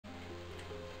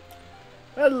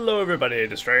Hello everybody,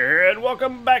 Destroyer here, and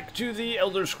welcome back to the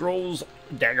Elder Scrolls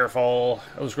Daggerfall.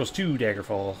 Elder Scrolls 2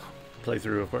 Daggerfall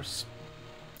playthrough, of course.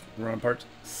 We're on part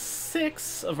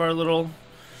 6 of our little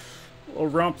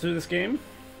romp through this game.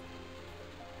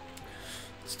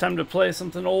 It's time to play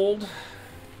something old,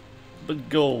 but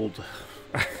gold.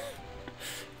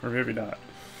 Or maybe not.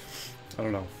 I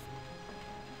don't know.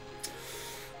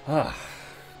 Yeah,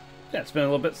 it's been a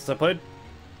little bit since I played.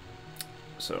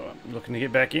 So I'm looking to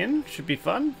get back in. Should be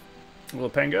fun. A little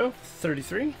Pango,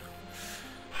 33.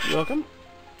 You're welcome.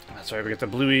 That's right, we got the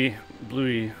bluey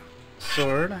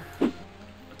sword.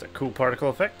 With a cool particle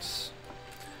effects.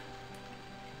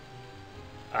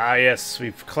 Ah yes,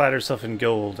 we've clad ourselves in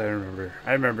gold, I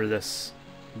remember this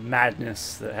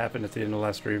madness that happened at the end of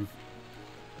last stream.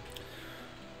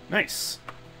 Nice.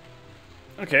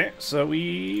 Okay, so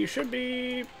we should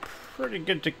be pretty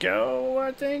good to go,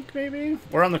 I think, maybe.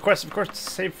 We're on the quest, of course, to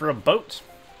save for a boat.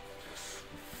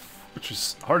 Which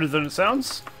is harder than it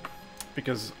sounds,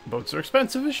 because boats are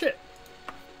expensive as shit.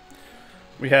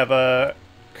 We have,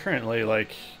 currently,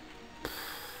 like,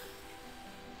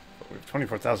 we have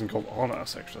 24,000 gold on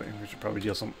us, actually. We should probably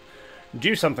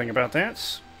do something about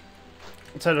that.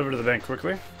 Let's head over to the bank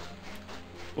quickly.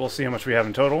 We'll see how much we have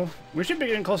in total. We should be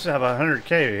getting close to have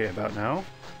 100k about now.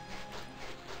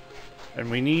 And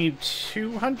we need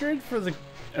 200 for the...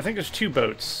 I think there's 2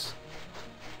 boats.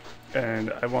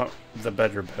 And I want the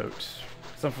better boat.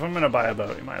 So if I'm going to buy a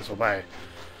boat, you might as well buy...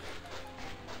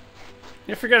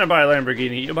 If you're going to buy a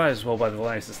Lamborghini, you might as well buy the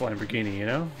nicest Lamborghini, you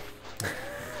know?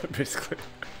 Basically.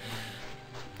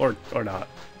 Or not.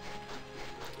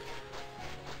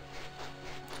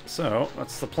 So,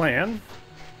 that's the plan.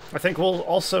 I think we'll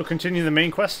also continue the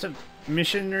main quest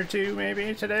mission or 2,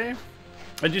 maybe, today.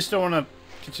 I just don't want to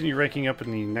continue raking up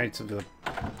in the Knights of the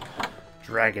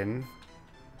Dragon.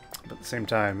 But at the same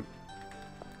time,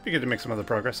 it'd be good to make some other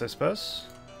progress, I suppose.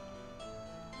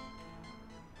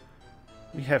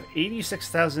 We have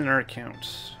 86,000 in our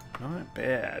account. Not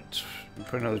bad. We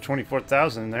put another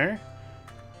 24,000 in there.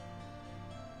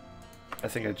 I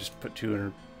think I just put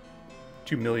 2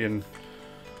 million.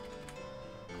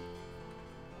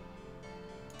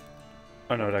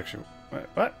 Oh no, it actually... Wait,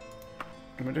 what?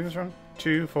 Am I doing this wrong?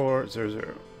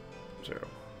 2400.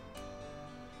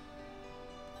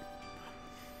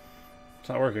 It's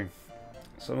not working.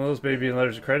 Some of those baby and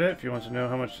letters of credit. If you want to know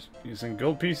how much using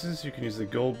gold pieces, you can use the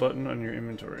gold button on your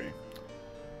inventory.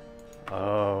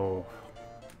 Oh.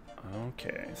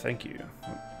 Okay, thank you.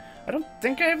 I don't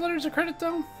think I have letters of credit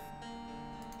though.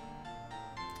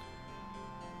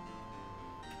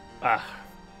 Ah.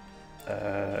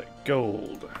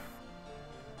 Gold.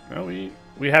 Well, we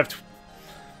have...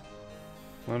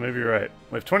 Well, maybe you're right.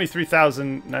 We have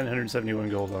 23,971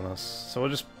 gold on us. So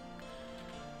we'll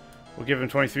give him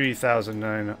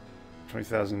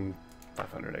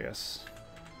 20,500, I guess.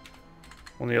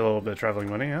 We'll need a little bit of traveling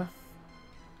money, huh?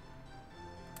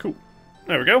 Cool.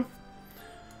 There we go.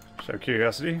 Just out of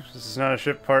curiosity, this is not a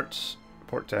ship port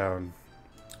town.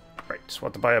 Right, just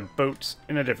want to buy a boat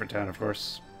in a different town, of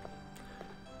course.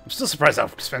 I'm still surprised how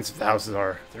expensive the houses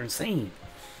are. They're insane.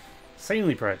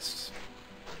 Insanely priced.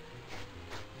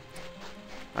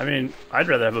 I mean, I'd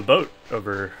rather have a boat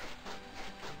over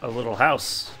a little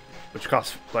house, which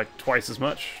costs like twice as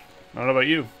much. I don't know about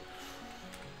you.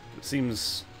 It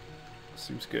seems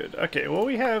good. Okay, well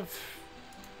we have...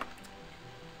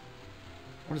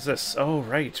 What is this? Oh,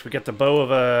 right. We got the bow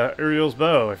of Uriel's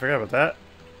bow. I forgot about that.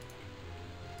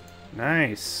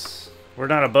 Nice. We're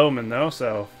not a bowman though,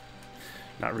 so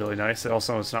not really nice. And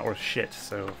also, it's not worth shit,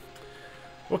 so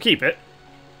we'll keep it.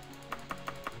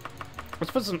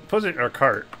 Let's put it in our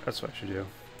cart. That's what I should do.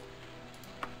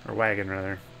 Or wagon,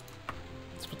 rather.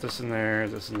 Let's put this in there,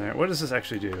 this in there. What does this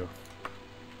actually do?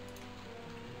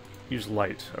 Use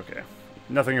light. Okay.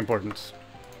 Nothing important.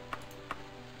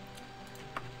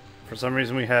 For some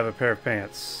reason we have a pair of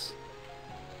pants.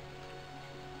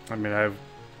 I mean, I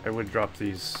would drop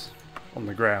these on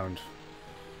the ground.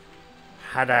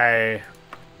 Had I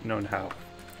known how.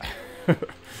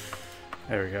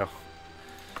 There we go.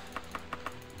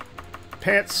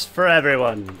 Pants for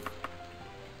everyone.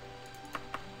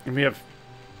 And we have...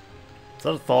 Is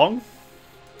that a thong?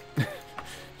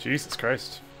 Jesus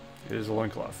Christ. It is a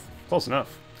loincloth. Close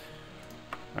enough.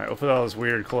 Alright, we'll put all this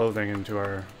weird clothing into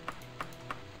our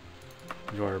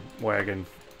wagon.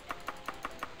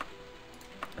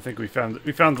 I think we found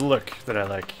the look that I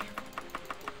like.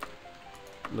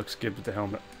 Looks good with the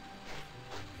helmet.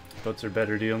 Boats are a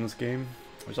better deal in this game.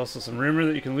 There's also some rumor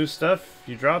that you can lose stuff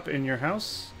you drop in your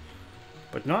house,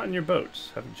 but not in your boat.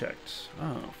 Haven't checked. Oh.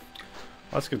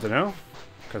 Well, that's good to know,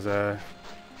 because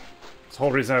it's the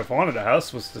whole reason I wanted a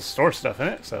house was to store stuff in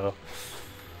it, so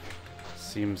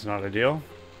seems not ideal.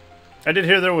 I did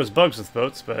hear there was bugs with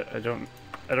boats, but I don't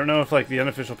know if like the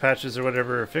unofficial patches or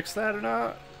whatever fix that or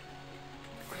not.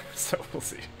 So we'll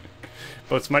see.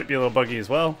 Boats might be a little buggy as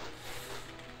well.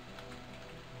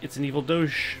 It's an evil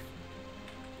doge.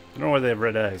 I don't know why they have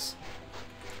red eyes.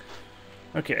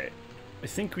 Okay, I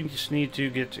think we just need to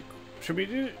get to... Should we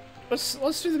do...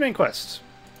 Let's do the main quest.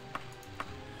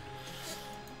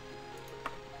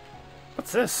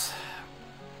 What's this?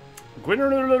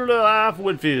 Gwyneth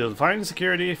Woodfield. Find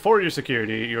security for your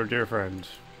security, your dear friend.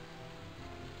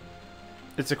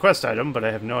 It's a quest item, but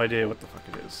I have no idea what the fuck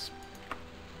it is.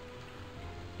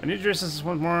 I need your assistance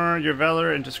once more. Your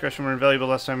valor and discretion were invaluable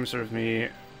last time you served me.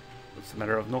 What's the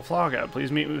matter of no flog?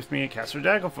 Please meet with me at Castle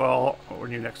Daggerfall when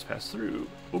you next pass through.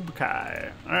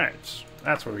 Ubkai. Alright,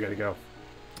 that's where we gotta go.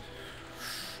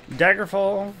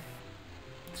 Daggerfall.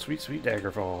 Sweet, sweet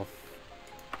Daggerfall.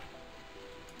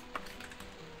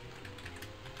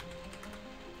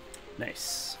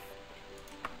 Nice.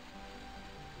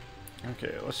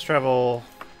 Okay, let's travel.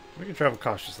 We can travel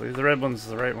cautiously. The red one's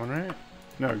the right one, right?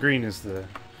 No, green is the...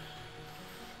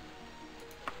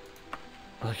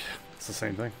 Like, it's the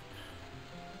same thing.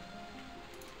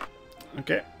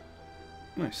 Okay.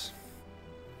 Nice.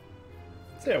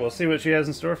 So yeah, we'll see what she has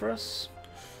in store for us.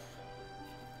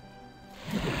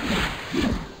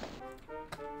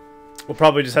 We'll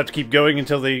probably just have to keep going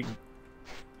until the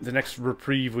next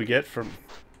reprieve we get from...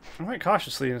 I might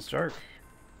cautiously and it's dark.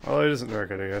 Well, it isn't dark,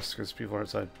 I guess, because people are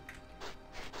outside.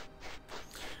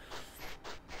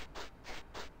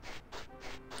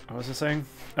 What was I saying?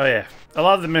 Oh yeah, a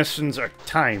lot of the missions are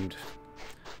timed.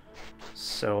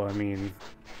 So, I mean,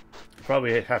 we'll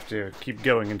probably have to keep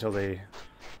going until they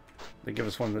give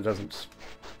us one that doesn't.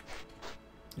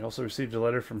 You also received a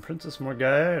letter from Princess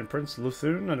Morgaya and Prince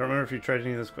Luthun. I don't remember if you tried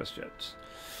any of this quest yet.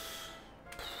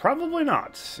 Probably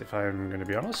not, if I'm going to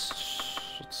be honest.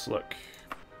 Let's look.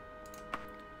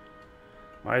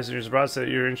 My eyes and ears abroad say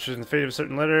that you're interested in the fate of a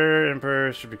certain letter.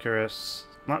 Emperor should be curious.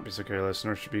 Not be so careless,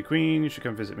 nor should be queen. You should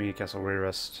come visit me, Castle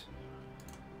Wayrest.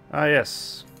 Ah,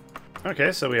 yes.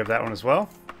 Okay, so we have that one as well.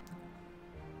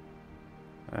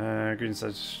 Green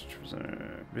says,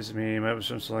 visit me.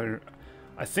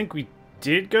 I think we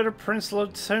did go to Prince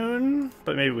Luthun,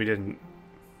 but maybe we didn't.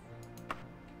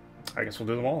 I guess we'll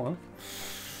do them all, huh?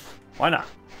 Why not?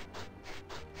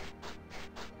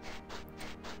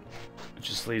 It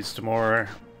just leads to more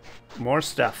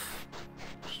stuff.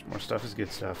 More stuff is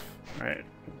good stuff. Alright,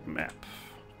 map.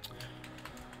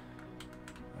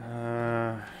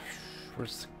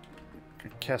 Where's the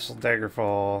Castle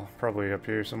Daggerfall? Probably up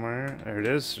here somewhere. There it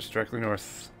is, just directly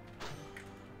north.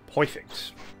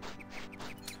 Perfect.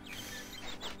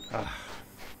 I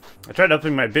tried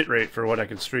upping my bitrate for what I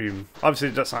could stream. Obviously,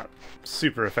 that's not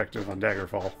super effective on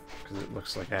Daggerfall because it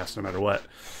looks like ass no matter what.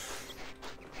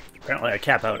 Apparently, I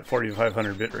cap out at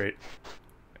 4500 bitrate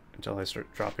until I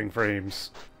start dropping frames.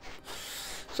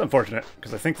 It's unfortunate,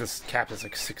 because I think this cap is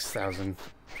like 6,000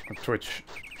 on Twitch.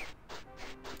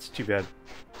 It's too bad.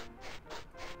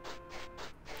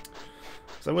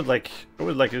 So I would like it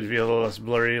to be a little less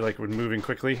blurry, like when moving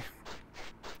quickly.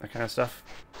 That kind of stuff.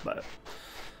 But I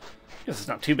guess it's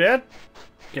not too bad.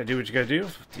 You gotta do what you gotta do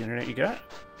with the internet you got.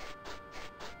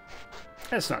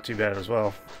 And it's not too bad as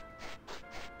well.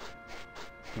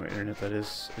 What internet that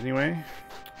is. Anyway.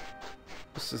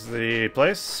 This is the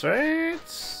place, right?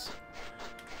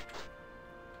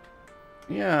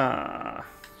 Yeah.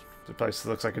 The place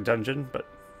looks like a dungeon, but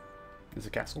it's a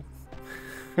castle.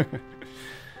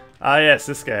 Ah, yes,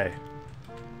 this guy.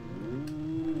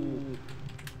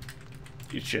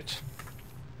 Eat shit.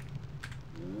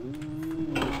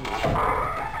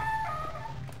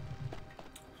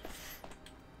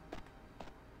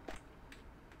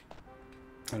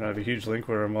 I don't have a huge link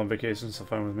where I'm on vacation, so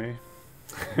fine with me.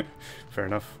 Fair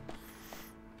enough.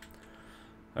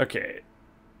 Okay.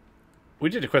 We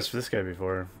did a quest for this guy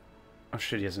before. Oh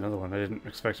shit, he has another one. I didn't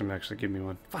expect him to actually give me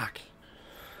one. Fuck.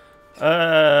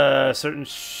 Certain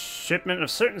shipment of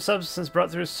certain substance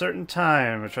brought through a certain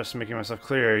time. I trust in making myself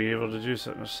clear. Are you able to do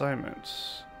certain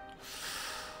assignments?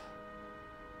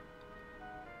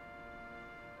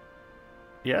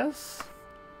 Yes?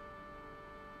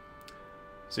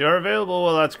 So you're available?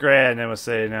 Well, that's grand, I must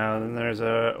say. Now, then there's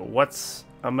a... What's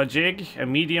a majig? A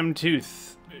medium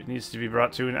tooth. It needs to be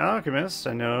brought to an alchemist.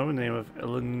 I know, in the name of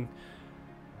Ellen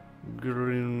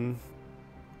Grun.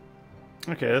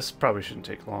 Okay, this probably shouldn't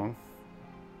take long.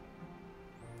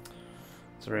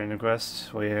 It's a random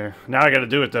quest. Well, yeah. Now I gotta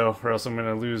do it, though, or else I'm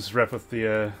gonna lose rep with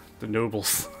the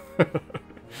nobles.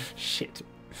 Shit.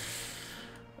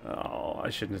 Oh, I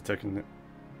shouldn't have taken it.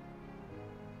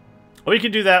 We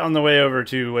could do that on the way over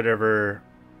to whatever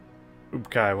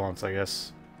Ubkai wants, I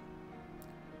guess.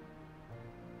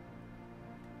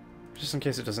 Just in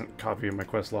case it doesn't copy my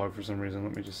quest log for some reason,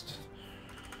 let me just...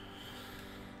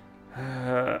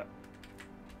 I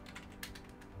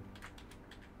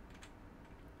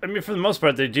mean, for the most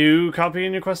part, they do copy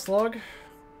in your quest log.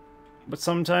 But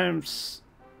sometimes,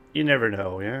 you never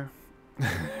know, yeah?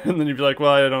 And then you'd be like,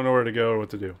 well, I don't know where to go or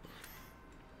what to do.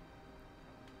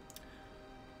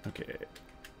 Okay.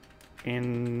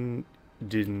 Indins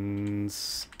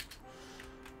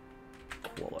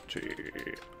quality.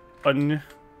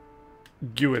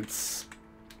 Unguents.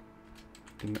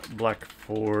 In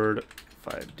Blackford,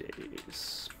 5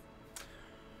 days.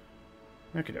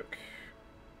 Okie doke.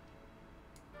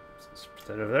 Let's put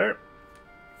that over there.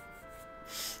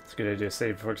 It's a good idea to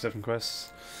save before accepting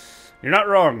quests. You're not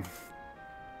wrong.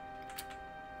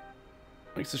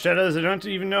 Thanks to Shadows, I don't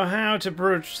even know how to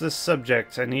approach this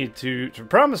subject. I need to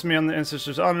promise me on the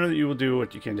Ancestors' honor that you will do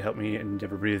what you can to help me and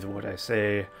never breathe what I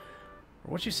say or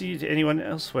what you see to anyone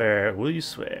elsewhere. Will you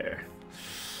swear?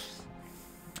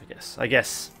 I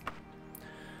guess.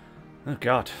 Oh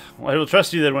god. Well, I will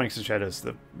trust you then, Wanks and Shadows.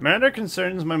 The matter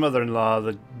concerns my mother-in-law,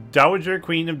 the Dowager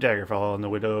Queen of Daggerfall, and the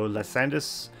widow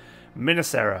Lysandis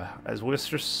Minasera. As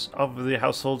mistress of the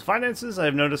household finances, I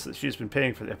have noticed that she has been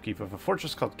paying for the upkeep of a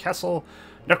fortress called Castle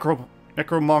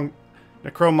Necromongan.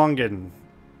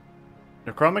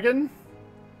 Necromongan?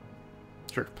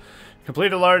 Sure.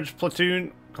 Complete with a large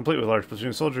platoon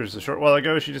of soldiers. A short while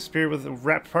ago, she disappeared with a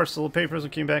wrapped parcel of papers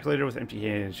and came back later with empty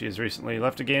hands. She has recently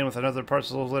left again with another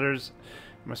parcel of letters.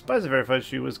 My spies have verified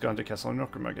she was gone to Castle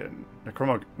Necromongan.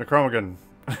 Necromongan.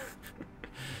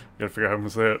 Gotta figure out how I'm gonna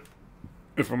say it.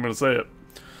 If I'm gonna say it.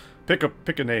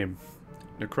 Pick a name.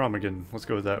 Necromongan. Let's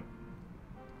go with that.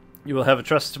 You will have a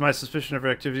trust to my suspicion of her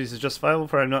activities is justifiable,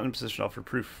 for I am not in a position to offer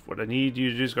proof. What I need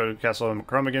you to do is go to Castle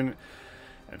Necromongan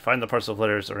and find the parcel of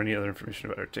letters or any other information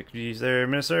about her activities there.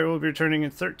 Minister will be returning in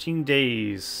 13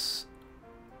 days.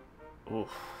 Oof.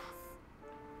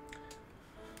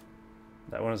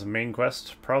 That one is a main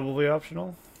quest, probably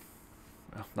optional.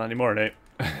 Well, not anymore, Nate.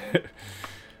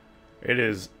 It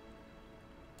is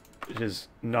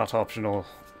not optional.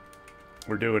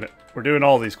 We're doing it. We're doing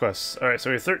all these quests. Alright, so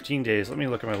we have 13 days. Let me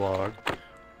look at my log.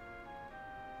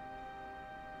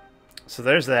 So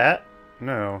there's that.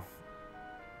 No.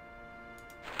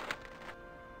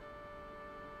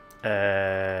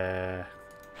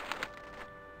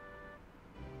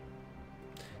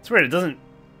 It's weird,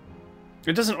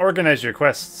 it doesn't organize your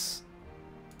quests.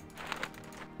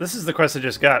 This is the quest I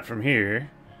just got from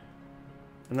here.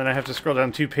 And then I have to scroll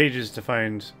down 2 pages to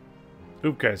find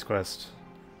Ubkai's quest.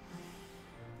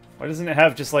 Why doesn't it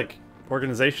have just like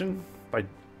organization by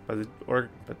the org?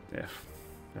 But yeah,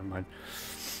 never mind.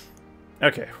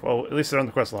 Okay, well at least they're on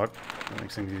the quest log. That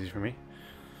makes things easy for me.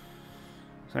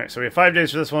 Alright, so we have 5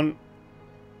 days for this one.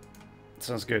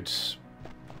 Sounds good.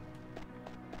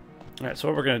 Alright, so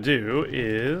what we're going to do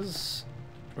is...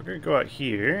 we're going to go out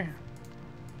here.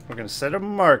 We're going to set a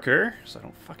marker, so I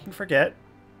don't fucking forget.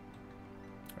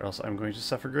 Or else I'm going to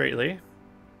suffer greatly.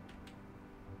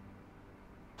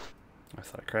 I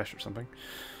thought I crashed or something.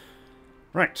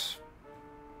 Right.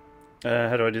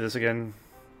 How do I do this again?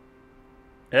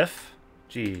 F?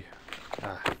 G.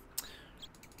 Ah.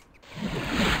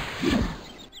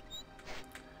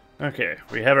 Okay,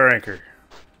 we have our anchor.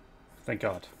 Thank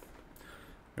God.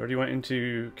 I already went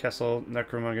into Castle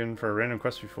Necromongan for a random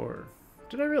quest before.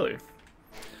 Did I really?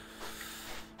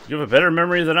 You have a better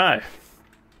memory than I.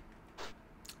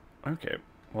 Okay.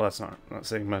 Well, that's not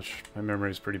saying much. My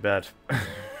memory is pretty bad.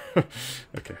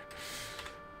 Okay.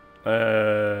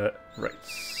 Right.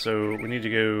 So we need to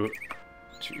go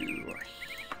to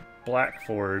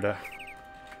Blackford.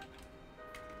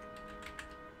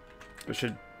 It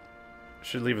should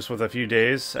leave us with a few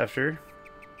days after.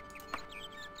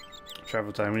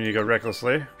 Travel time, we need to go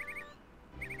recklessly.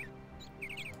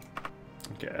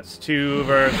 Okay, that's 2 of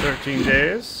our 13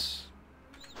 days.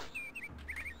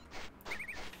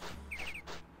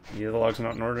 Yeah, the log's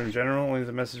not in order in general, only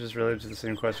the messages related to the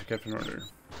same quest are kept in order.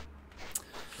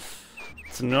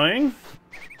 It's annoying.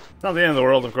 Not the end of the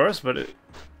world, of course, but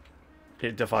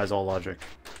it defies all logic.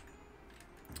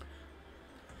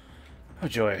 Oh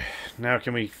joy. Now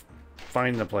can we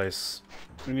find the place?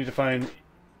 We need to find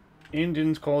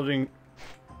Indians calling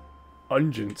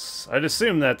Unguents. I'd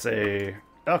assume that's a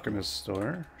alchemist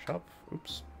store. Shop.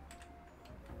 Oops.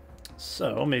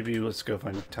 So, maybe let's go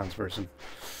find a townsperson.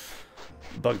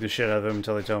 Bug the shit out of them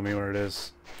until they tell me where it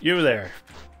is. You there!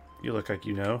 You look like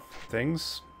you know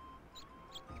things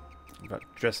about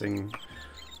dressing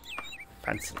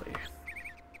fancily.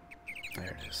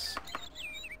 There it is.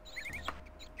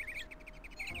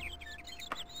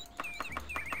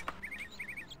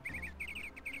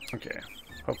 Okay.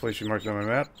 Hopefully she marked it on my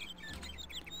map.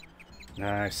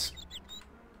 Nice.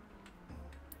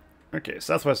 Okay,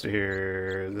 southwest of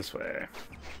here, this way.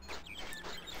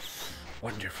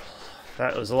 Wonderful.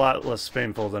 That was a lot less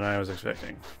painful than I was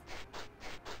expecting.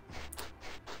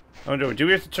 Oh no, do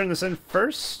we have to turn this in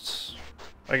first?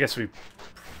 I guess we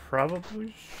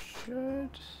probably should.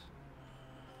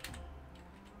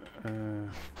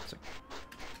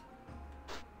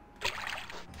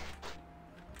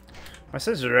 My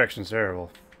sense of direction's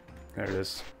terrible. There it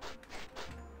is.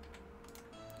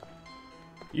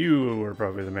 You were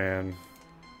probably the man.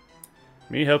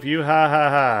 Me help you? Ha ha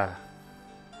ha.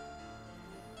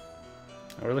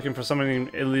 We're looking for someone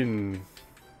named Elin.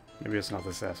 Maybe it's not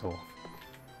this asshole.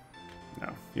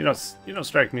 No, you don't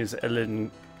strike me as Elin.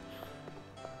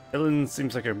 Elin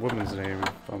seems like a woman's name,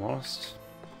 if I'm honest.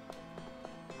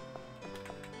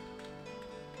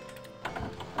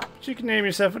 But you can name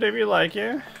yourself whatever you like,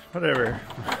 yeah? Whatever.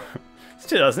 It's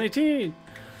 2018.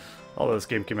 Although this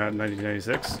game came out in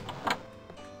 1996.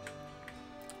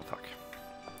 Fuck.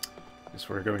 Guess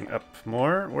we're going up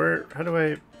more. Where? How do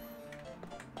I?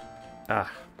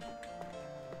 Ah.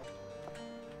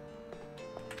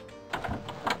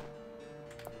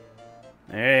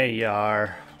 There you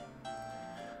are.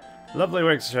 Lovely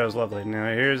work, the show's lovely. Now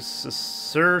here's a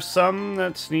sum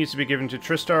that needs to be given to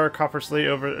Tristar Coppersley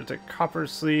over to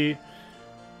Coppersley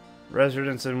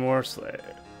residence in Worsley.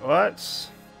 What?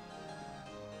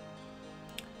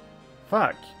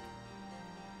 Fuck.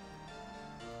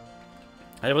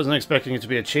 I wasn't expecting it to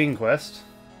be a chain quest.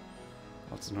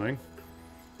 That's annoying.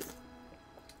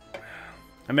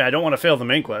 I mean, I don't want to fail the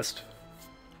main quest.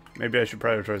 Maybe I should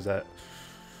prioritize that.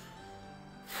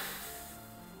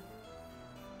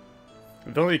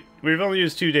 We've only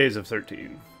used 2 days of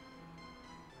 13.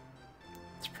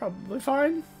 It's probably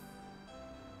fine.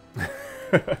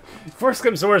 If worse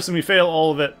comes to worse and we fail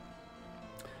all of it,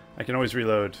 I can always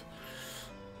reload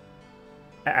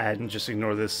and just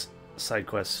ignore this side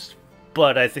quest.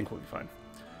 But I think we'll be fine.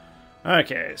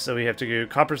 Okay, so we have to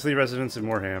go Coppersley residence in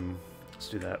Warham. Let's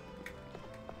do that.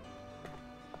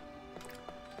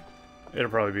 It'll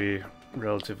probably be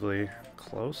relatively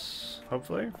close,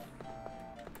 hopefully.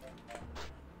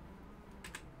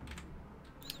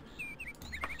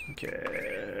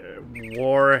 Okay,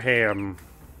 Warham.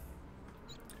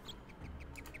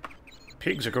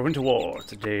 Pigs are going to war.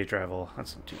 It's a day travel.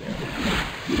 That's not too bad.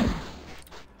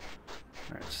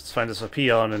 Alright, let's find us a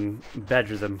peon and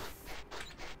badger them.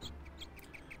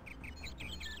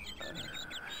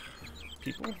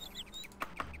 People?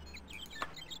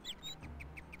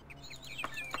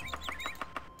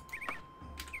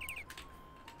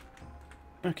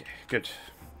 Okay, good.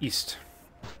 East.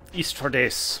 East for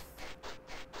days.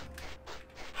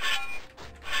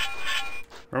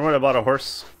 Remember when I bought a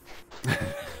horse?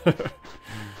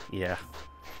 Yeah.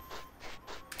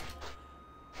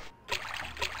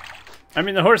 I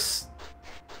mean, the horse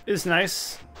is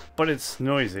nice, but it's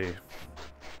noisy.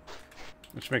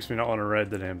 Which makes me not want to ride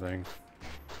the damn thing.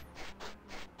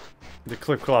 The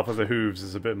clip-clop of the hooves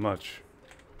is a bit much.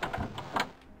 I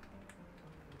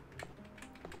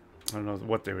don't know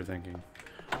what they were thinking.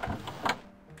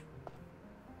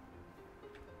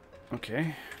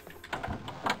 Okay.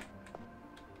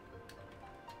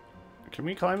 Can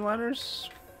we climb ladders?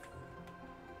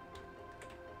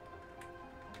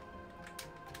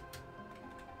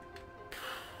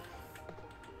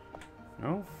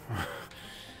 No?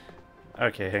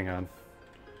 Okay, hang on.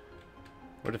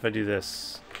 What if I do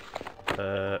this?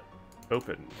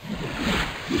 Open.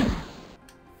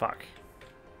 Fuck.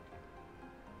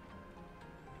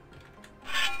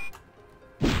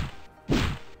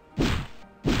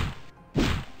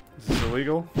 Is this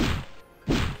illegal?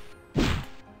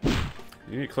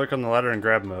 You need to click on the ladder in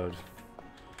grab mode.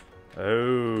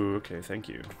 Oh, okay, thank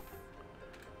you.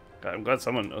 God, I'm glad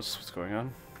someone knows what's going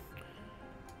on.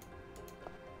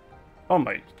 Oh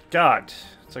my god,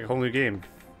 it's like a whole new game.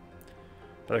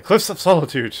 The Cliffs of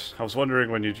Solitude. I was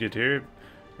wondering when you'd get here.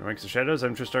 Your Ranks of Shadows,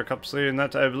 I'm Tristar Copsley, and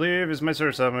that, I believe, is my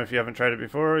sursum. If you haven't tried it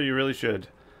before, you really should.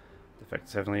 The effect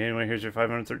is heavenly anyway. Here's your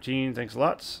 513. Thanks a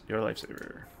lot. Your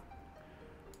lifesaver.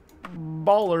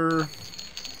 Baller.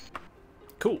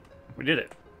 Cool. We did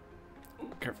it.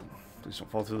 Careful. Please don't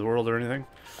fall through the world or anything.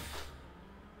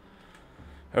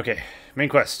 Okay. Main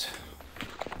quest.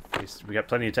 At least we got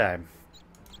plenty of time.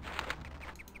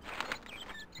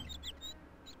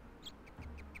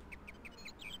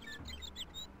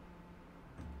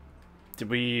 Did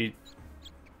we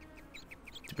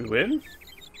win?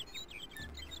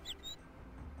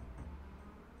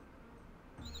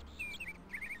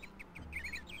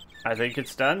 I think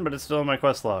it's done, but it's still in my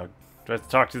quest log. Do I have to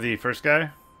talk to the first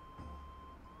guy?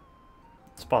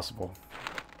 possible.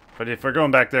 But if we're going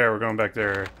back there, we're going back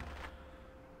there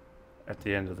at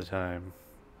the end of the time.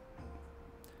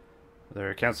 Whether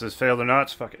it counts as failed or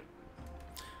not, fuck it.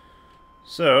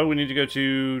 So, we need to go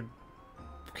to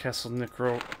Castle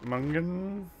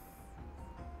Necromungan.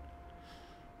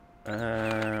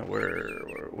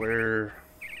 Where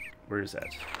is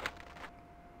that?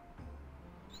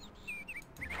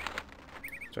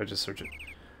 So I just search it.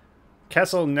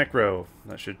 Castle Necro.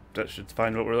 That should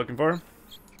find what we're looking for.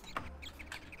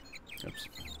 Oops.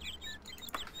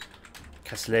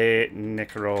 Castle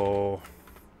Necro.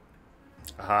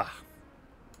 Aha.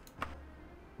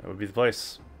 That would be the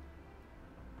place.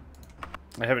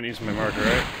 I haven't used my marker,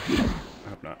 right? I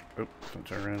hope not. Oop, don't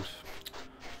turn around.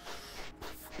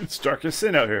 It's dark as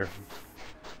sin out here.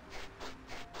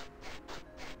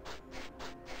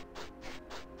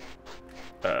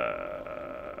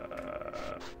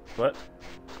 What?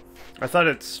 I thought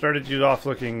it started you off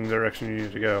looking the direction you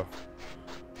needed to go.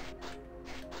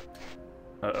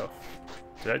 Uh-oh.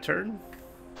 Did I turn?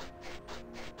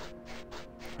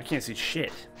 I can't see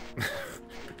shit.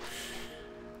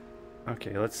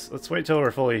 Okay, let's wait till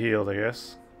we're fully healed, I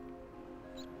guess.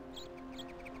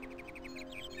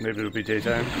 Maybe it'll be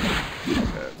daytime.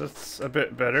 That's a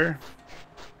bit better.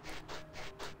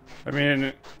 I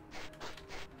mean,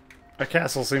 a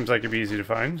castle seems like it'd be easy to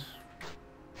find.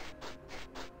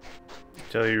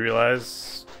 Until you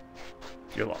realize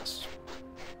you're lost.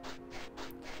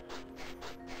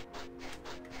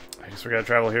 I guess we gotta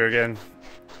travel here again.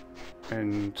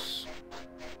 And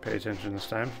pay attention this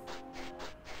time.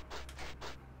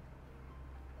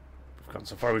 We've gone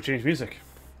so far, we've changed music.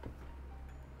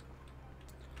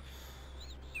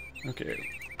 Okay,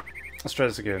 let's try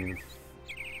this again.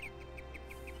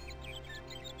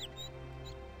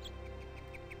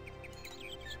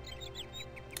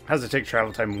 How does it take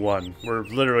travel time 1? We're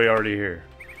literally already here.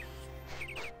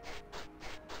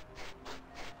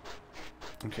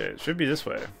 Okay, it should be this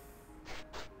way.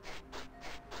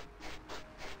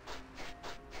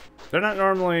 They're not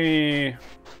normally...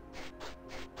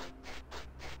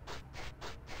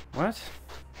 What?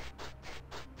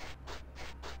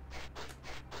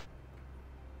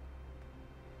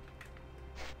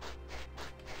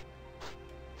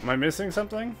 Am I missing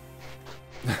something?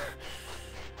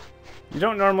 You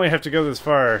don't normally have to go this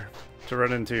far to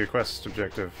run into your quest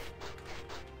objective.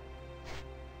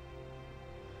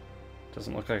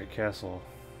 Doesn't look like a castle.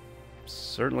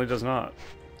 Certainly does not.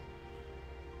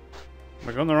 Am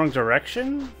I going the wrong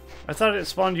direction? I thought it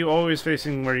spawned you always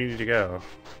facing where you need to go.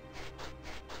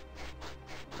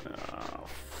 Oh,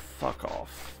 fuck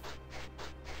off.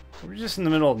 We're just in the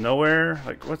middle of nowhere?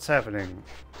 Like, what's happening?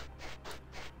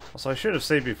 Also, I should have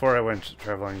saved before I went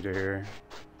traveling to here.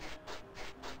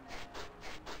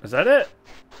 Is that it?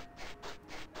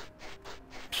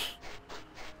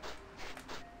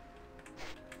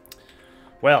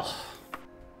 Well,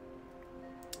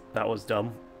 that was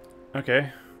dumb.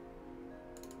 Okay.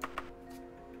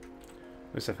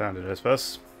 At least I found it, I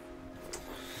suppose.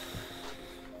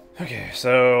 Okay,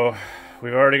 so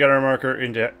we've already got our marker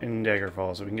in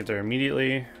Daggerfall, so we can get there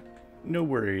immediately. No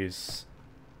worries.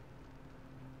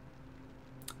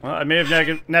 Well, I may have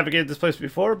navigated this place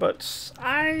before, but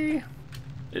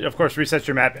it, of course, resets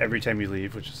your map every time you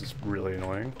leave, which is just really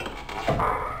annoying.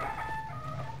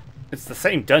 It's the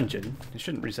same dungeon. It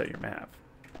shouldn't reset your map.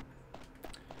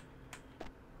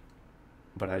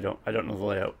 But I don't know the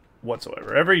layout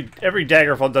whatsoever. Every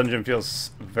Daggerfall dungeon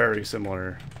feels very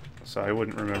similar, so I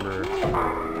wouldn't remember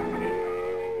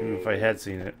even if I had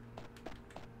seen it.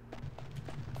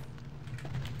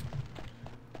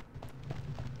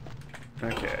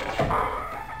 Okay.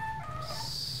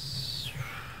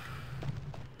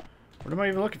 What am I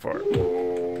even looking for?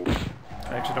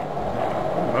 I actually don't.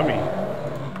 Oh, mummy.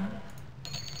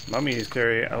 Mummies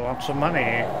carry lots of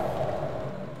money.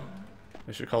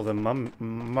 I should call them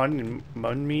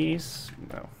mummies.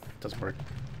 No, doesn't work.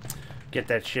 Get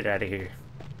that shit out of here.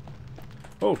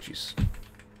 Oh, jeez.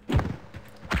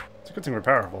 It's a good thing we're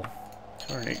powerful.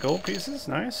 208 gold pieces,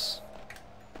 nice.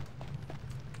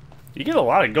 You get a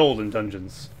lot of gold in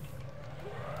dungeons.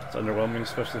 It's underwhelming,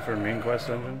 especially for a main quest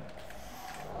dungeon.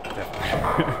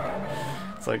 Definitely.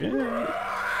 It's like, is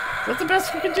that the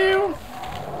best we can do?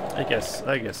 I guess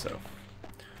so.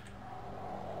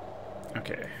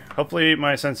 Okay. Hopefully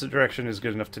my sense of direction is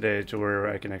good enough today to where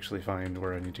I can actually find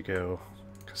where I need to go.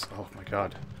 Because, oh my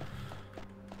god.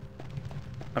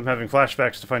 I'm having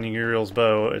flashbacks to finding Uriel's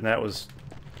bow, and that was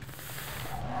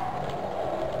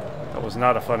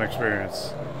not a fun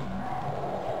experience.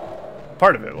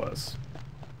 Part of it was.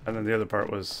 And then the other part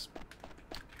was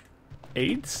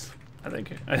AIDS? I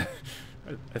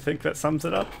think that sums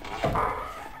it up.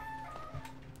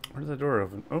 Where's the door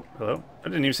open? Oh, hello. I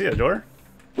didn't even see that door.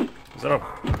 Is that a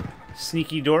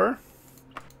sneaky door?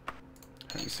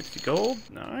 160 gold.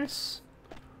 Nice.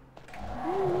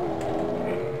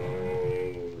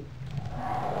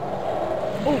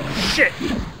 Oh, shit!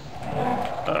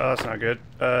 That's not good.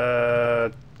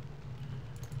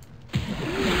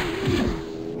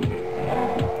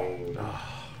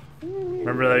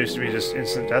 Remember that used to be just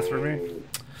instant death for me?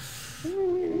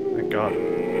 Thank God.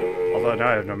 Although now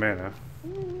I have no mana.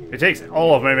 It takes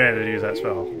all of my mana to use that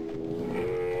spell.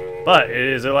 But it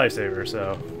is a lifesaver,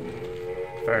 so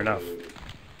fair enough.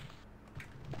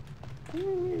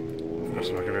 I'm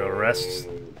just not gonna be able to rest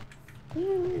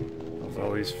with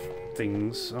all these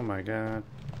things. Oh my God.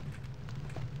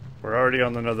 We're already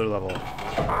on another level.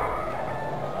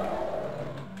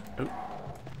 Oop.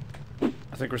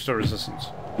 I think we're still resistant.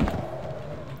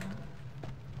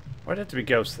 Why'd it have to be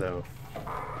ghosts, though?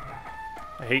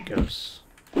 I hate ghosts.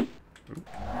 Oop.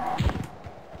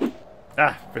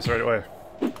 Ah, face right away.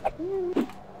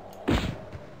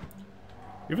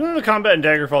 Even though the combat in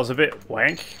Daggerfall is a bit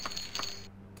wank,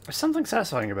 there's something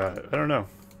satisfying about it. I don't know.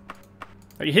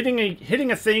 Like,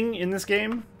 hitting a thing in this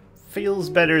game feels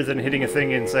better than hitting a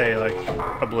thing in, say, like,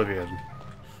 Oblivion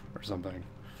or something.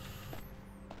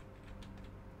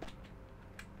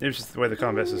 It's just the way the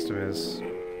combat system is.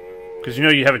 Because you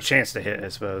know you have a chance to hit, I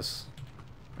suppose.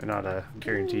 And not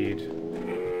guaranteed.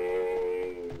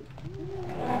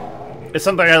 It's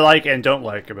something I like and don't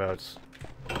like about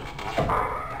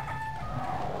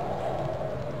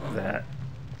that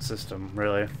system,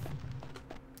 really.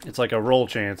 It's like a roll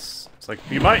chance. It's like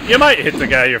you might hit the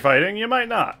guy you're fighting, you might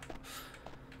not.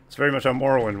 It's very much how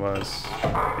Morrowind was.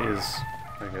 Is.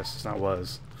 I guess it's not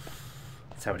was.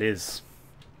 That's how it is.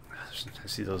 I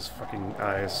see those fucking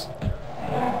eyes.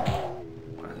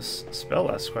 This spell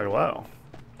lasts quite a while.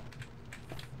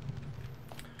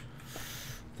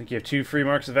 I think you have 2 free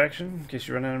marks of action in case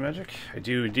you run out of magic. I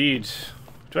do indeed.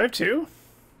 Do I have 2? I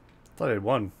thought I had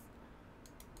 1.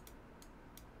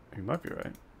 You might be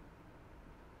right.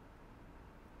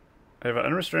 I have an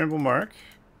unrestrainable mark.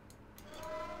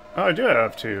 Oh, I do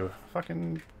have 2.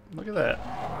 Fucking look at that.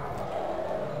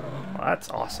 Well, that's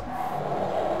awesome.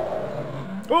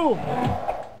 Oh!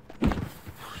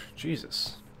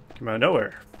 Jesus. Came out of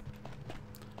nowhere.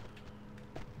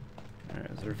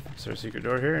 Alright, is there a secret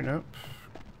door here? Nope.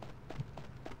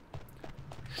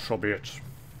 So be it.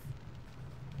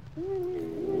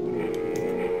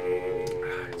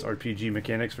 It's RPG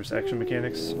mechanics versus action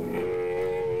mechanics.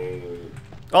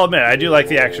 I'll admit, I do like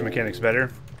the action mechanics better.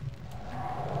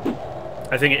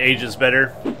 I think it ages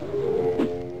better.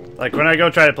 Like, when I go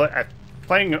try to play... I'm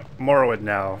playing Morrowind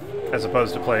now, as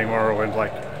opposed to playing Morrowind,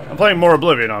 like... I'm playing more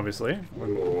Oblivion, obviously,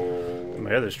 in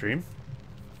my other stream.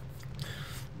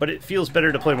 But it feels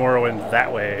better to play Morrowind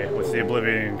that way, with the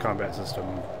Oblivion combat system.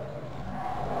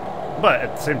 But,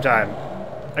 at the same time,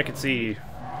 I can see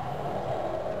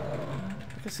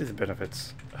the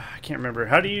benefits. I can't remember.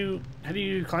 How do you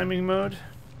climbing mode?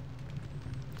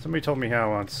 Somebody told me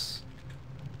how once.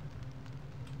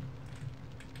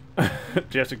 Do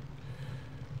you have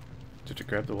to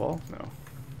grab the wall? No.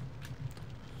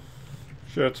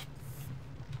 Shit.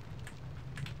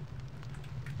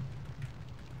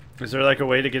 Is there like a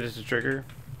way to get it to trigger?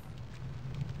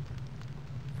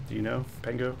 Do you know,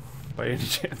 Pengo, by any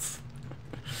chance?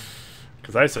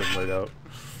 Because I certainly don't.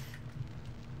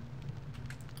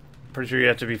 Pretty sure you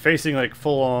have to be facing like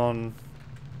full on.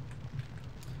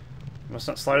 You must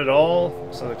not slide at all,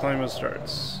 so the climb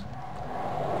starts.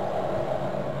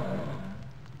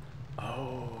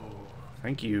 Oh,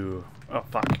 thank you. Oh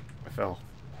fuck, I fell.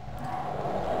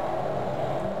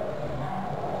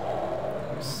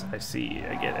 I see,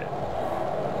 I get it.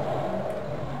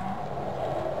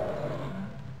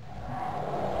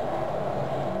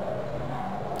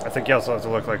 I think you also have to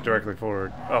look like directly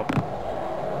forward. Oh.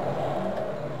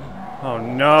 Oh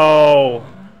no!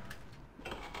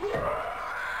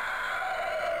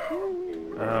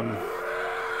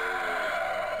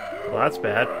 Well, that's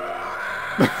bad.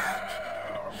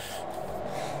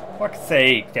 Fuck's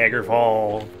sake,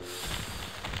 Daggerfall.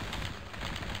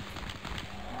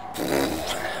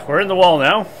 We're in the wall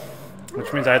now,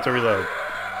 which means I have to reload.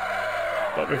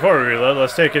 But before we reload,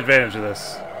 let's take advantage of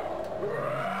this.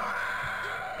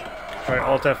 Try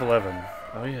Alt F11.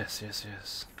 Oh yes, yes,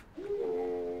 yes.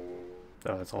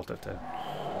 Oh, that's Alt F10.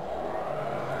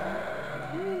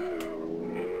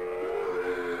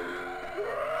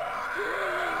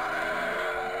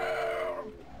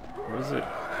 What is it?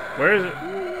 Where is it?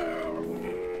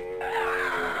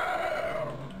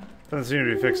 Doesn't seem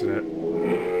to be fixing it.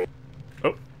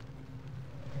 Oh.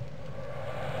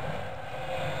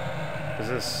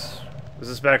 Is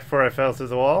this back before I fell through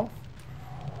the wall?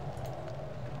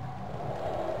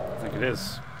 I think it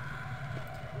is.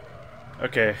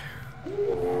 Okay.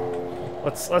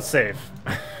 Let's save.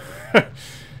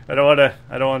 I don't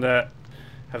want to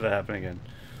have that happen again.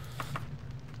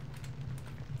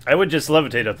 I would just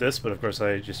levitate up this, but of course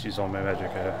I just use all my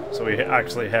magic. So we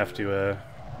actually have to,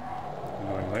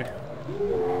 annoyingly.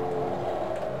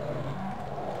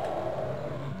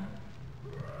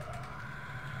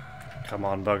 Come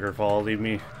on, Daggerfall, leave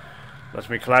me. Let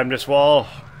me climb this wall.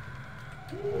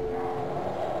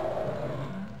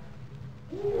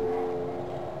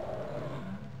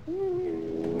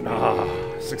 Ah,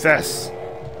 success.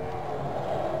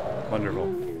 Wonderful.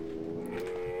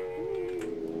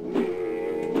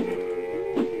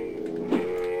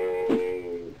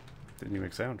 Didn't even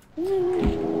make sound.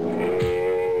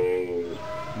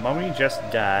 Mummy just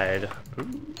died.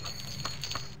 Ooh.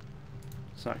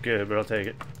 It's not good, but I'll take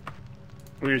it.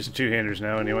 We're using two-handers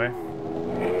now, anyway.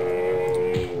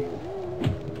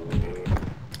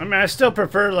 I mean, I still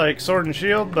prefer, like, sword and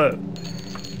shield, but...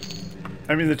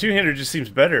 I mean, the two-hander just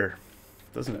seems better,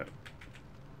 doesn't it?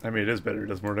 I mean, it is better. It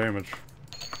does more damage.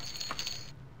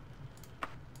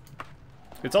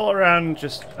 It's all around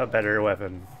just a better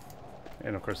weapon.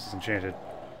 And, of course, it's enchanted.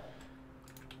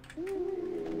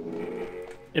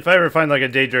 If I ever find, like, a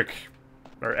Daedric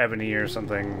or Ebony or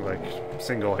something, like,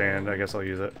 single hand, I guess I'll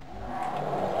use it.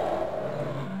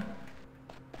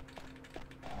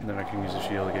 And then I can use the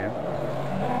shield again.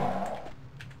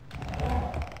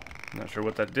 Not sure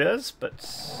what that does, but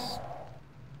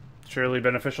surely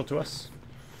beneficial to us.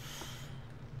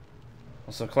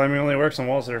 Also, climbing only works on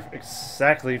walls that are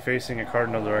exactly facing a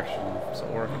cardinal direction. So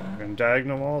we're in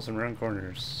diagonal walls and round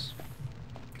corners.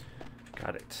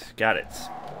 Got it. Got it.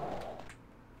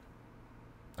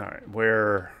 Alright,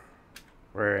 where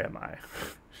am I?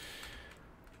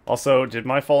 Also, did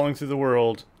my falling through the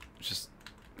world just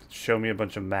show me a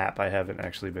bunch of map I haven't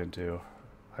actually been to?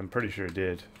 I'm pretty sure it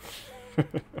did.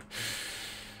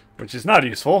 Which is not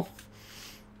useful.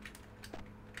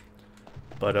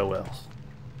 But oh well.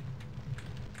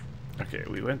 Okay,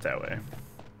 we went that way.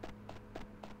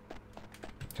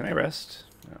 Can I rest?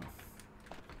 No.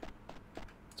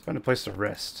 Let's find a place to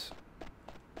rest.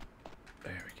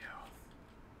 There we go.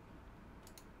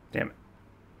 Damn it.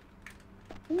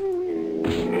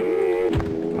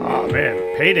 Oh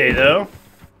man, payday though.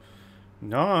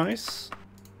 Nice.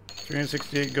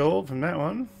 368 gold from that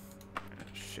one.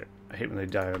 Shit, I hate when they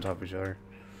die on top of each other.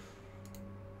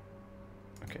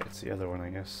 Okay, it's the other one, I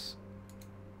guess.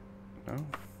 No?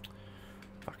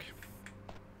 Fuck.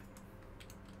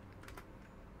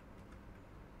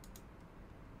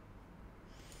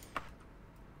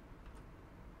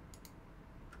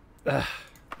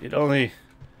 It only...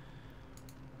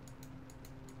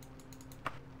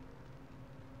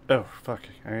 Oh, fuck.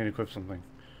 I need to equip something.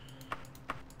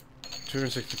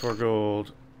 264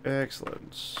 gold.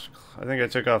 Excellent. I think I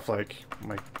took off, like,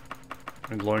 my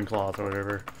loincloth or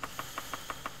whatever.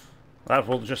 That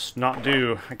will just not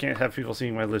do. I can't have people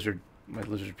seeing my lizard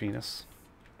penis.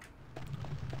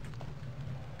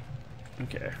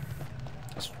 Okay.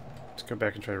 Let's go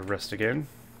back and try to rest again.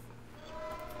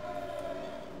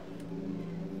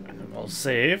 And then I'll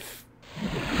save.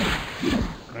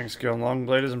 Rank skill on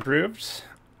Longblade is improved.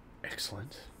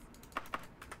 Excellent.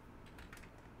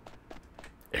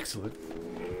 Excellent.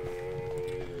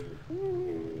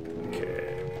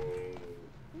 Okay.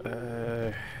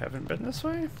 Haven't been this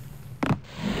way?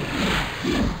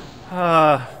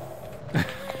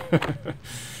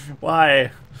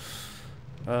 Why?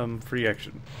 Free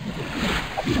action.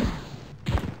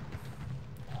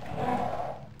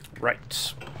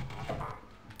 Right.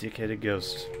 Dick-headed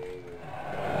ghost.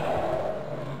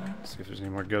 Let's see if there's any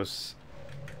more ghosts.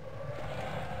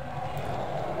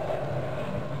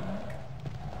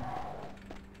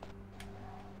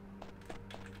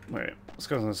 Wait, let's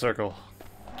go in the circle.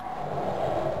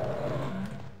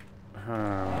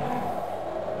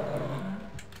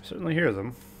 Certainly hear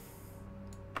them.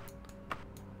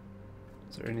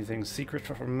 Is there anything secret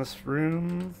from this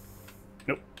room?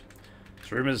 Nope.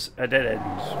 This room is a dead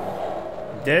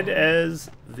end. Dead as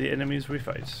the enemies we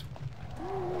fight.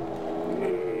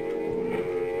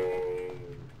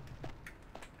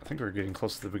 I think we're getting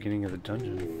close to the beginning of the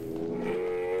dungeon.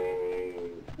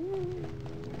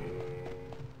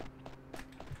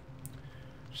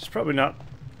 Which is probably not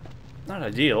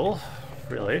ideal,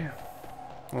 really.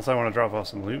 Unless I want to drop off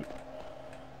some loot.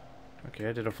 Okay,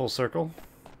 I did a full circle.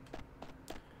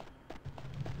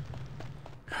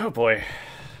 Oh boy.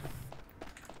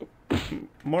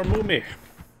 More Moomy.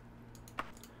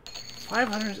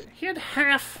 500. He had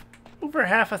over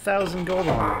half 1,000 gold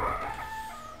on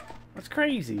him. That's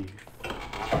crazy. Could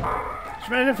you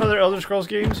imagine if other Elder Scrolls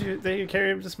games they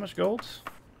carry this much gold?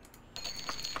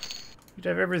 You'd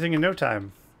have everything in no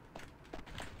time.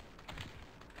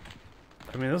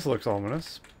 I mean, this looks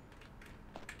ominous.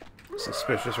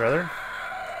 Suspicious, rather.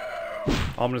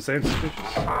 Ominous and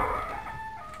suspicious.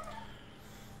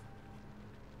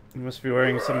 You must be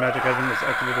wearing some magic item that's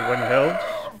activated when held.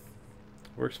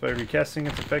 Works by recasting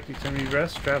its effect each time you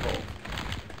rest, travel.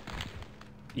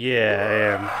 Yeah, I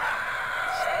am.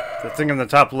 The thing on the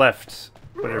top left,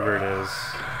 whatever it is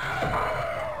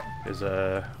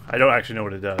I don't actually know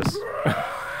what it does.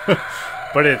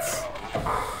 But it's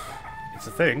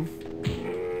a thing.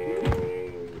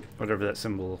 Whatever that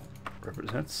symbol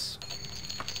represents.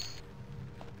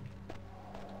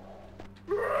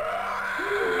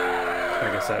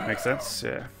 I guess that makes sense,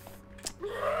 yeah.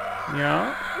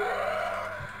 Yeah.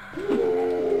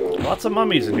 Lots of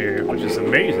mummies in here, which is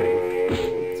amazing.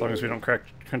 As long as we don't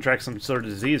contract some sort of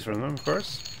disease from them, of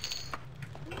course.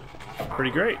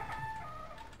 Pretty great.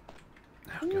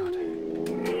 Oh, God.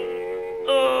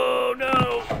 Oh,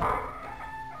 no!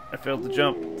 I failed to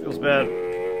jump. Feels bad.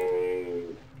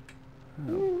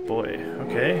 Oh, boy.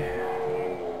 Okay.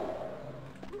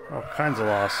 All kinds of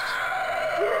lost.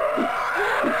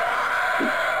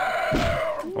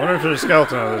 I wonder if there's a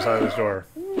skeleton on the other side of this door.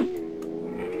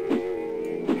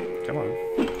 Come on.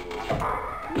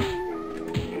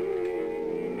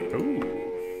 Ooh.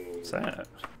 What's that?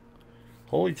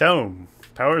 Holy Tome.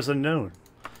 Powers unknown.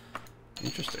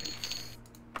 Interesting.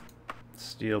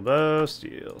 Steel bow,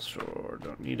 steel sword.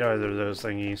 Don't need either of those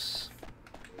thingies.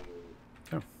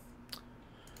 Oh.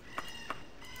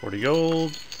 40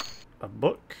 gold. A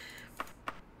book.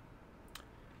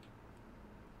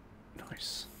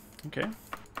 Nice. Okay.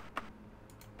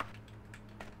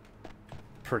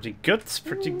 Pretty good,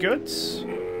 pretty good.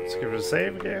 Let's give it a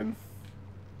save again.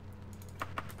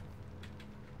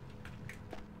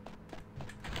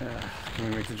 Can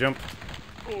we make the jump?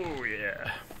 Oh,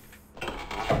 yeah.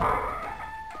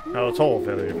 Oh, it's all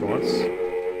failure for once.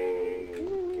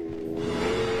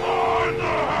 On the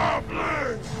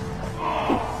halflings!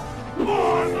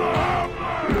 On the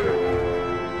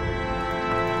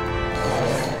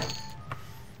halflings!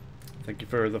 Thank you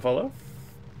for the follow.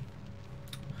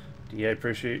 I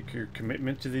appreciate your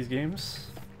commitment to these games.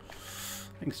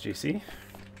 Thanks, JC.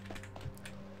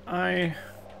 I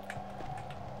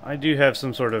do have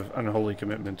some sort of unholy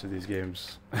commitment to these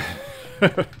games.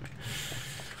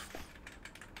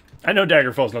 I know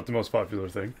Daggerfall's not the most popular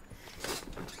thing,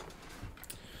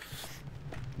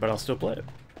 but I'll still play it.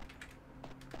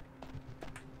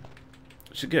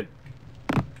 It's good.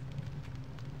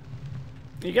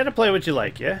 You gotta play what you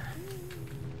like, yeah?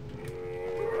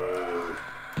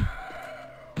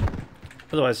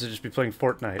 Otherwise, I'd just be playing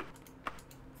Fortnite.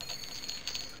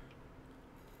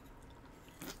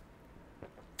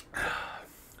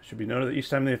 Should be noted that each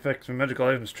time the effect of a magical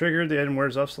item is triggered, the item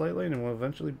wears off slightly and will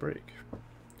eventually break.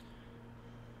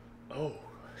 Oh,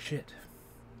 shit.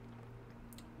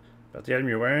 About the item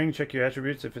you're wearing, check your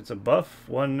attributes. If it's a buff,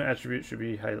 one attribute should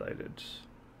be highlighted.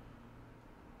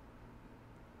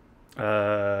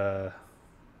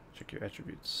 Check your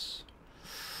attributes.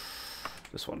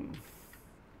 This one.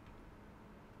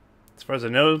 As far as I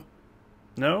know,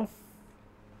 no?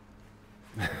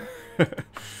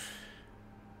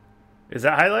 Is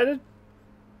that highlighted?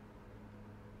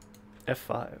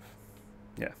 F5.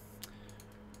 Yeah.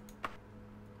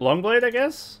 Long blade, I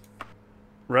guess?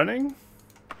 Running?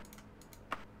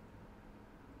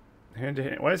 Hand to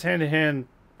hand. Why is hand to hand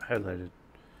highlighted?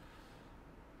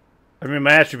 I mean,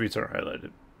 my attributes aren't highlighted,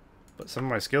 but some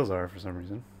of my skills are for some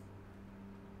reason.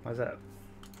 Why is that?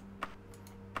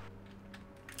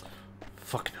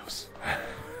 Fuck knows.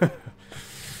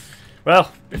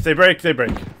 Well, if they break, they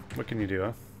break. What can you do,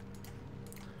 huh?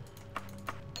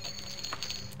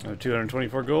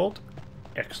 224 gold.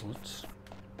 Excellent.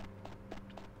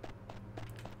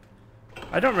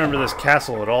 I don't remember this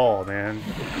castle at all, man.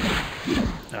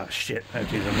 Oh, shit. I have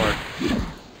to use a mark.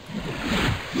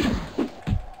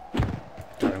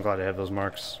 God, I'm glad I have those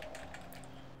marks.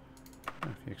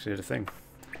 Oh, he actually had a thing.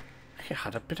 He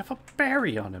had a bit of a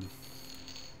berry on him.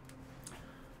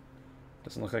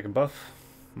 Doesn't look like a buff.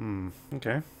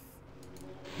 Okay.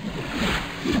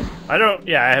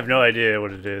 Yeah, I have no idea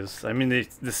what it is. I mean,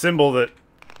 the symbol that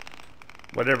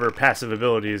whatever passive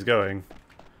ability is going.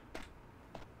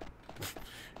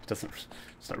 It's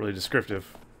not really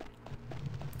descriptive.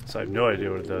 So I have no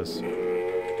idea what it does.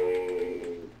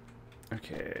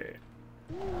 Okay.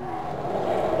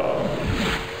 Oh.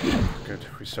 Good,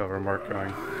 we still have our mark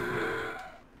going.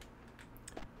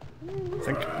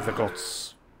 Think the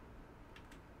gods.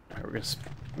 Alright, we're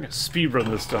gonna speed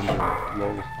run this dungeon.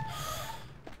 Lol.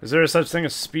 Is there such thing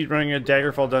as speed running a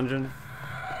Daggerfall dungeon?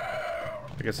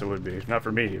 I guess it would be. Not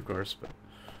for me, of course, but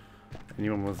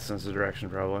anyone with a sense of direction,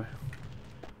 probably.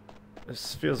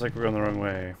 This feels like we're going the wrong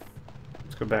way.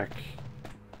 Let's go back.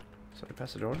 Did I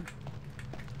pass the door?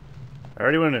 I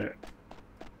already went in it.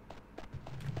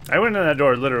 I went in that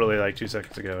door literally like 2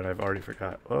 seconds ago, and I've already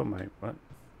forgot. Oh my, what?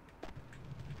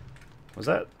 Was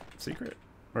that secret?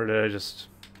 Or did I just...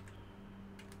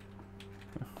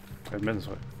 I've been this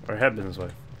way. Or I have been this way.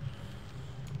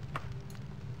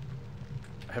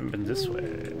 I haven't been this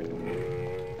way.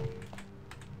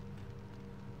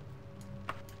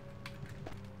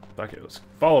 Fuck it, let's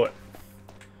follow it.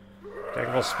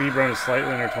 Daggerfall speedrun is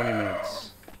slightly under 20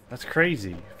 minutes. That's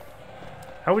crazy.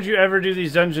 How would you ever do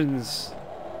these dungeons?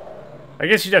 I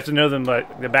guess you'd have to know them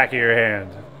like the back of your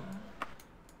hand.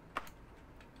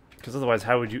 Because otherwise,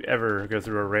 how would you ever go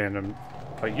through a random...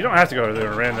 Like, you don't have to go through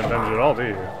a random dungeon at all, do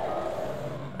you?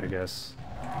 I guess.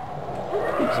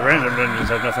 Because the random dungeons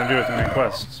have nothing to do with the main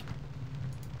quests.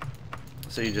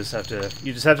 So you just have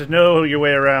to know your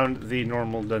way around the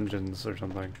normal dungeons or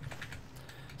something.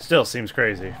 Still seems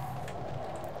crazy.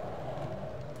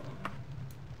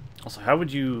 Also, how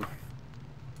would you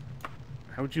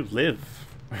live?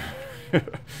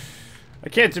 I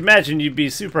can't imagine you'd be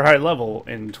super high level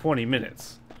in 20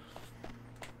 minutes.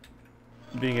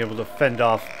 Being able to fend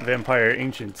off vampire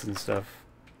ancients and stuff.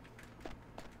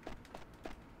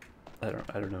 I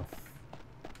don't know.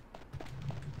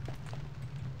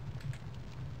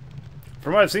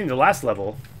 From what I've seen, the last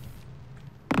level,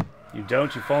 you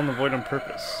fall in the void on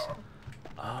purpose.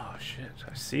 Oh shit,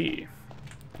 I see.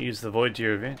 Use the void to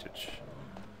your advantage.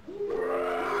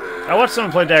 I watched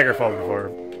someone play Daggerfall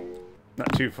before.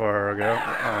 Not too far ago.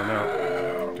 Oh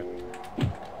no.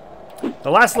 Okay.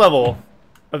 The last level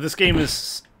of this game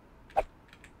is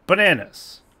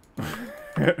bananas.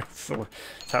 It's a lot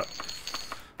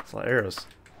of arrows.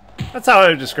 That's how I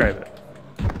would describe it.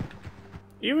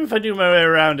 Even if I do my way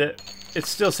around it, it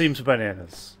still seems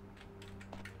bananas.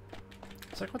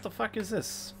 It's like, what the fuck is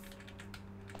this?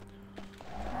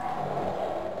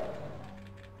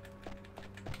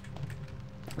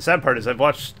 The sad part is I've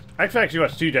actually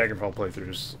watched 2 Daggerfall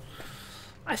playthroughs.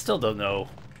 I still don't know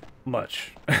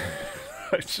much.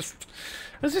 I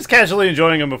was just casually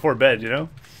enjoying them before bed, you know?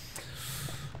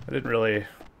 I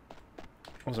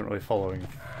wasn't really following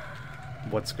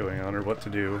what's going on or what to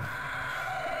do.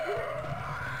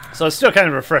 So it's still kind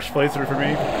of a fresh playthrough for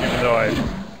me, even though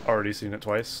I've already seen it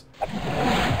twice.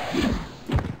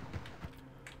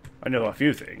 I know a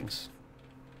few things.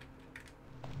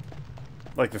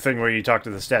 Like the thing where you talk to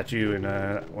the statue and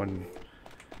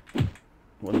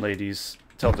when ladies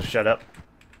tell it to shut up.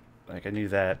 Like, I knew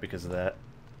that because of that.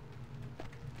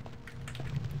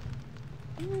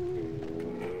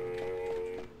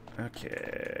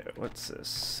 Okay, what's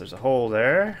this? There's a hole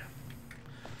there.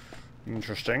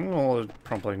 Interesting. We'll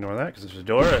promptly ignore that because there's a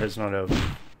door that is not open.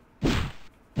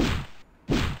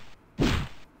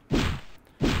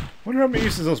 Wonder how many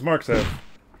uses those marks have.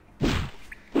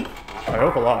 I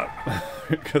hope a lot,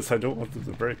 because I don't want them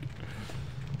to break.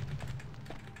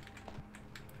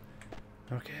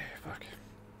 Okay, fuck.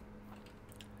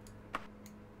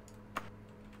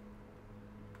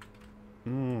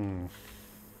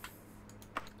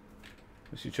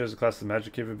 You chose a class with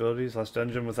magic capabilities. Last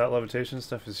dungeon without levitation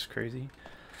stuff is crazy.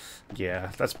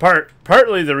 Yeah, that's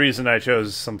partly the reason I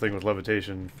chose something with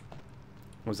levitation.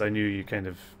 Was I knew you kind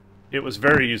of... It was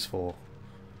very useful.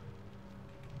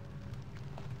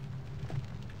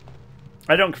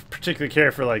 I don't particularly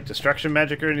care for like destruction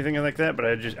magic or anything like that, but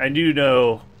I do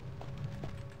know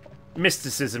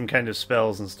mysticism kind of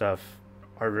spells and stuff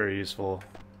are very useful.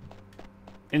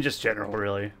 In just general,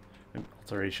 really. And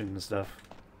alteration and stuff.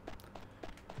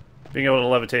 Being able to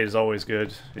levitate is always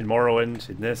good. In Morrowind,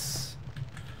 in this,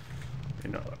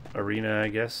 in Arena, I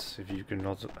guess. If you can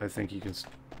also, I think you can.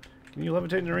 Can you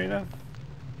levitate in Arena?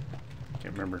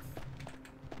 Can't remember.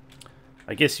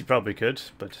 I guess you probably could,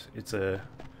 but it's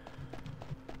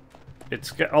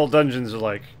got, all dungeons are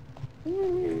like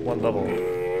one level.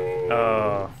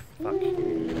 Fuck.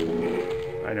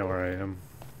 I know where I am.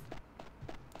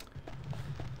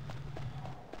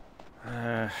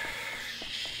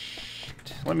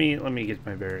 Let me get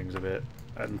my bearings a bit.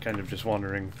 I'm kind of just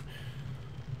wandering.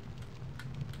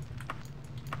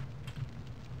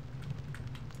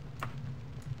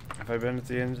 Have I been at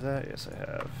the end of that? Yes, I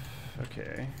have.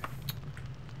 Okay.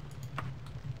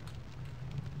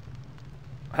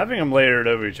 Having them layered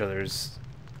over each other is...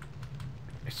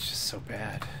 It's just so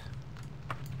bad.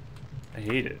 I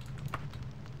hate it.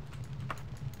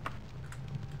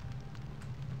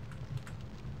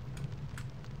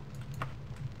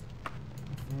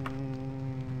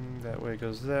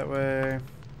 goes that way.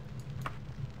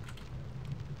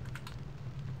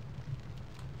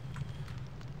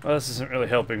 Well, this isn't really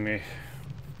helping me.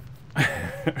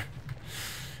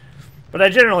 But I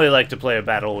generally like to play a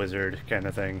battle wizard kind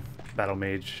of thing. Battle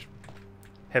mage.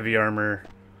 Heavy armor.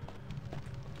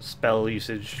 Spell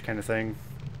usage kind of thing.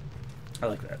 I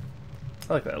like that.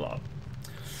 I like that a lot.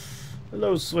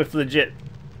 Hello, Swift Legit.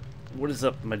 What is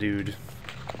up, my dude?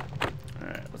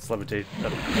 Alright, let's levitate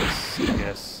up this, I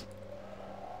guess.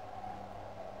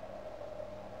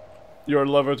 You're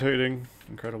levitating.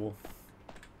 Incredible.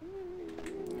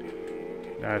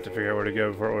 Now I have to figure out where to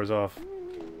go before it wears off.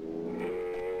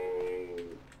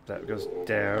 That goes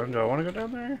down. Do I want to go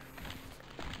down there?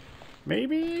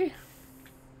 Maybe?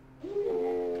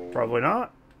 Probably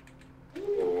not.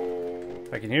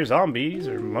 I can hear zombies,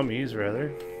 or mummies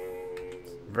rather.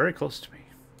 It's very close to me.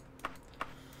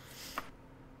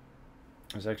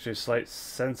 There's actually a slight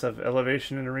sense of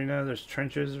elevation in Arena. There's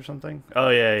trenches or something. Oh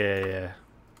yeah.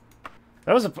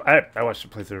 That was I watched a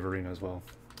playthrough of Arena as well.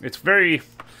 It's very...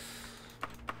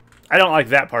 I don't like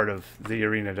that part of the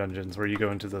Arena dungeons where you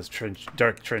go into those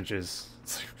dark trenches.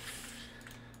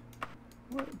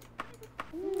 What?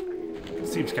 It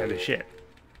seems kind of shit.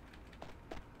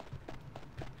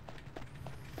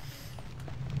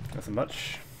 Nothing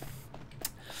much.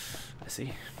 I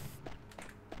see.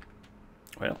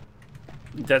 Well,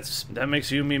 that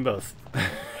makes you and me both.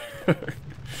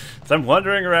 So I'm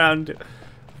wandering around,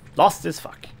 lost as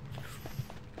fuck.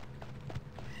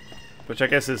 Which I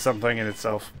guess is something in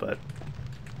itself, but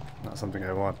not something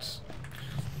I want.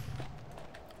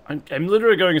 I'm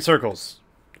literally going in circles.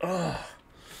 Ugh.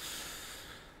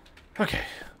 Okay,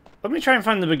 let me try and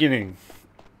find the beginning.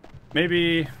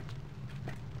 Maybe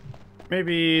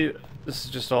this is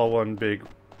just all one big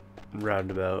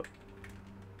roundabout.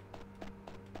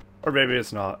 Or maybe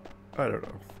it's not. I don't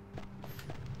know.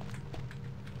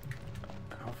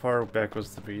 How far back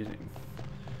was the beginning?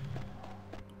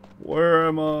 Where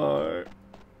am I?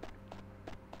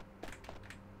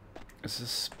 Is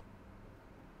this...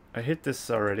 I hit this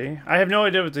already. I have no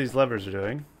idea what these levers are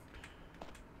doing.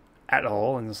 At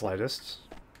all, in the slightest.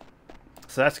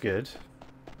 So that's good.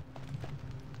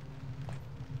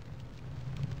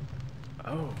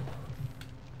 Oh.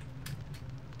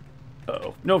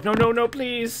 Uh-oh. No,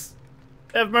 please!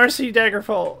 Have mercy,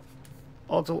 Daggerfall!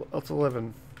 Alt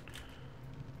 11.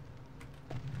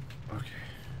 Okay.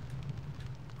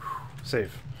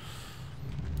 Save.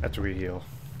 After we heal.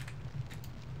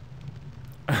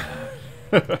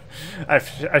 I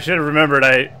should have remembered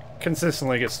I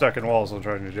consistently get stuck in walls while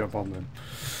trying to jump on them.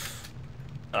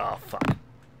 Oh, fuck.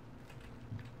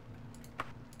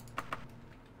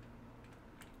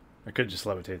 I could just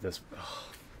levitate this. Ugh.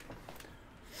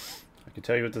 I can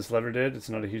tell you what this lever did. It's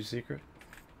not a huge secret.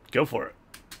 Go for it.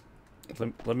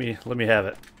 Let me have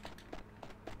it.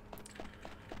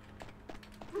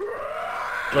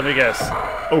 Let me guess.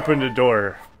 Opened a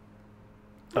door.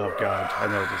 Oh god, I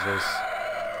know what this is.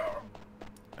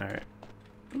 Alright.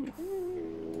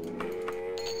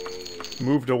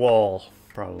 Moved a wall,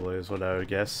 probably is what I would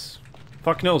guess.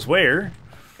 Fuck knows where.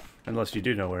 Unless you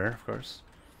do know where, of course.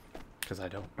 Because I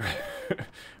don't.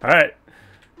 Alright.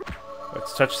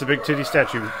 Let's touch the big titty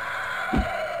statue.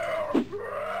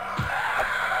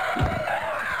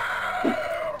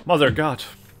 Mother God.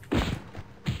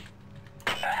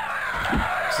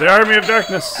 It's the Army of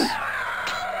Darkness.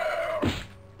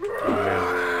 Oh,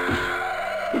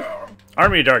 man.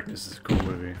 Army of Darkness is a cool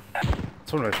movie.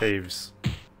 It's one of my faves.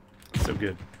 It's so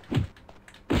good.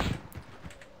 There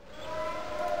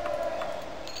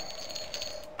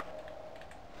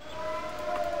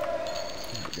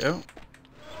we go.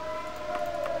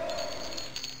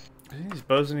 Are these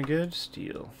bows any good?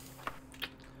 Steel.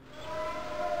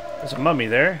 There's a mummy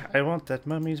there. I want that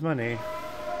mummy's money.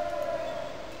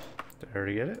 Did I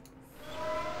already get it?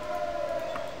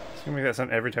 It's gonna make that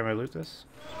sound every time I loot this.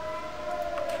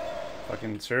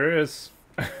 Fucking sure is.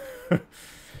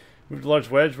 Move the large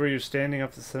wedge where you're standing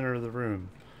up the center of the room.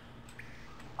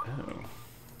 Oh.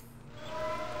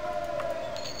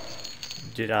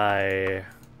 Did I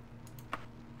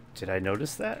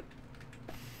notice that?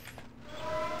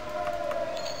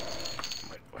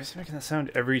 Why is it making that sound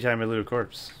every time I loot a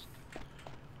corpse?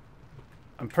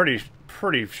 I'm pretty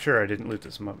sure I didn't loot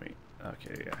this mummy.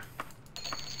 Okay, yeah.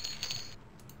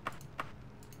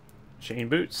 Chain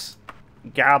boots.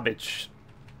 Garbage.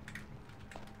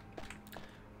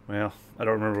 Well, I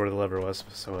don't remember where the lever was,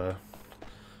 so,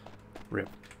 rip.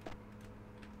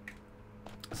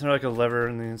 Isn't there like a lever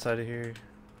on the inside of here?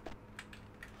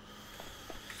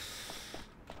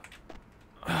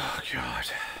 Oh, God.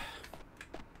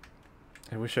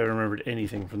 I wish I remembered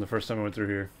anything from the first time I went through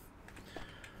here.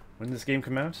 When did this game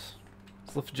come out?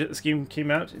 It's legit. This game came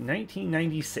out in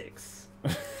 1996.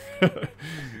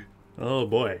 Oh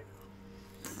boy.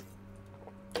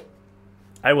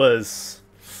 I was...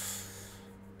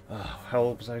 how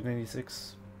old was I in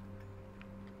 96?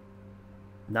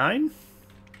 9? When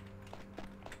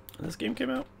this game came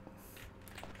out?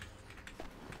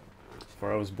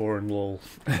 Before I was born, lol.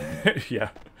 Yeah.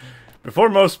 Before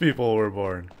most people were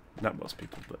born. Not most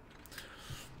people, but...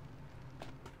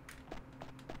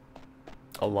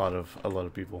 A lot of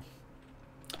people.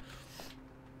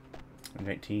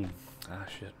 19. Ah,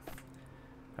 shit.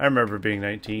 I remember being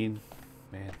 19.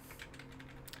 Man.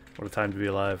 What a time to be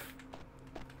alive.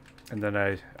 And then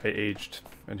I aged,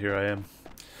 and here I am.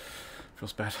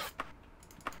 Feels bad.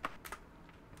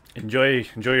 Enjoy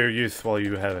your youth while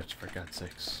you have it, for God's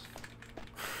sakes.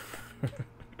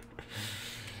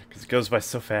 Because it goes by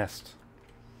so fast.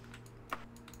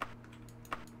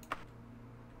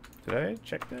 Did I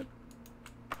check that?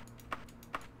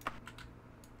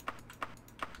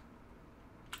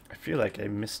 I feel like I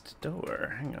missed a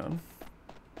door. Hang on.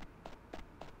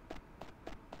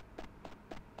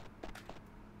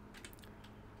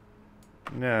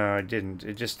 No, I didn't.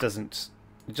 It just doesn't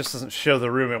show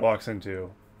the room it walks into.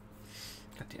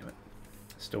 God damn it.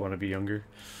 I still want to be younger.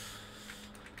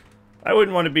 I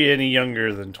wouldn't want to be any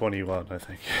younger than 21, I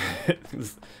think.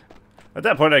 At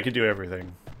that point I could do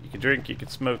everything. You could drink, you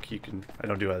could smoke, you can... I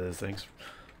don't do either of those things.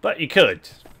 But you could,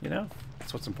 you know?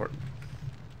 That's what's important.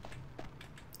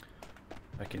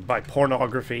 I can buy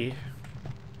pornography.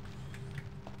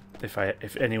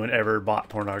 If anyone ever bought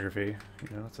pornography,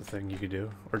 you know, that's a thing you could do.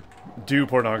 Or do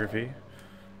pornography.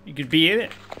 You could be in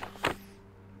it.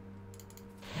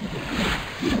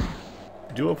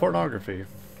 Do a pornography.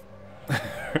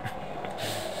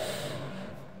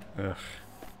 Ugh.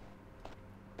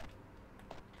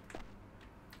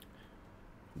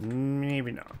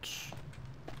 Maybe not.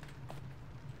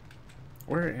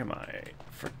 Where am I?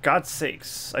 For God's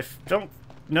sakes, I don't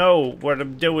know what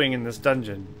I'm doing in this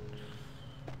dungeon.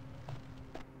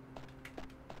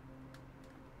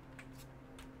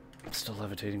 I'm still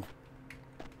levitating.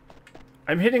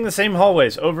 I'm hitting the same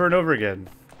hallways over and over again.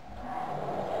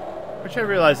 Which I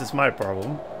realize is my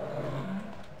problem.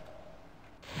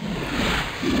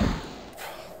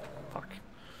 Fuck.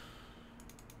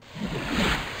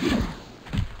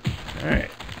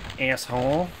 Alright,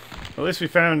 asshole. At least we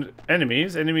found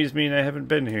enemies. Enemies mean I haven't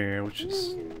been here, which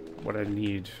is what I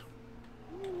need.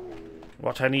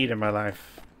 What I need in my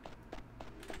life.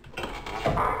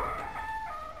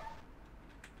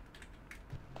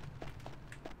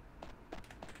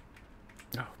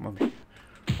 Oh, mummy.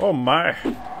 Oh my!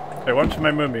 I want my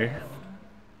mummy.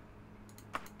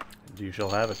 And you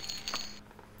shall have it.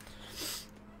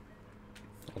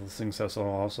 All these things sound so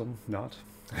awesome. Not?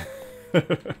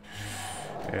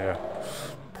 Yeah.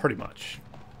 Pretty much.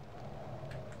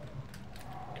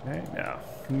 Okay, now.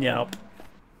 Nope.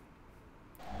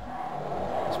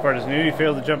 This part is new, you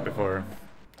failed to jump before.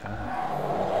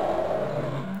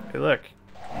 Ah. Hey, look.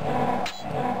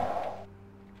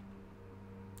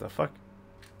 The fuck?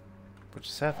 What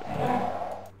just happened?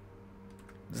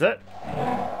 Is that...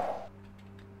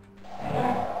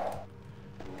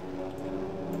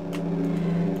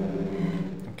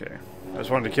 Okay. I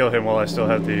just wanted to kill him while I still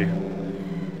had the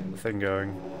thing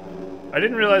going. I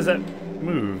didn't realize that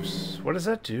moves. What does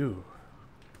that do?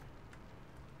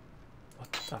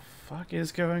 What the fuck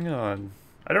is going on?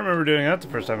 I don't remember doing that the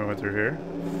first time I went through here.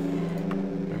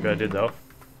 Maybe I did though.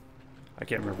 I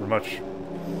can't remember much.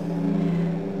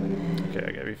 Okay,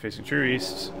 I gotta be facing true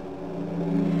east.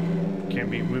 Can't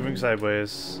be moving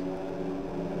sideways.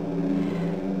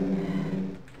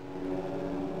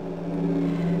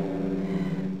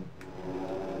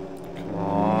 Come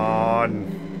on.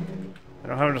 I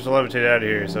don't have enough to levitate out of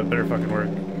here, so it better fucking work.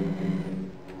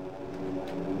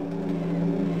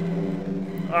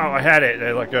 Oh, I had it.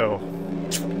 I let go.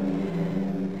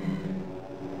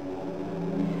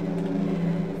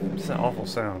 What's that awful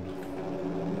sound?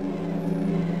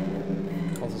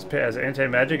 Calls this pit as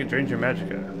anti-magic, it drains your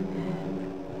magicka.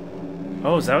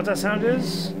 Oh, is that what that sound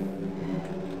is?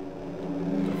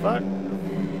 The fuck?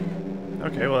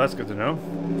 Okay, well that's good to know.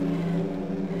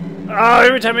 Oh,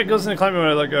 every time it goes into climbing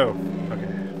mode, I let go.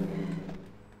 Okay.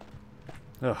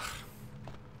 Ugh.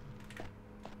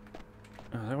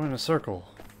 Oh, that went in a circle.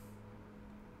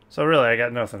 So really, I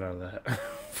got nothing out of that.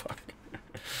 Fuck.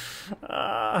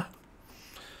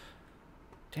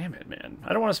 Damn it, man.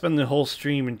 I don't want to spend the whole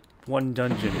stream in one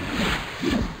dungeon.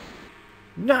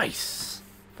 Nice!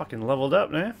 Fucking leveled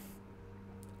up, man.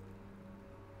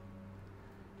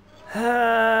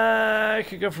 I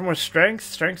could go for more strength.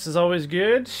 Strength is always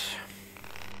good.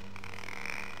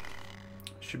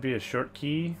 should be a short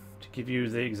key to give you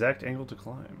the exact angle to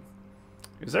climb.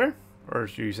 Is there? Or are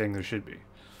you saying there should be?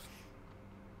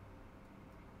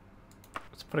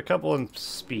 Let's put a couple in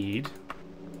speed.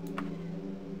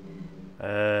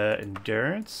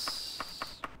 Endurance.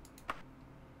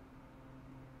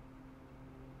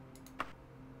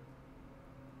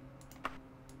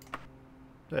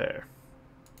 There.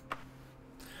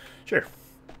 Sure.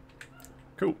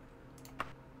 Cool.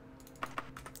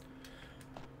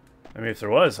 I mean, if there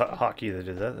was hockey that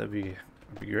did that, that'd be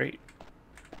great.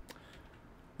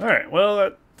 All right. Well,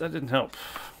 that didn't help.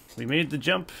 We made the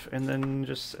jump and then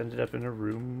just ended up in a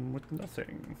room with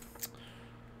nothing.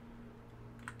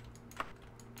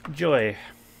 Joy.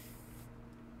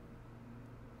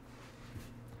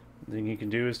 The thing you can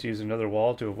do is to use another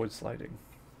wall to avoid sliding.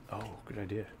 Oh, good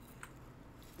idea.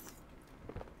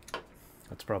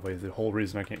 That's probably the whole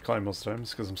reason I can't climb most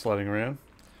times, because I'm sliding around.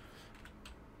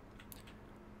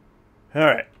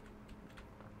 Alright.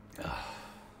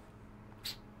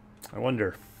 I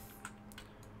wonder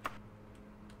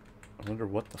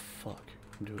what the fuck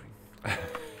I'm doing.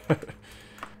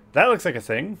 That looks like a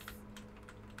thing.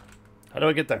 How do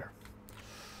I get there?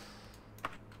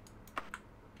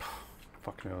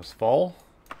 Fuck knows. Fall?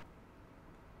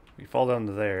 We fall down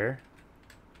to there.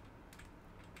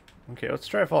 Okay, let's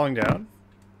try falling down.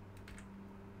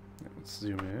 Let's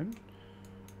zoom in.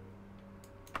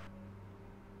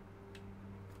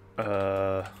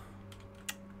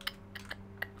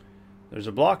 There's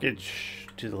a blockage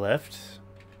to the left.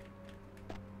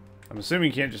 I'm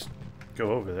assuming you can't just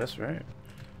go over this, right?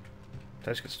 Did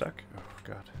I just get stuck? Oh,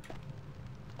 God.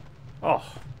 Oh,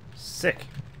 sick.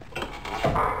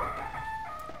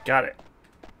 Got it.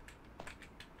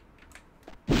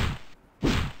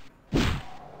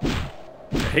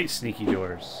 I hate sneaky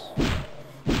doors.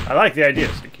 I like the idea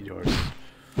of sneaky doors.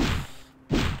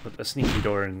 But a sneaky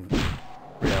door in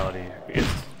reality is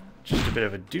just a bit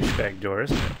of a douchebag door,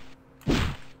 isn't it?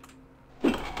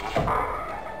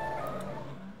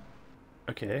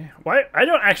 Okay. Why? I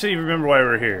don't actually remember why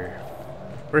we're here.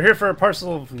 We're here for a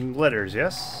parcel of letters,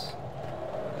 yes?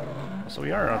 So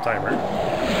we are on a timer. Oh.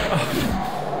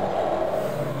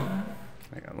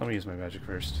 Hang on, let me use my magic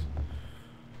first.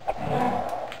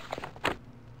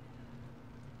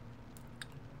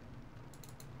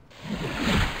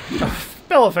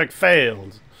 Spell effect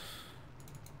failed.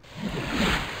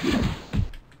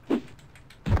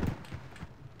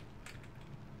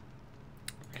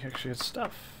 Actually, it's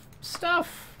stuff.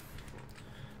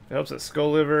 It helps that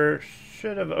Skull Liver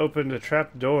should have opened a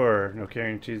trap door. No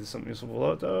guarantee that something useful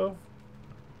below it, though.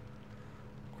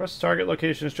 Quest target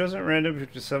location is chosen at random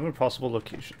between 7 possible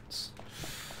locations.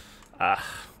 I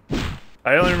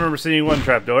only remember seeing one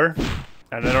trapdoor,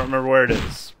 and I don't remember where it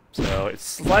is. So it's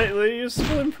slightly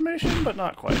useful information, but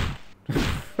not quite.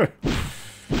 I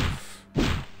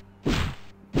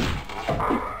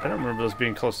don't remember those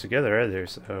being close together either,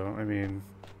 so, I mean,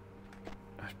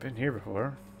 I've been here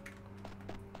before.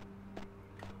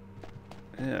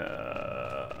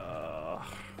 Yeah.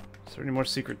 Is there any more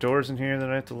secret doors in here that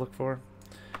I have to look for?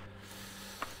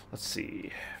 Let's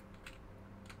see.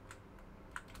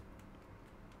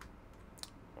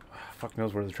 Fuck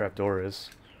knows where the trap door is.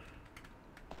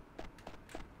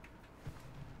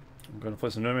 I'm going to play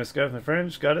some No Man's Sky with my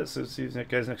friends. Got it. So see you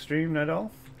guys next stream. Night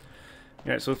all.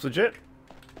 Alright, so it's legit.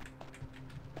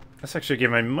 That's actually a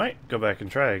game I might go back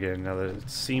and try again now that it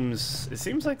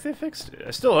seems like they fixed it.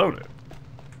 I still own it.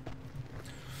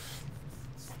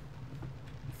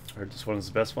 I heard this one is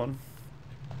the best one.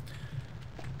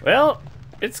 Well,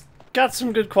 it's got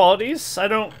some good qualities. I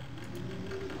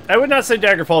would not say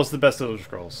Daggerfall is the best Elder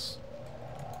Scrolls.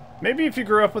 Maybe if you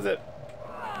grew up with it.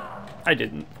 I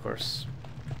didn't, of course.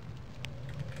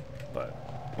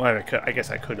 But, well, I guess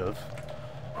I could have.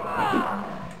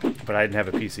 But I didn't have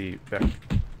a PC back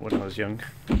when I was young.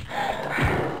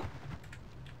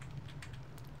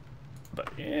 But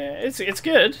yeah, it's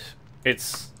good.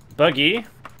 It's buggy.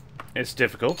 It's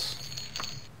difficult.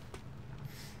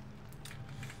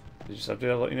 Did you just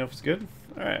update? I'll let you know if it's good.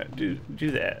 All right, do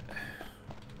that.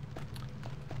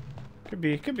 Could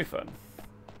be fun.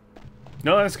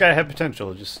 No, this guy had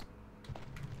potential. Just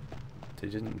they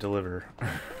didn't deliver.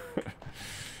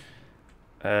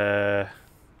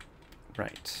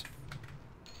 Right.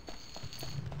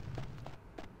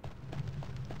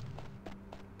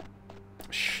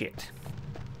 Shit.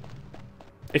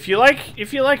 If you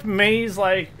like maze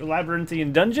like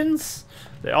labyrinthian dungeons,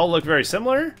 they all look very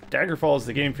similar. Daggerfall is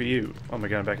the game for you. Oh my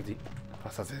god, I'm back at the. I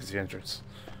thought that was the entrance.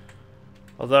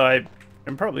 Although I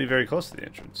am probably very close to the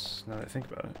entrance now that I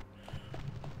think about it.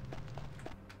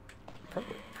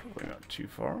 Probably not too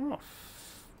far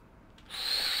off.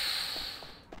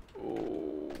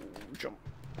 Oh, jump.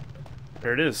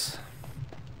 There it is.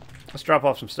 Let's drop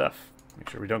off some stuff. Make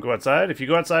sure we don't go outside. If you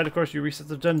go outside, of course, you reset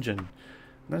the dungeon.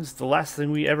 That's the last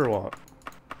thing we ever want.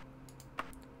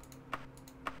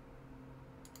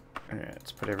 Alright,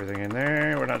 let's put everything in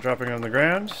there. We're not dropping it on the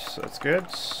ground, so that's good.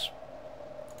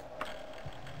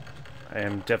 I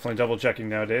am definitely double checking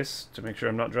nowadays to make sure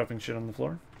I'm not dropping shit on the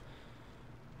floor.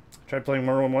 Tried playing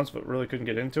Morrowind once, but really couldn't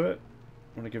get into it.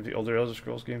 I want to give the older Elder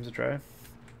Scrolls games a try.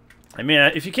 I mean,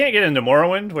 if you can't get into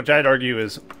Morrowind, which I'd argue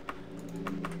is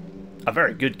a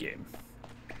very good game,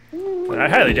 and I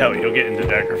highly doubt you'll get into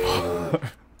Daggerfall.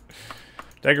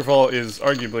 Daggerfall is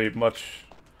arguably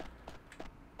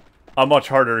a much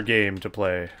harder game to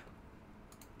play.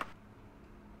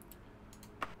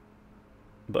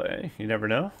 But hey, you never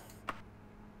know.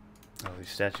 Oh, these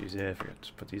statues, yeah, I forgot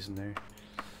to put these in there.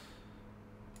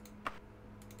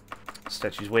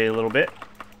 Statues weigh a little bit,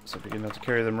 so we can have to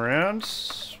carry them around.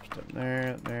 Put them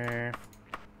there, there.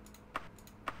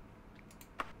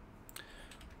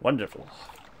 Wonderful.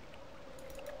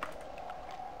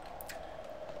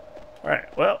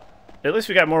 Alright, well, at least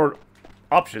we got more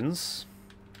options.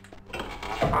 Oh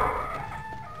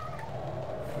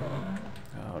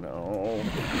no.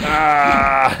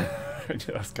 Ah! I knew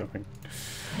that was coming.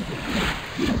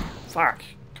 Fuck.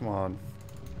 Come on.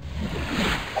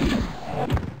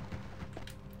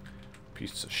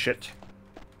 Piece of shit.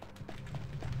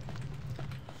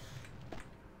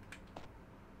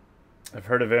 I've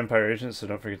heard of Vampire Agents, so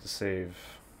don't forget to save.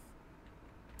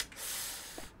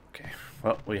 Okay,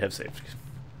 well, we have saved.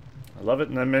 I love it,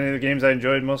 and then many of the games I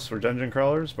enjoyed most were Dungeon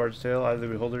Crawlers, Bard's Tale, Eye of the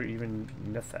Beholder, even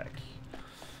Nethak.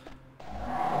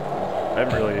 I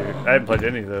haven't played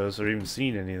any of those, or even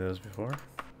seen any of those before.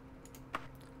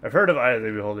 I've heard of Eye of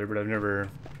the Beholder, but I've never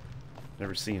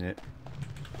seen it.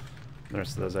 The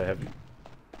rest of those I haven't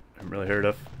really heard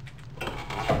of.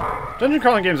 Dungeon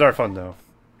crawling games are fun, though.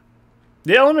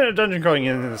 The element of dungeon crawling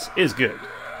in this is good.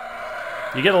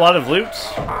 You get a lot of loot.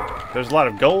 There's a lot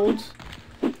of gold.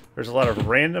 There's a lot of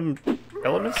random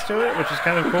elements to it, which is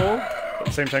kind of cool, but at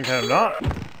the same time kind of not.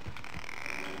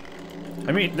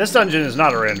 I mean, this dungeon is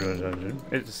not a random dungeon.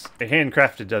 It's a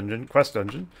handcrafted dungeon, quest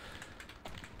dungeon.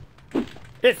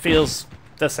 It feels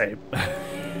the same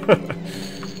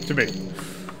to me.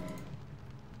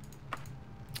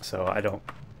 So I don't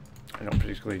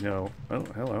particularly know. Oh,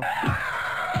 hello.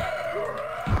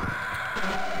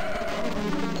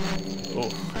 Oh,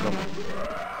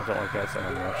 I don't like that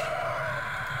sound much.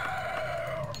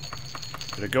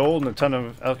 Bit of gold and a ton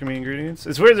of alchemy ingredients.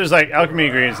 It's weird there's like alchemy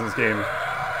ingredients in this game.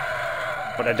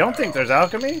 But I don't think there's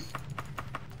alchemy.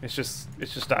 It's just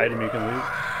an item you can loot.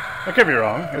 I could be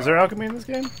wrong. Is there alchemy in this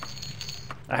game?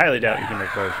 I highly doubt you can make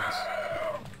potions.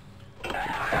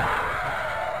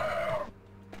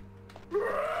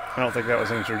 I don't think that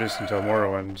was introduced until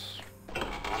Morrowind.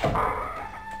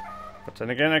 But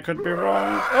then again, I could be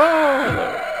wrong. Oh,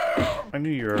 hello. I knew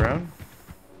you were around.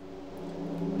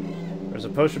 There's a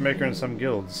potion maker in some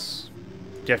guilds.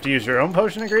 Do you have to use your own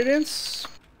potion ingredients?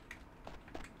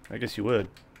 I guess you would.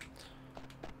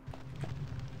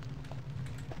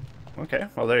 Okay,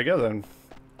 well there you go then.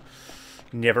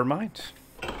 Never mind.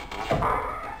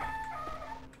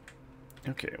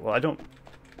 Okay, well I don't...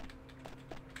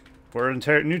 We're in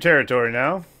new territory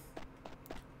now.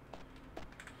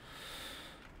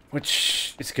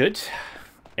 Which is good.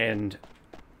 And...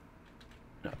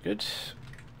 not good.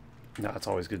 No, it's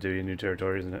always good to be in new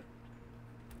territory, isn't it?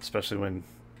 Especially when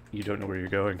you don't know where you're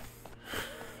going.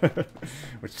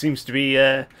 Which seems to be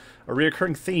a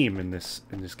reoccurring theme in this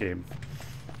game.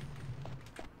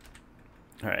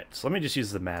 Alright, so let me just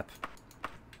use the map.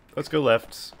 Let's go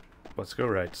left. Let's go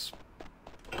right.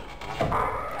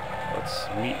 Let's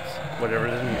meet whatever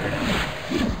is in here.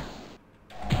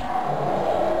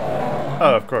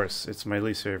 Oh, of course. It's my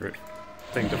least favorite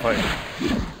thing to fight.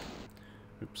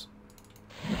 Oops.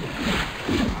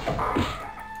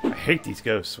 I hate these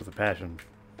ghosts with a passion.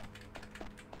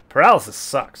 Paralysis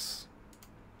sucks.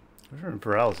 Whoever in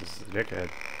paralysis is a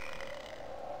dickhead.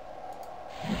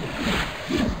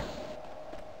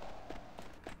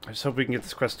 I just hope we can get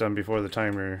this quest done before the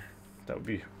timer. That'd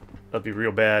be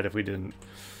real bad if we didn't.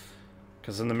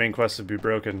 Because then the main quest would be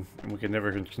broken, and we could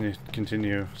never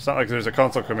continue. It's not like there's a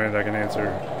console command I can answer.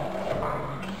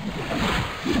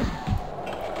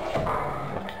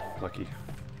 Lucky.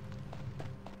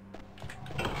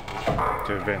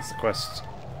 To advance the quest.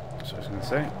 That's what I was going to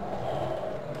say.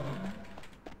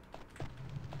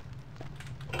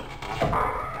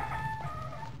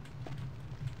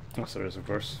 Yes, there is, of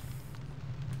course.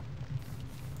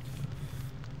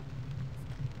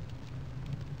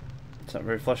 It's not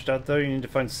very fleshed out though. You need to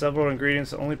find several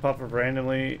ingredients that only pop up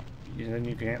randomly then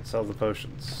you can't sell the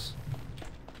potions.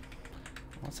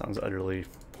 Well, that sounds utterly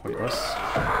pointless.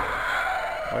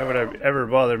 Why would I ever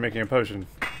bother making a potion?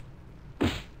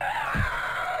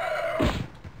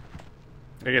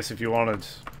 I guess if you wanted...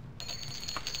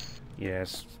 Yeah,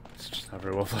 it's just not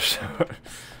very well fleshed out.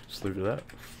 Just leave it at that.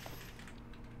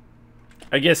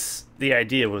 I guess the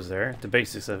idea was there, the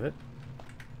basics of it.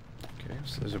 Okay,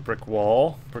 so there's a brick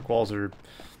wall. Brick walls are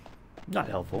not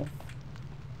helpful.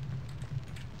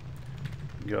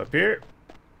 Go up here.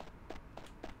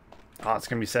 Oh, it's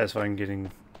gonna be satisfying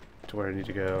getting to where I need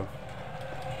to go.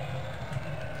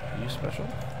 Are you special?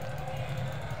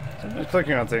 Sometimes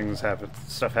clicking on things happens.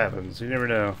 Stuff happens. You never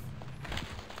know.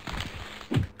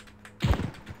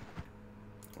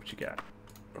 What you got?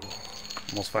 Oh,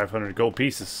 almost 500 gold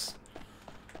pieces.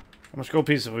 How much gold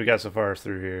pieces have we got so far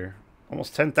through here?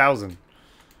 Almost 10,000.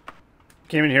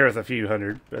 Came in here with a few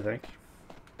hundred, I think.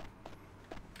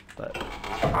 But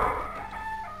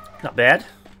not bad.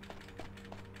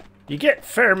 You get a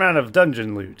fair amount of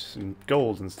dungeon loot and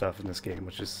gold and stuff in this game,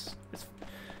 which is...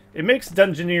 it makes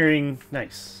dungeoneering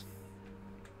nice.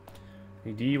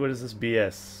 AD, what is this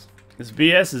BS? This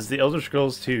BS is the Elder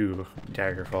Scrolls II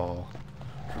Daggerfall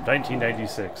from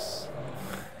 1996.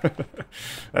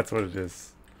 That's what it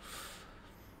is.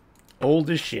 Old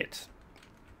as shit.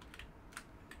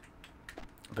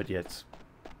 But yet,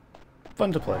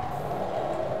 fun to play.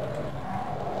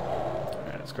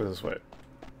 Alright, let's go this way.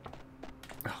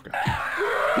 Oh, God.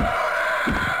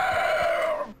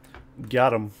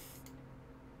 Got him.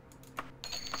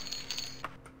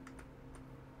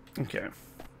 Okay.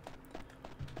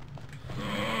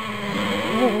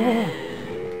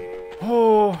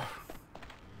 Oh.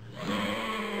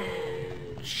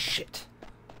 Shit.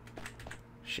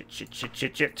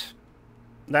 Shit.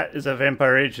 That is a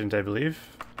vampire agent, I believe.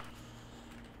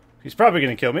 He's probably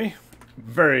going to kill me.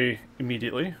 Very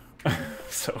immediately.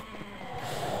 So.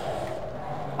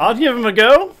 I'll give him a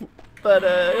go. But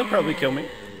he'll probably kill me.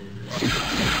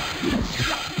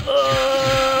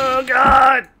 Oh,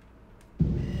 God!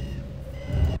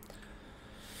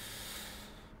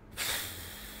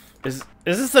 Is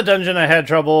this the dungeon I had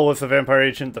trouble with the vampire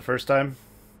agent the first time?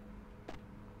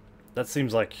 That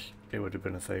seems like it would have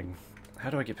been a thing.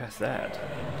 How do I get past that?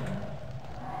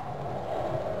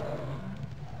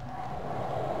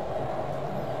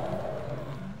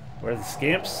 Where are the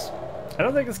scamps? I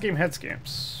don't think this game had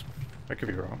scamps. I could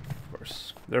be wrong, of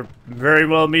course. There very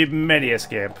well may be many a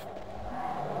scamp.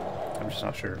 I'm just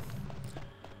not sure.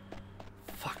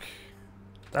 Fuck.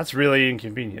 That's really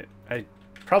inconvenient. I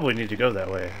probably need to go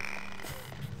that way.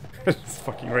 It's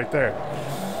fucking right there.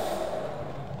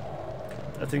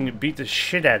 That thing beat the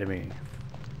shit out of me.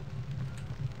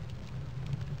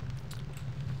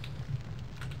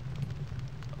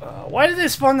 Why did they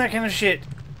spawn that kind of shit?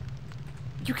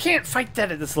 You can't fight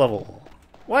that at this level.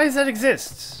 Why does that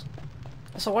exist?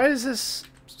 Also, why does this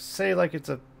say like it's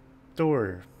a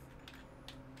door?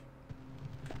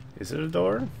 Is it a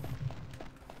door?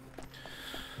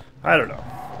 I don't know.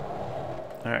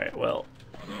 Alright, well.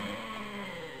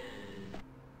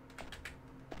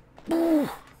 I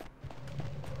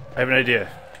have an idea.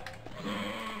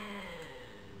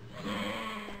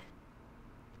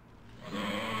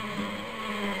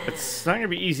 It's not going to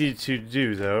be easy to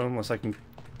do, though, unless I can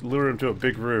lure him to a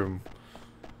big room.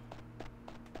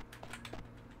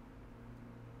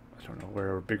 I don't know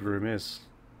where a big room is.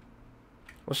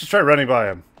 Let's just try running by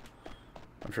him.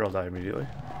 I'm sure I'll die immediately.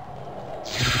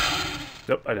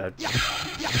 Nope, I died.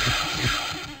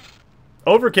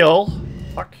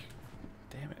 Overkill! Fuck.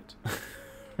 Damn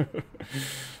it.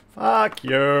 Fuck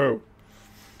you.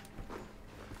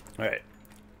 Alright.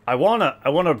 I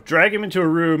wanna drag him into a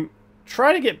room,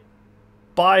 try to get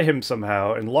by him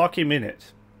somehow, and lock him in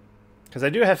it. Because I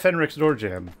do have Fenric's door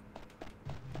jam.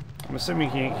 I'm assuming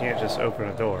he can't just open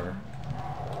a door.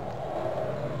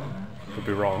 Could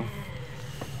be wrong.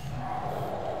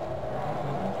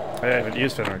 I haven't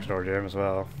used Fenric's door jam as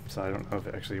well, so I don't know if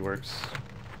it actually works.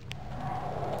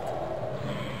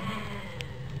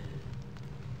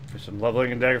 There's some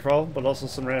leveling in Daggerfall, but also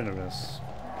some randomness.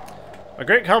 A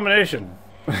great combination.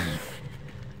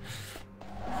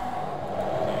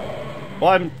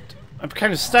 Well, I'm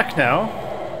kind of stuck now.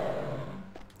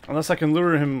 Unless I can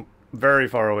lure him very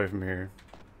far away from here.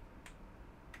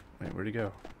 Wait, where'd he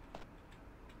go?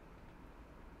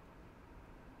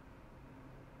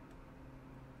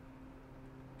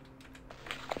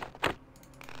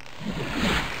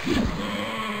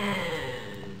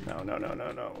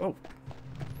 No. Oh.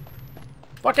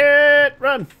 Fuck it!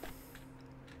 Run!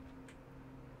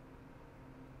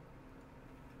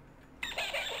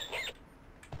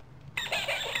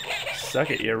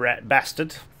 Suck it, you rat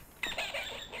bastard.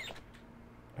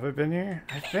 Have I been here?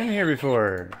 I've been here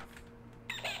before.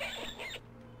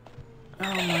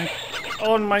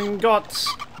 Oh my god!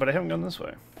 But I haven't gone this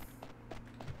way.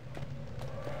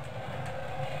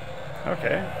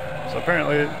 Okay. So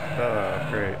apparently... Oh,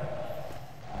 great.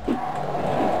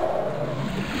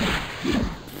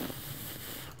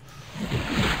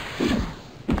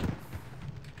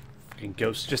 Fucking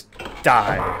ghosts, just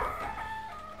die.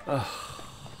 Oh,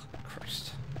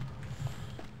 Christ.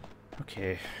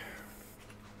 Okay.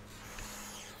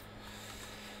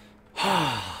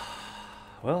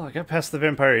 Well, I got past the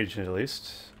vampire agent at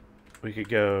least. We could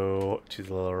go to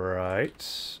the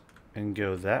right and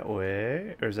go that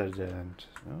way. Or is that a dead end?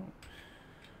 No.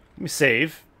 Let me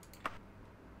save.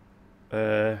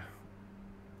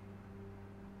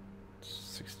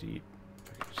 60.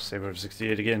 Just save over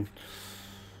 68 again.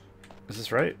 Is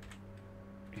this right?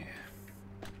 Yeah.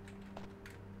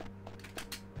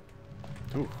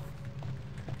 Ooh.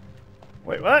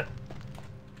 Wait, what?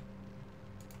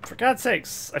 For God's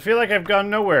sakes, I feel like I've gone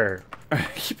nowhere. I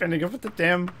keep ending up at the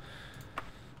damn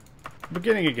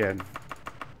beginning again.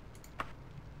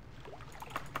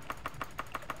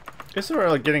 Guess we're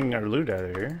like getting our loot out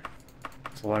of here.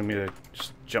 It's allowing me to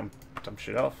just dump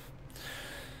shit off.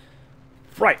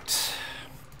 Right.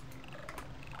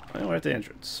 Oh, we're at the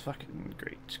entrance. Fucking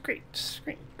great.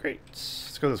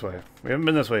 Let's go this way. We haven't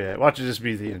been this way yet. Watch it just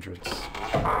be the entrance.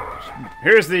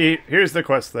 Here's the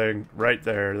quest thing right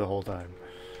there the whole time.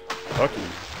 Fuck you.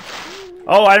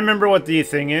 Oh, I remember what the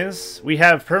thing is. We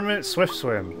have permanent swift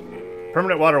swim.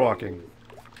 Permanent water walking.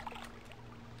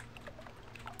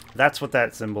 That's what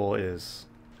that symbol is.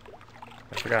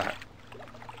 I forgot.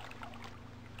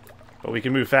 But we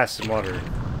can move fast in water.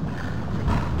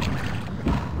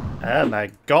 Oh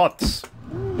my god.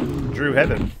 Drew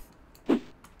heaven.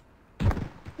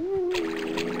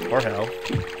 Or hell.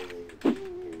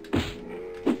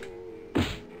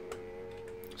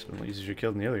 It's been easier to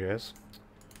kill than the other guys.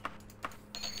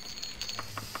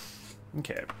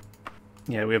 Okay.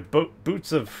 Yeah, we have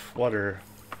boots of water.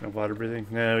 No water breathing?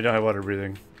 No, we don't have water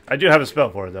breathing. I do have a spell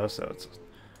for it though, so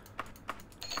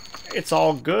it's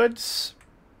all good.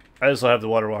 I also have the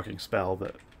water walking spell,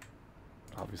 but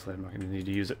obviously I'm not going to need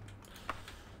to use it.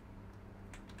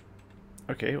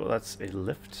 Okay, well that's a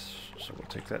lift, so we'll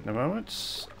take that in a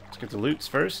moment. Let's get the loots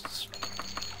first.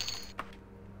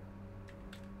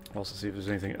 Also see if there's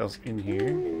anything else in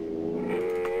here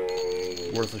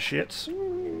worth a shit.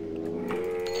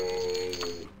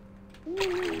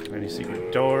 Any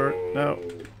secret door? No,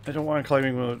 I don't want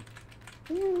climbing mode.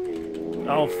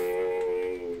 Oh,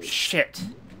 shit.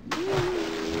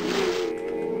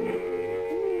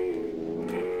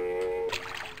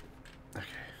 Okay.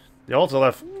 The Alt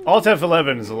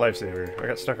F11 is a lifesaver. I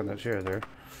got stuck on that chair there.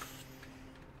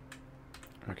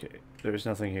 Okay, there's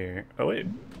nothing here. Oh wait,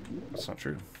 that's not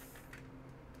true.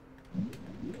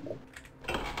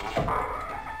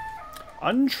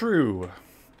 Untrue.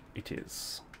 It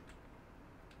is.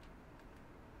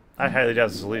 I highly doubt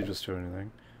this will lead us to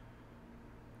anything.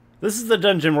 This is the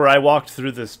dungeon where I walked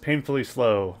through this painfully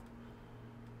slow.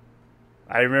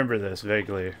 I remember this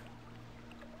vaguely.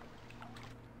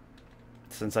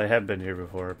 Since I have been here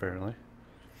before, apparently.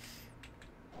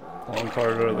 Long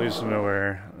corridor that leads to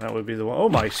nowhere. That would be the one. Oh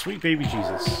my sweet baby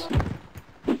Jesus.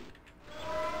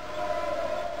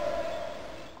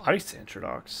 Ice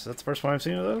Antrodox. That's the first one I've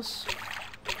seen of those?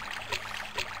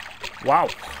 Wow.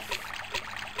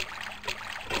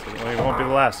 It won't be the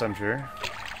last, I'm sure. At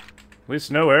least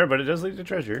nowhere, but it does lead to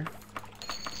treasure.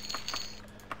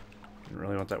 Didn't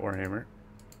really want that Warhammer.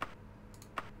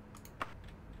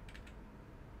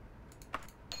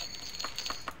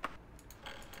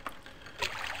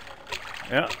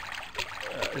 Yeah.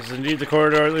 Is indeed the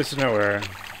corridor, at least to nowhere.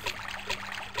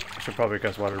 I should probably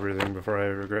cast water breathing before I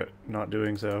regret not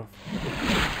doing so.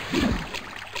 Can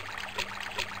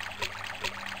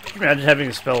you imagine having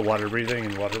to spell water breathing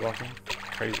and water walking?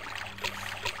 Crazy.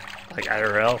 Like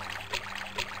IRL.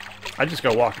 I'd just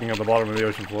go walking on the bottom of the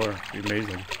ocean floor. It'd be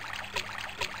amazing.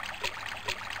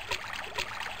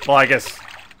 Well, I guess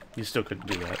you still couldn't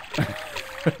do that.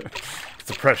 It's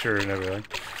the pressure and everything.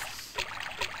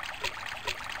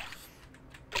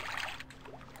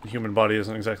 The human body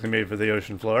isn't exactly made for the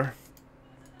ocean floor.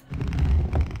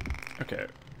 Okay.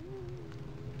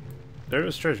 There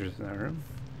is treasures in that room.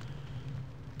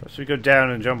 Perhaps we go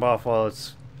down and jump off while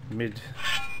it's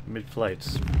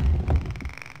mid-flights.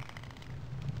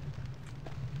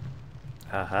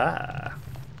 Haha.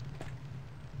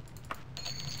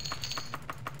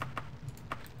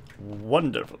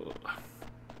 Wonderful.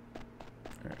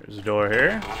 There's a door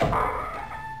here.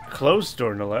 Closed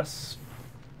door, no less.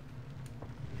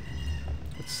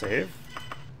 Let's save.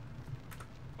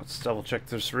 Let's double check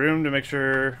this room to make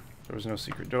sure there was no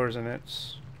secret doors in it.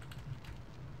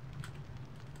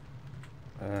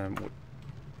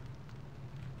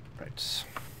 Right.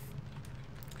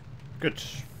 Good.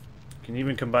 Can you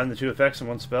even combine the 2 effects in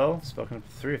one spell? Spell can have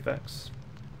 3 effects.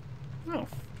 Oh.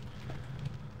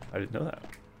 I didn't know that.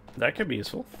 That could be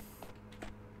useful.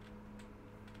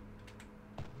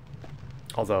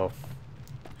 Although,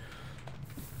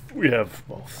 we have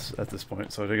both at this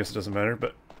point, so I guess it doesn't matter,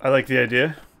 but I like the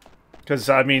idea. Because,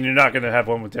 I mean, you're not going to have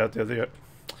one without the other.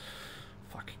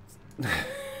 Fuck.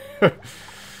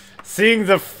 Seeing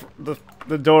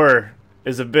the door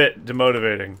is a bit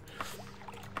demotivating.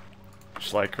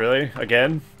 Just like, really?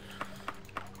 Again?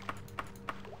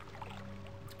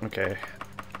 Okay.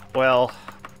 Well,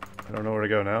 I don't know where to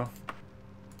go now.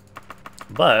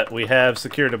 But we have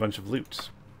secured a bunch of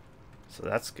loot. So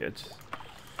that's good.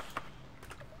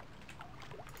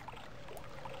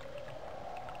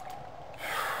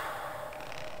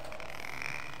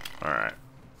 Alright.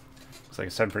 Looks like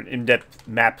it's time for an in-depth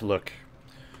map look.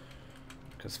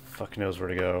 Because fuck knows where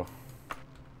to go.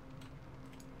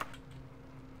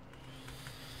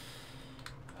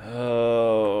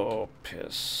 Oh,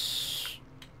 piss.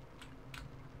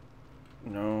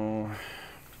 No.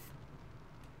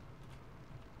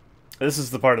 This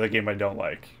is the part of the game I don't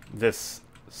like. This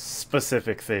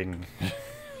specific thing.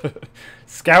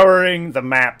 Scouring the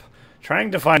map. Trying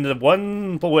to find the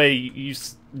one way you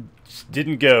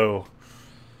didn't go.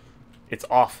 It's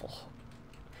awful.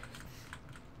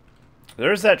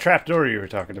 There's that trapdoor you were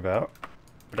talking about.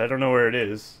 But I don't know where it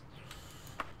is.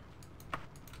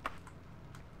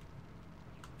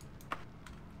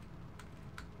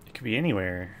 It could be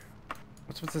anywhere.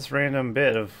 What's with this random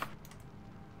bit of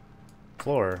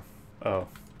floor? Oh,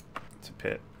 it's a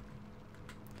pit.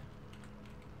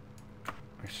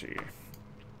 I see.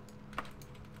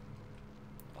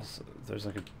 Also, there's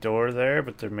like a door there,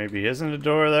 but there maybe isn't a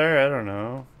door there. I don't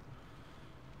know.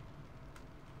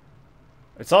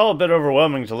 It's all a bit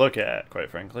overwhelming to look at,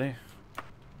 quite frankly.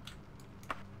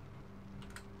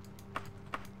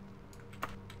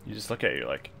 You just look at it, you're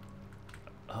like,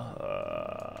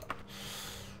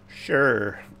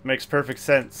 sure, makes perfect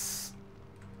sense.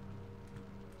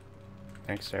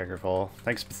 Thanks, Daggerfall.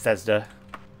 Thanks, Bethesda.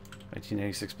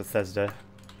 1986 Bethesda.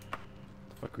 What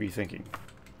the fuck were you thinking?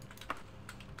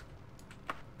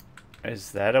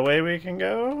 Is that a way we can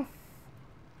go?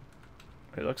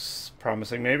 It looks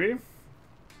promising, maybe.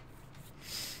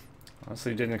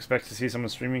 Honestly, didn't expect to see someone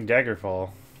streaming Daggerfall.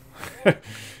 Yeah,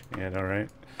 I know, right?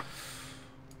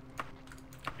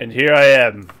 And here I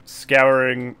am,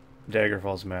 scouring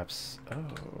Daggerfall's maps.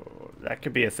 Oh, that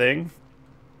could be a thing.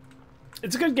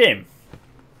 It's a good game.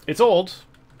 It's old,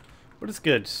 but it's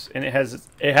good, and it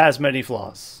has many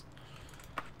flaws.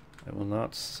 I will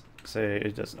not say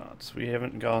it does not. We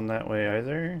haven't gone that way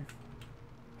either.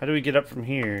 How do we get up from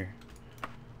here?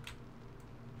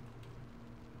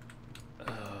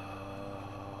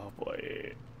 Oh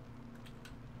boy.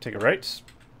 Take a right.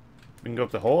 We can go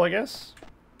up the hole, I guess.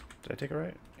 Did I take a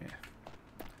right? Yeah.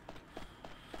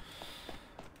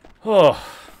 Oh,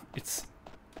 it's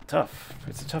tough.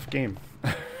 It's a tough game.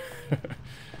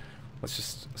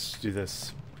 Let's do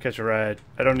this. Catch a ride.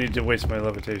 I don't need to waste my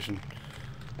levitation.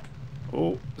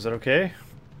 Oh, is that okay?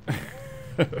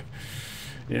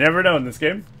 You never know in this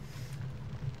game.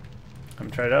 I'm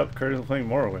tried out currently playing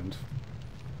Morrowind.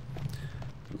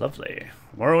 Lovely.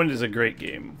 Morrowind is a great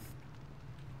game.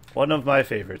 One of my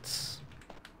favorites.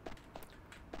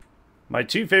 My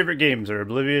 2 favorite games are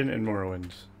Oblivion and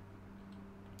Morrowind.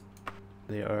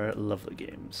 They are lovely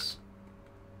games.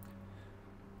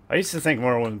 I used to like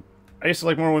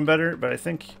Morrowind better, but I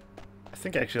think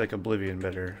I actually like Oblivion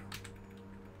better.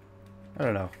 I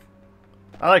don't know.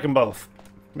 I like them both.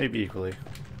 Maybe equally.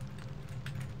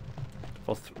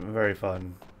 Both very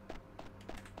fun.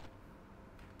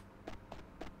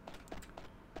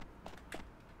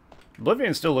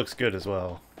 Oblivion still looks good as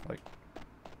well. Like,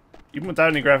 even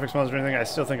without any graphics mods or anything, I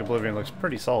still think Oblivion looks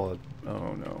pretty solid.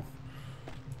 Oh no.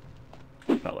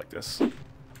 Not like this.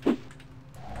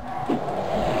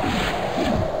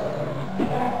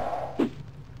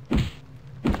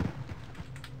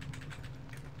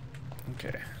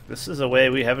 Okay, this is a way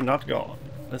we have not gone.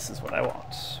 This is what I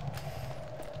want.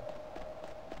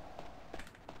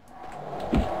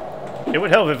 It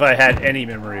would help if I had any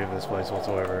memory of this place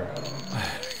whatsoever.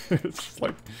 it's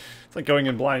like going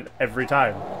in blind every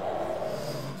time.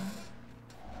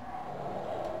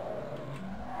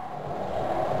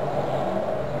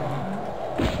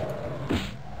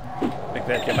 Like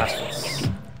that Gabastos.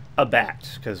 A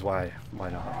bat, because why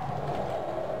not?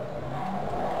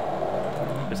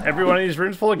 Is every one of these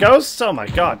rooms full of ghosts? Oh my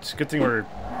god, good thing we're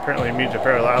apparently immune to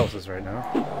paralysis right now.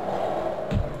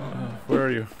 Where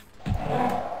are you?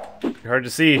 You're hard to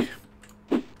see.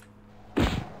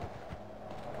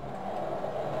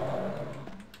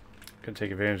 Could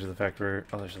take advantage of the fact we're...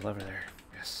 Oh, there's a lever there.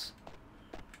 Yes.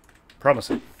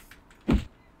 Promising. I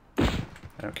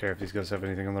don't care if these guys have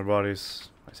anything on their bodies.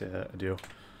 I say that, I do.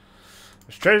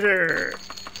 There's treasure!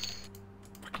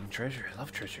 Fucking treasure. I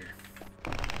love treasure.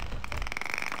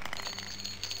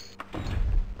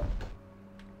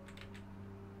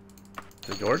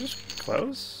 Did the door just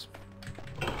close?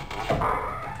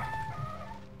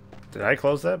 Did I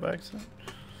close that by accident?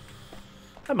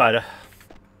 I might have.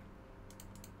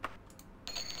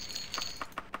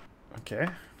 Okay.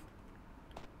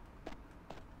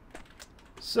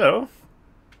 So,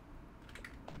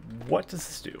 what does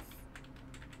this do?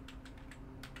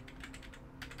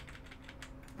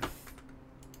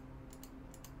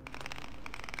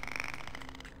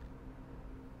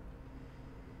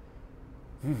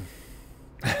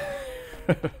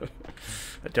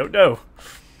 I don't know.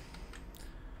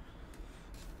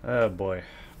 Oh boy.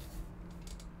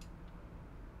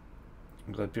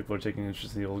 I'm glad people are taking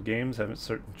interest in the old games, have a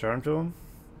certain charm to them.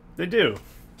 They do.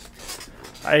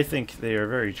 I think they are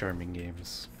very charming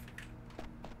games.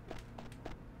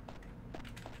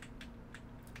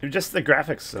 Just the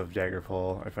graphics of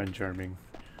Daggerfall I find charming.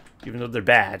 Even though they're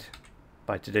bad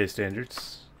by today's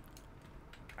standards.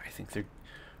 I think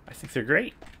they're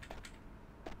great.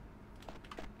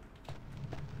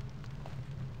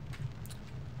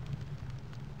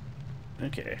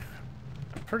 Okay.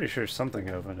 I'm pretty sure something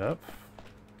opened up.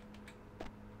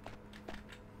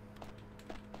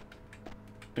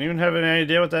 Anyone have any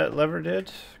idea what that lever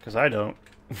did? Because I don't.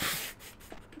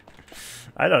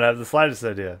 I don't have the slightest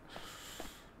idea.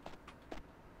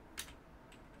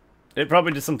 It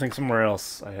probably did something somewhere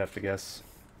else, I have to guess.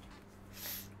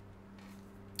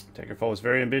 Daggerfall was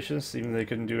very ambitious, even though they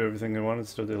couldn't do everything they wanted,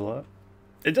 still did a lot.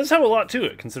 It does have a lot to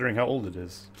it, considering how old it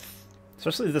is.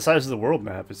 Especially the size of the world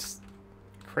map, it's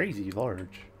crazy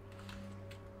large.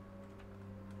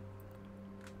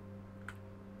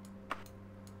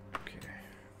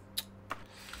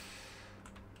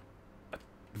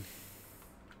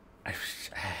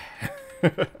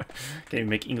 Can't even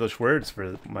make English words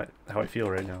for how I feel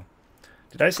right now.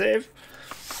 Did I save?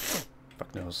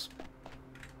 Fuck knows.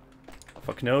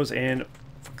 Fuck knows and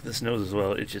fuck this nose as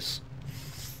well. It just...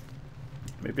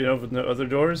 Maybe open the other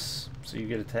doors so you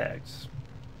get attacked.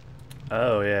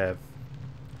 Oh, yeah.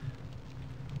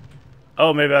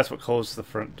 Oh, maybe that's what closed the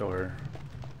front door.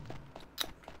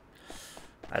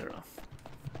 I don't know.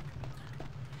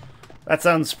 That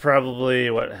sounds probably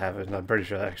what happened. I'm pretty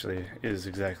sure that actually is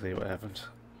exactly what happened.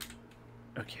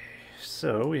 Okay,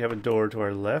 so we have a door to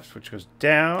our left, which goes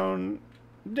down,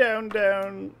 down,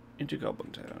 down into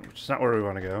Goblin Town, which is not where we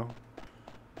want to go.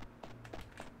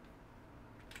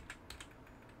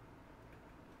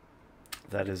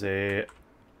 That is a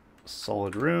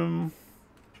solid room.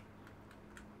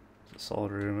 It's a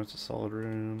solid room. It's a solid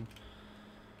room.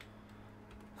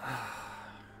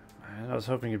 Man, I was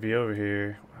hoping it'd be over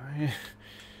here. Why?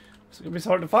 It's gonna be so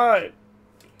hard to find.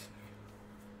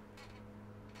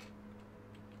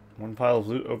 One pile of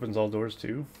loot opens all doors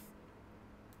too.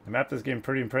 The map of this game is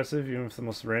pretty impressive, even if the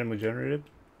most randomly generated.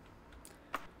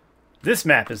 This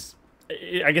map is,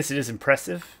 I guess it is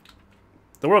impressive.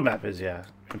 The world map is, yeah,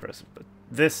 impressive. But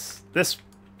this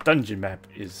dungeon map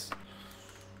is,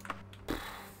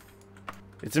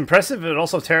 it's impressive but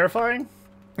also terrifying.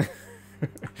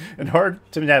 And hard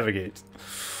to navigate.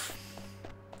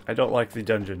 I don't like the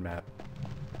dungeon map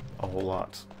a whole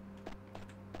lot.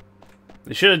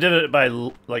 They should have did it by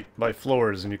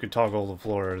floors, and you could toggle the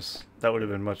floors. That would have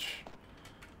been much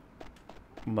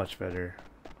better.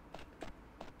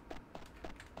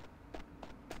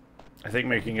 I think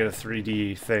making it a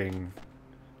 3D thing.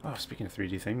 Oh, speaking of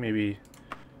 3D thing, maybe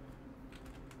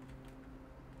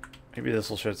this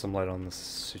will shed some light on this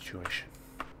situation.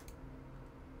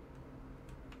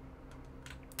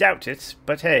 Doubt it,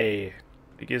 but hey,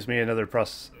 it gives me another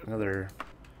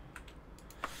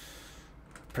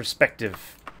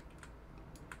perspective.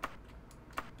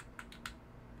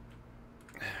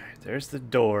 There's the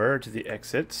door to the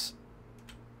exits.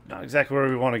 Not exactly where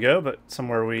we want to go, but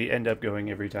somewhere we end up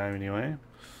going every time anyway.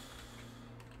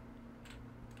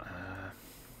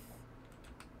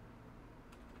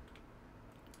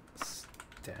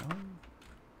 Down?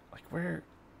 Like where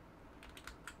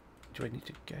do I need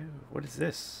to go? What is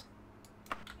this?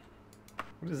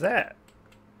 What is that?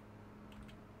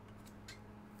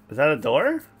 Is that a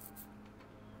door?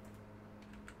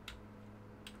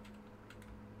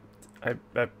 I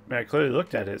clearly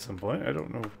looked at it at some point. I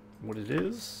don't know what it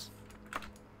is.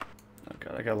 Oh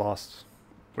god, I got lost.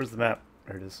 Where's the map?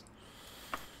 There it is.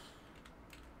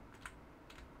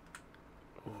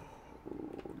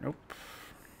 Ooh, nope.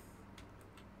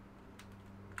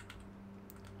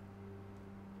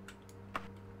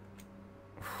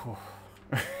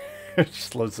 It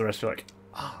just loads the rest. You're like,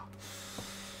 ah.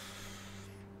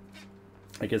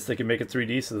 I guess they can make it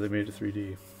 3D, so they made it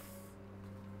 3D.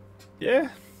 Yeah,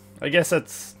 I guess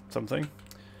that's something.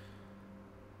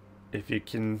 If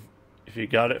you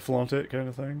got it, flaunt it, kind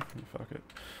of thing. Fuck it.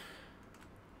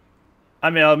 I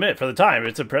mean, I'll admit, for the time,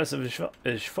 it's impressive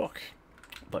as fuck.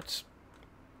 But,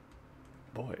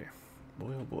 boy,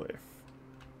 oh boy.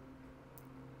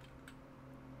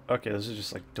 Okay, this is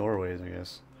just like doorways, I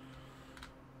guess.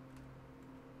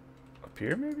 Up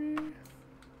here, maybe?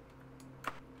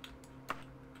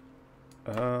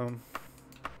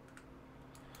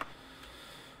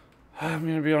 I'm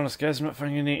gonna be honest, guys, I'm not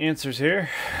finding any answers here.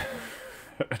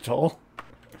 At all.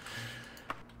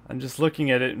 I'm just looking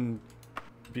at it and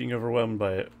being overwhelmed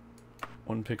by it.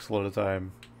 One pixel at a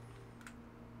time.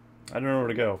 I don't know where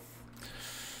to go.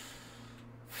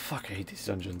 Fuck, I hate these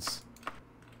dungeons.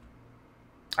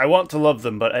 I want to love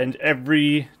them, but and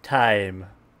every time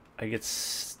I get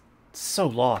so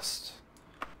lost.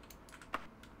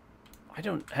 I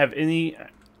don't have any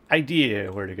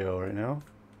idea where to go right now.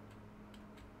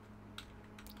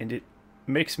 And it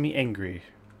makes me angry.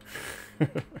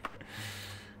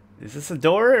 Is this a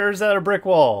door or is that a brick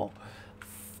wall?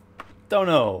 Don't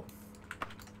know.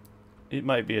 It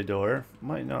might be a door.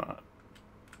 Might not.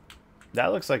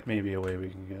 That looks like maybe a way we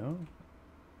can go.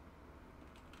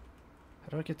 How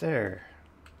do I get there?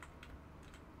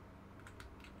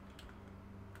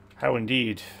 How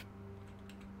indeed.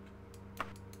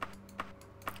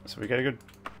 So we gotta go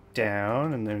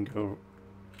down and then go...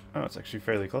 Oh, it's actually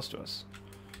fairly close to us.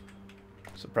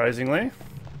 Surprisingly.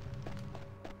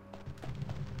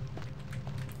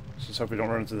 Just hope we don't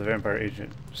run into the vampire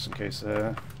agent, just in case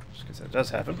that does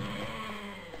happen.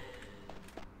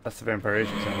 That's the vampire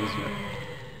agent sound, isn't it?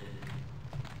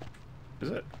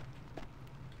 Is it?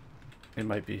 It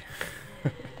might be.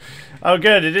 Oh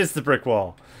good, it is the brick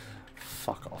wall.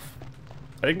 Fuck off.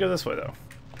 I didn't go this way though.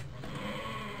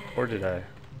 Or did I?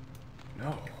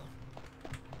 No.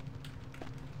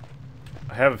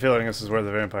 I have a feeling this is where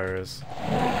the vampire is.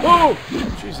 Oh!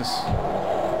 Jesus.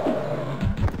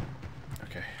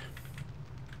 Okay.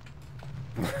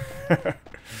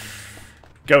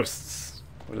 Ghosts.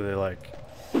 What are they like?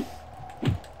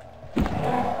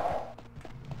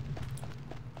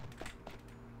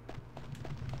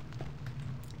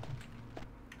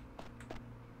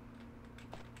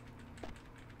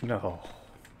 No.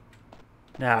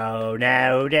 No,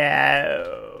 no,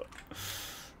 no.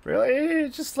 Really?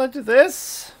 It just led to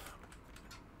this?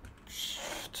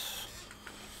 Shit.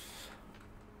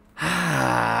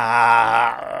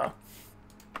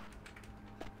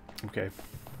 Okay.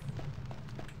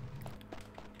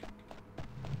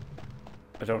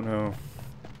 I don't know.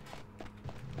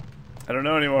 I don't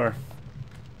know anymore.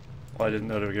 Well, I didn't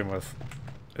know to begin with.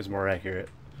 It's more accurate.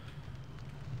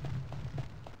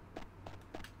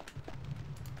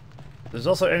 There's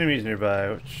also enemies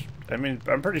nearby, which... I mean,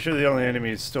 I'm pretty sure the only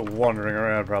enemy is still wandering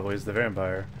around probably is the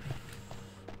vampire.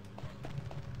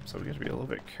 So we gotta be a little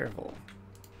bit careful.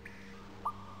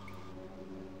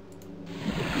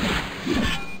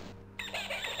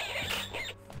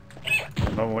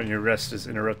 The moment when your rest is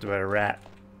interrupted by a rat.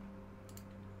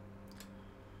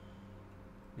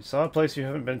 You saw a place you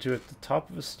haven't been to at the top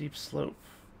of a steep slope.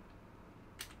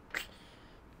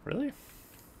 Really?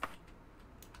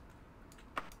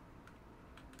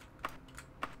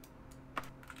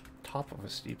 Top of a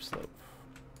steep slope.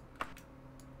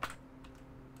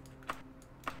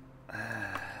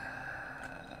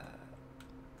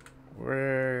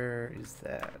 Where is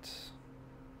that?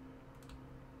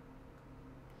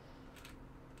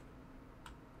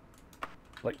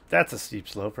 Like, that's a steep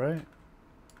slope, right?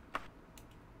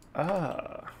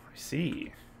 Ah, I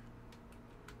see.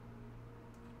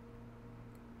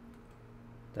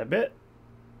 That bit?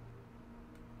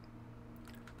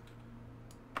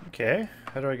 Okay,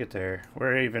 how do I get there?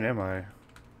 Where even am I?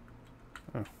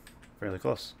 Oh, fairly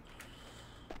close.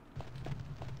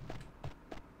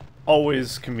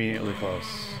 Always conveniently close.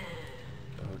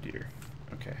 Oh dear.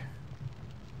 Okay.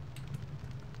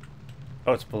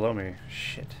 Oh, it's below me.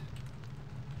 Shit.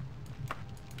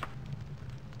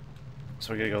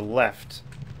 So we gotta go left.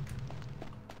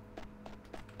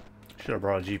 Should have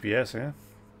brought a GPS, yeah?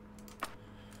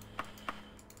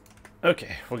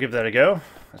 Okay, we'll give that a go.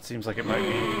 That seems like it might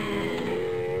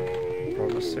be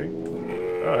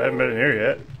promising. Oh, I haven't been in here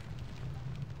yet.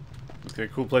 Looks like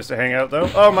a cool place to hang out, though.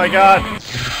 Oh my god!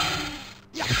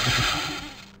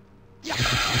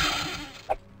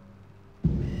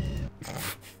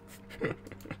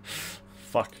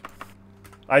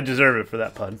 I deserve it for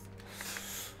that pun.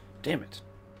 Damn it.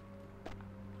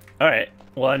 Alright.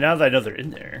 Well, now that I know they're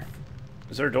in there.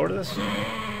 Is there a door to this?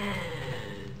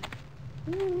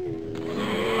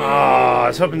 Ah, I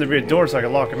was hoping there'd be a door so I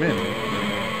could lock them in.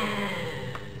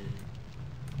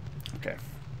 Okay.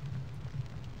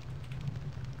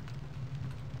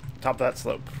 Top of that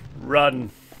slope. Run.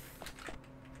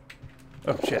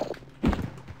 Oh, shit.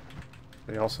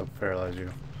 They also paralyze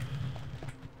you.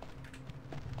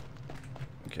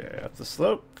 Okay, up the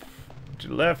slope. To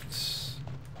the left.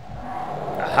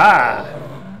 Aha!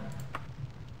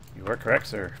 You are correct,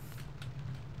 sir.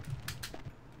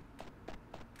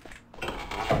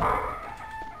 I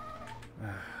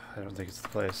don't think it's the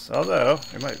place. Although,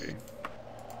 it might be.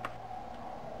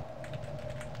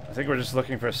 I think we're just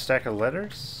looking for a stack of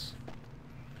letters.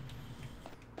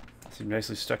 Seem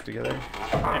nicely stuck together.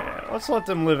 Yeah, let's let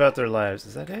them live out their lives.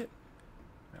 Is that it?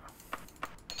 No.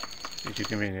 Be too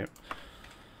convenient.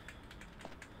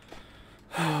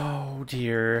 Oh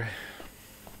dear.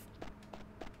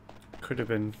 Could have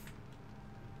been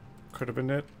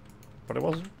it, but it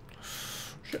wasn't.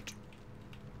 Shit.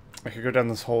 I could go down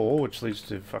this hole, which leads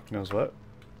to fuck knows what.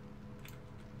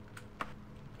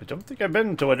 I don't think I've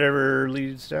been to whatever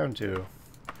leads down to.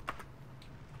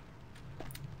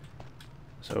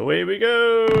 So away we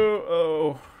go!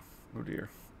 Oh. Oh dear.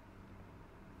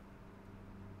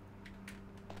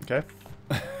 Okay.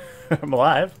 I'm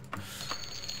alive.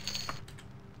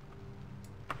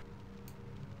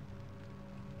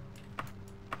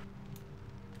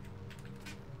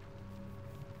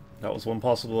 That was one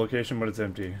possible location, but it's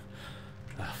empty.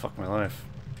 Ah, fuck my life.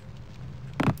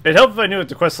 It'd help if I knew what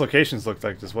the quest locations looked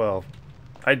like as well.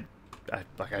 I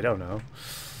don't know.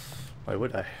 Why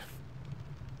would I?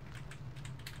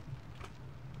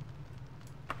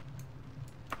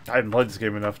 I haven't played this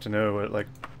game enough to know what like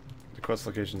the quest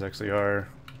locations actually are.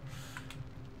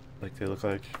 Like they look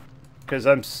like, because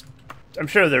I'm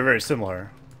sure they're very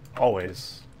similar,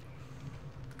 always.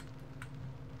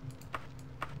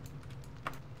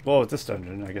 Well, with this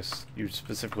dungeon, I guess you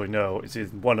specifically know it's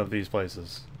in one of these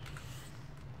places.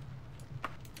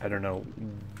 I don't know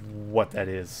what that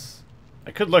is.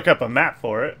 I could look up a map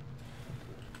for it.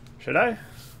 Should I? I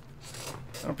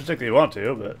don't particularly want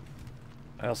to, but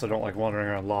I also don't like wandering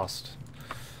around lost.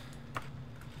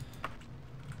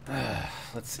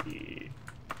 Let's see.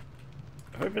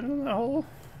 Have I been in that hole?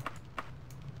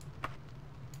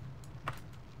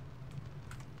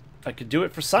 I could do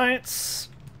it for science.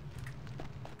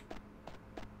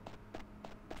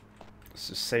 Let's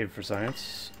just save for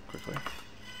science quickly.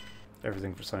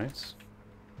 Everything for science.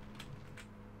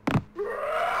 I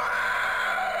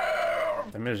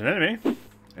mean, there's an enemy.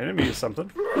 Enemy is something.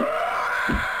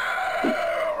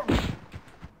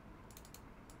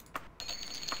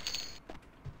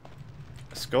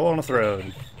 A skull on a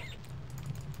throne.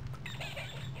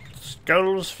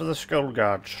 Skulls for the skull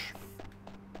gods.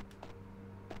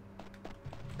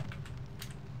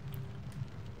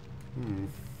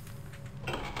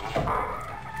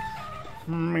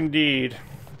 Indeed.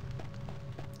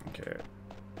 Okay.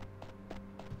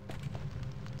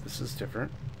 This is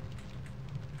different.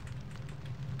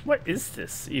 What is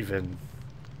this, even?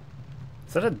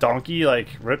 Is that a donkey, like,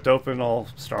 ripped open all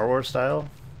Star Wars style?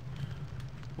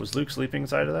 Was Luke sleeping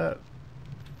inside of that?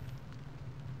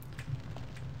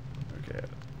 Okay.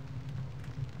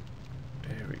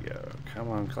 There we go. Come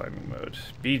on, climbing mode.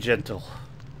 Be gentle.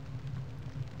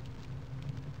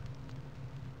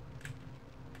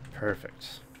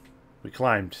 Perfect. We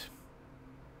climbed.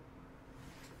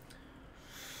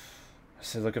 I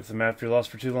say look up the map if you're lost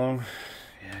for too long.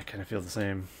 Yeah, I kind of feel the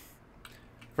same.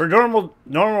 For normal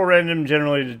random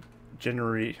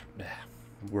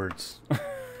words.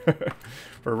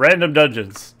 For random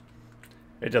dungeons,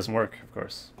 it doesn't work, of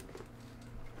course.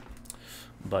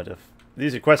 But if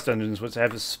these are quest dungeons, which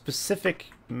have a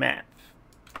specific map,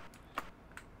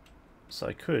 so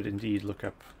I could indeed look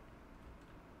up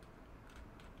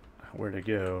where to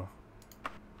go.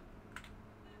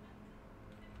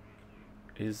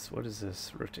 What is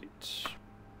this? Rotate.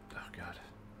 Oh god.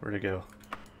 Where to go?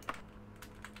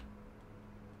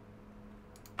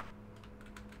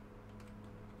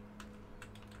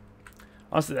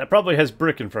 Honestly, that probably has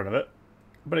brick in front of it,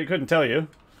 but I couldn't tell you.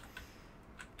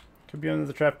 Could be under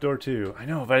the trapdoor too. I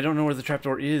know, but I don't know where the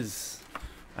trapdoor is.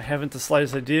 I haven't the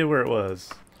slightest idea where it was.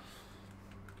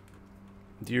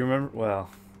 Do you remember?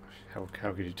 Well, how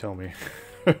could you tell me?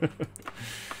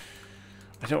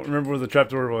 I don't remember where the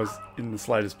trapdoor was in the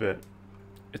slightest bit.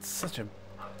 It's such a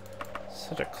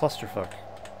clusterfuck.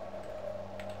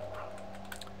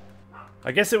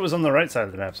 I guess it was on the right side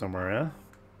of the map somewhere, yeah?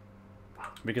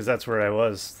 Because that's where I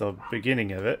was, the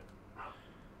beginning of it.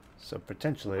 So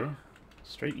potentially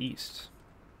straight east.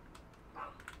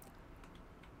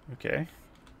 Okay.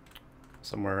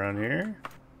 Somewhere around here.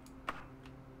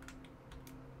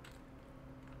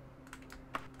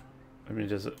 I mean,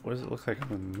 what does it look like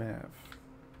on the map?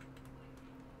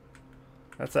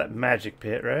 That's that magic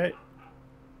pit, right?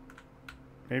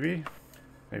 Maybe?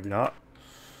 Maybe not.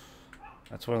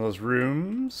 That's one of those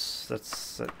rooms.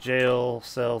 That's that jail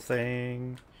cell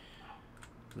thing.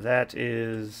 That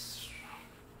is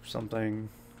something.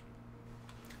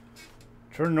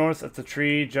 Turn north at the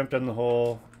tree, jump down the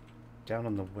hole, down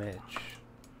on the wedge.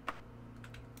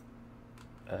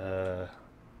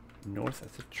 North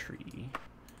at the tree.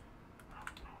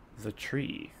 The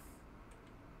tree.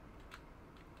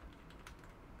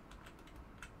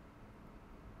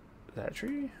 That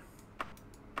tree?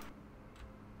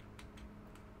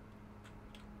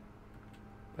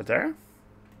 Right there?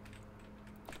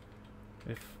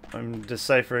 If I'm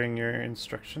deciphering your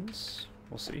instructions,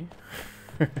 we'll see.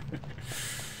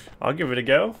 I'll give it a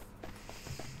go.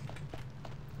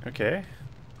 Okay.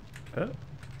 Oh.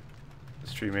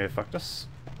 This tree may have fucked us.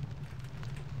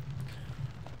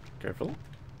 Careful.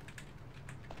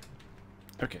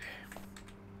 Okay.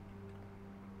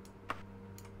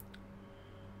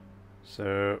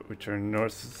 So we turn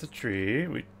north of the tree.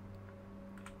 Where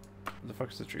the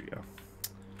fuck's the tree? Oh.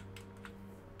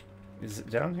 Is it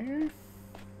down here?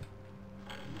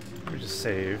 We just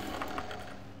save.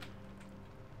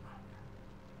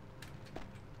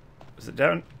 Is it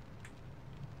down?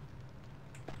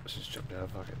 Let's just jump down,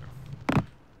 fuck it.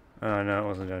 Oh no, it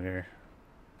wasn't down here.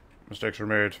 Mistakes were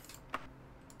made.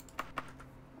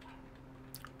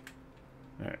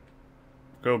 Alright.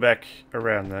 Go back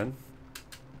around then.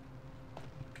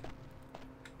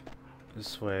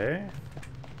 This way.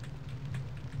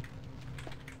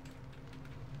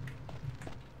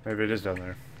 Maybe it is down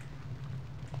there.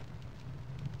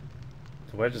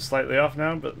 The wedge is slightly off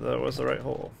now, but that was the right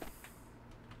hole.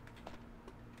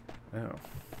 Oh.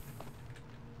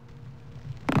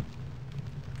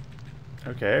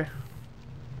 Okay.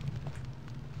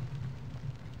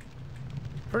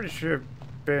 Pretty sure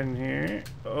I've been here.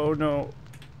 Oh no.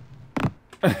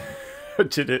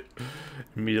 Did it.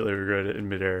 Immediately regret it in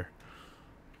midair.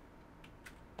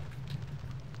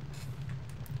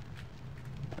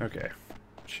 Okay.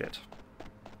 Shit.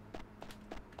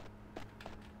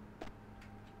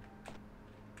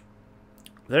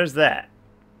 There's that.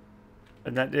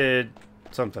 And that did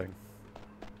something.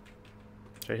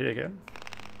 Should I hit it again?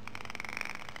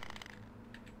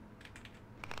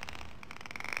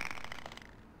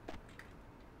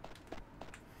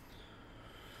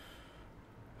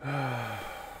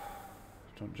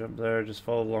 Don't jump there, just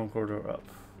follow the long corridor up.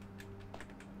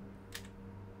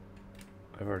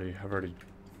 I've already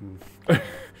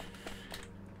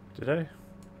Did I?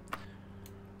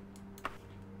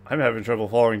 I'm having trouble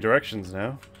following directions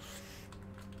now.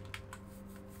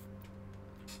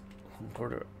 Long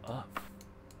corridor up.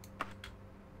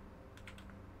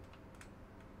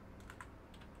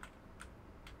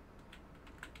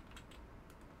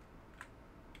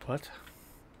 What?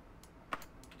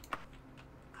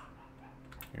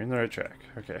 You're in the right track.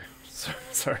 Okay.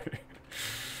 Sorry.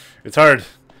 It's hard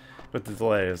with the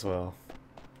delay as well.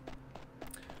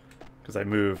 Because I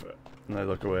move and I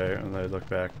look away and I look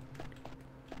back.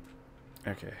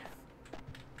 Okay.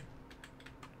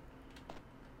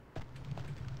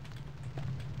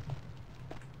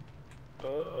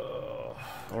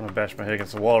 I want to bash my head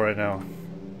against the wall right now.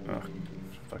 Oh,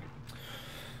 fuck it.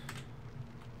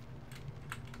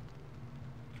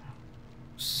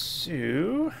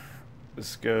 So,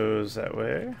 this goes that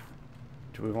way.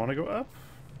 Do we want to go up?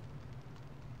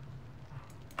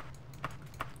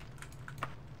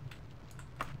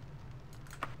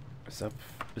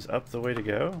 Is up the way to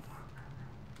go?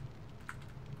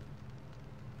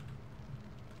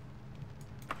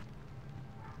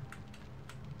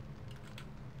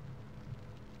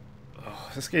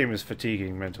 Oh, this game is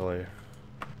fatiguing mentally.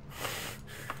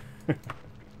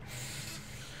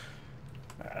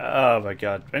 Oh my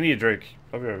god. I need a drink.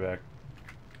 I'll be right back.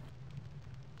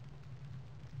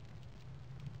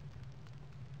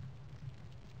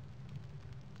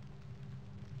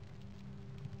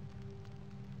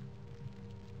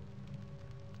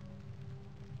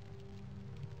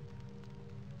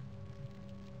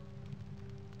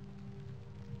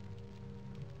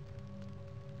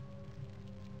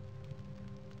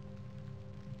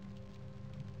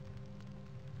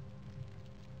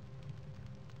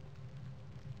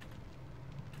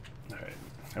 Alright.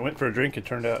 I went for a drink, it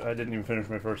turned out I didn't even finish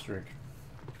my first drink.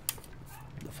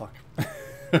 The fuck?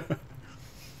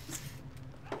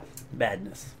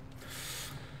 Madness.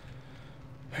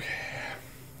 Okay.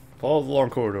 Follow the long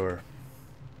corridor.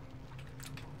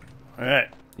 Alright,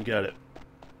 you got it.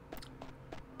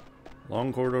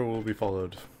 Long corridor will be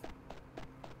followed.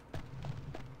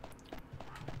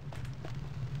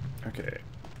 Okay.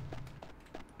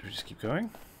 Do we just keep going?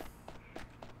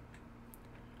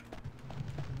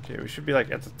 Okay, we should be like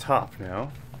at the top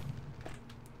now.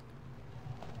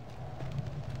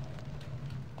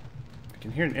 I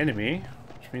can hear an enemy,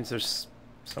 which means there's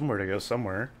somewhere to go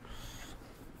somewhere.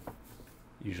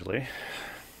 Usually.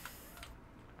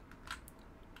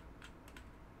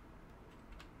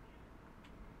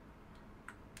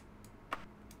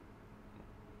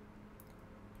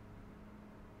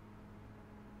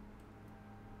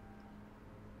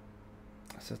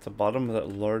 It's at the bottom of that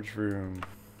large room.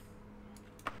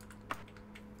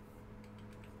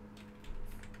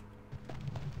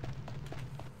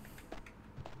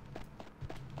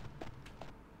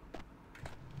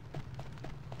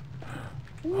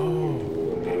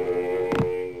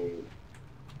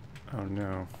 Oh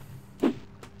no.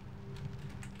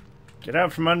 Get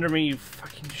out from under me, you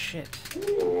fucking shit.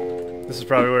 This is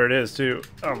probably where it is, too.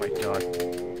 Oh my god.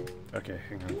 Okay,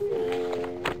 hang on.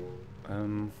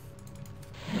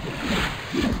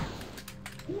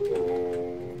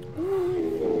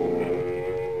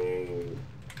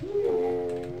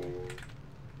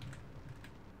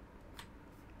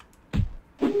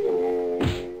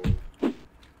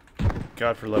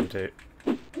 God for levitate.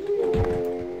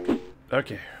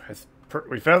 Okay,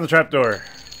 we found the trapdoor.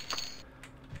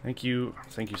 Thank you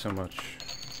so much.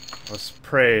 Let's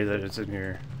pray that it's in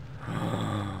here.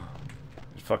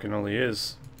 It fucking only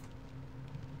is.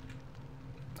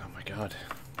 Oh my god.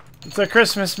 It's a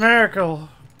Christmas miracle!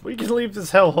 We can leave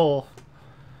this hellhole.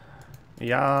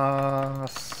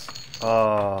 Yes.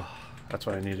 Oh, that's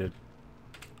what I needed.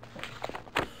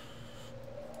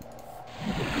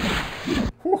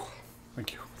 Whew.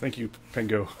 Thank you. Thank you,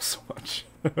 Pengo, so much.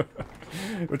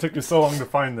 It took me so long to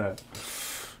find that.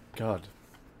 God.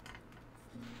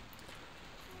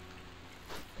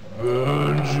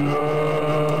 Vengeance!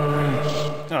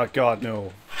 Oh god,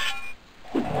 no.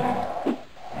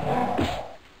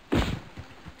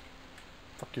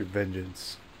 Fuck your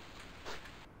vengeance.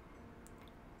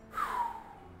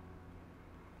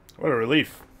 What a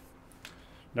relief.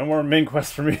 No more main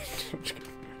quest for me.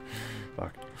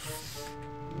 Fuck.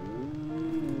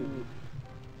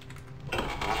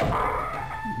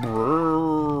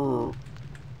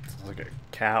 Sounds like a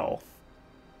cow.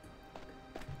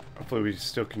 Hopefully we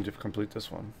still can complete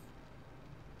this one.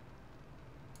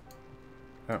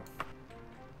 Oh.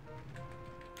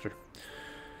 Sure.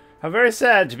 How very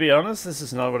sad, to be honest. This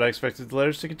is not what I expected the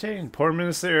letters to contain. Poor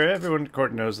Minister, everyone at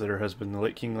court knows that her husband, the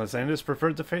late King Lysandus,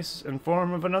 preferred the face and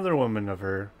form of another woman of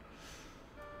her.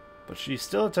 But she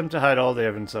still attempts to hide all the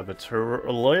evidence of it. Her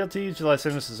loyalty to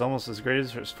Lysandus is almost as great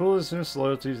as her foolishness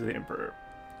loyalty to the Emperor.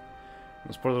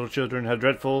 Those poor little children, how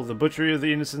dreadful, the butchery of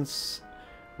the innocents.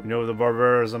 We know the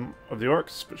barbarism of the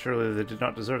orcs, but surely they did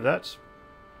not deserve that.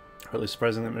 Hardly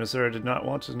surprising that Minister did not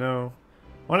want it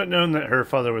known that her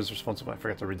father was responsible. I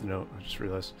forgot to read the note, I just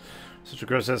realized. Such a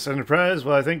grotesque enterprise.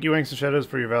 Well, I thank you, Wanks and Shadows,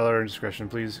 for your valor and discretion.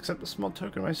 Please accept a small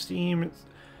token of my esteem. It's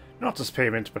not as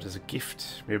payment, but as a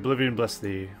gift. May Oblivion bless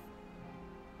thee.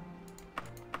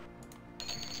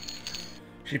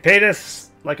 She paid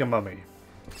us like a mummy.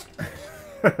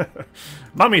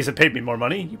 Mummies have paid me more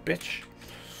money, you bitch.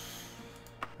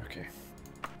 Okay.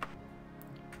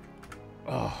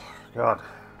 Oh, God.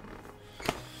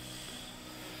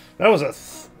 That was a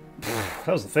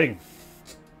thing.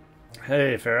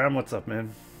 Hey, Faram, what's up,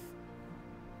 man?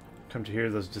 Come to hear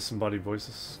those disembodied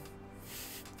voices.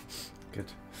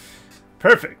 Good.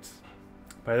 Perfect.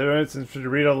 By the way, since to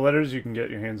read all the letters you can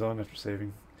get your hands on after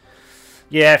saving.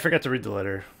 Yeah, I forgot to read the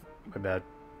letter. My bad.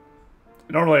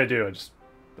 Normally I do, I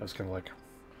was kind of like...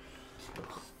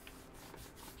 Ugh.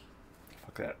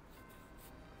 Fuck that.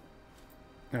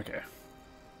 Okay.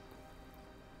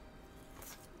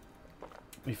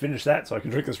 We finished that so I can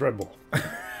drink this Red Bull.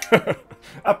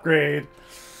 Upgrade!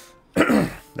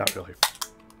 Not really.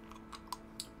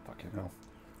 Fucking hell.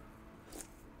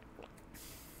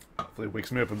 Hopefully it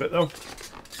wakes me up a bit though.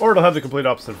 Or it'll have the complete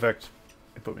opposite effect.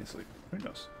 It put me to sleep. Who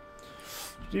knows?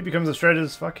 If he becomes as shredded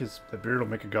as fuck, the beard will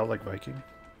make a godlike Viking.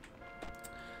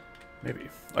 Maybe.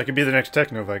 I could be the next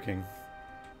Techno Viking.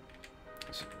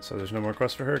 So there's no more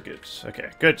quest for her? Good.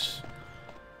 Okay, good.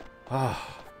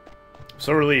 Ah.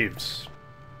 So relieved.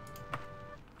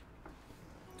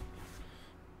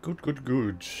 Good, good,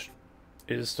 good.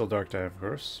 It is still dark time, of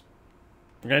course.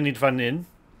 I'm gonna need to find an inn.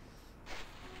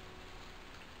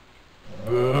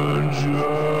 Vengeance!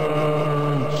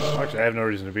 Actually, I have no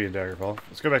reason to be in Daggerfall.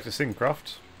 Let's go back to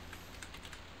Singcroft.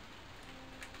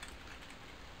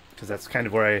 Because that's kind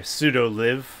of where I pseudo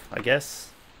live, I guess.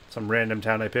 Some random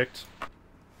town I picked.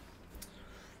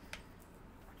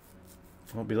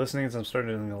 Won't be listening as I'm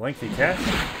starting a lengthy cast.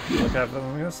 Look at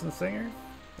this and singer.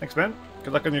 Thanks, man.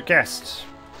 Good luck on your cast.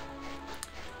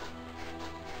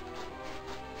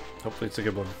 Hopefully it's a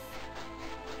good one.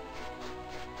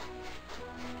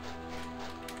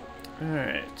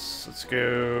 Alright, let's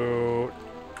go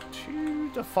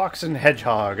to the Fox and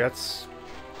Hedgehog.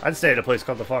 I'd stay at a place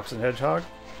called the Fox and Hedgehog.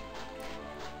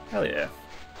 Hell yeah.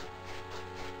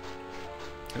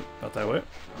 Oop, not that way.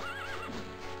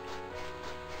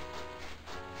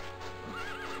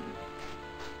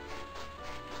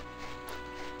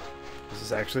 This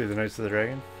is actually the Knights of the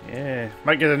Dragon? Yeah.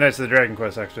 Might get a Knights of the Dragon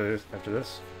quest actually after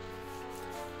this.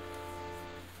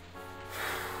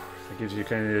 That gives you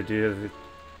kind of the idea of the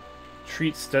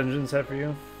treats dungeons have for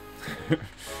you.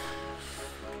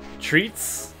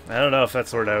 Treats? I don't know if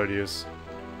that's the word I would use.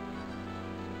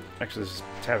 Actually, there's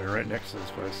a tavern right next to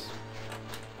this place.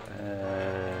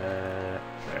 There.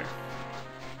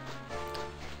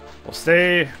 We'll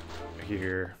stay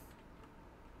here.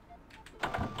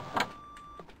 Oh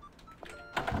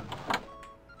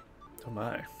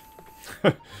my.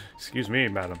 Excuse me,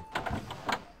 madam.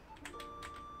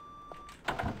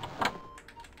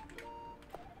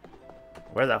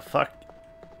 Where the fuck?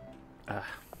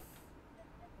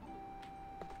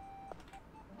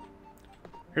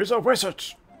 Here's a wizard!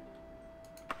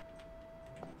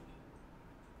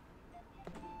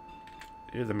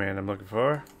 You're the man I'm looking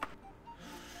for.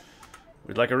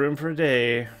 We'd like a room for a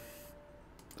day.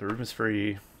 The room is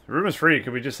free. The room is free.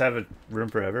 Could we just have a room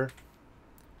forever?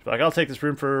 Like, I'll take this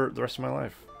room for the rest of my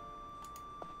life.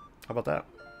 How about that?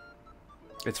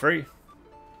 It's free.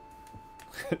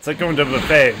 It's like going to a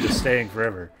buffet and just staying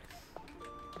forever.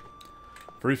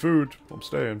 Free food. I'm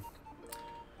staying.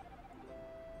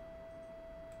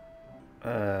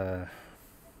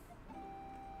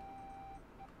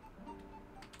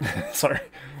 Sorry.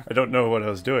 I don't know what I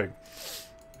was doing.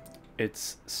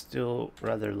 It's still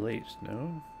rather late,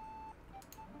 no?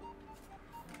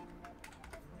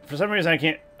 For some reason I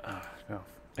can't... no.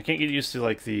 I can't get used to,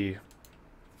 like, the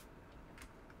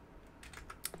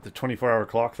 24-hour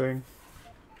clock thing.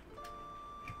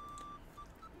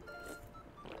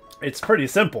 It's pretty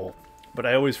simple, but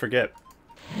I always forget,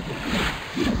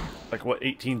 like, what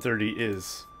 1830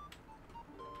 is.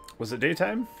 Was it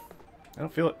daytime? I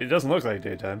don't feel it. It doesn't look like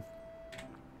daytime.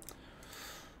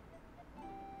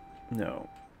 No.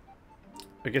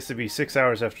 I guess it'd be 6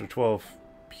 hours after 12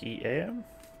 p.m.?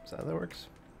 Is that how that works?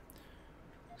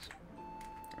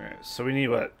 Alright, so we need,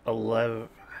 what, 11...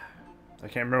 I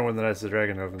can't remember when the Knights of the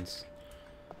Dragon opens.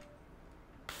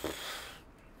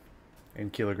 In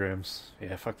kilograms.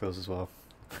 Yeah, fuck those as well.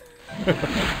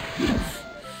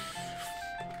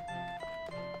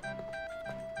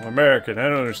 I'm American, I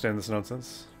don't understand this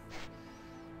nonsense.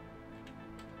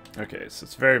 Okay, so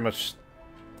it's very much...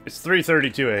 It's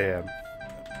 3:32 a.m.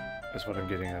 That's what I'm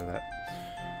getting out of that.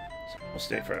 So we'll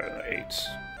stay for 8.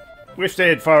 We've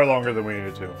stayed far longer than we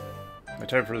needed to. My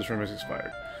time for this room has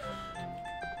expired.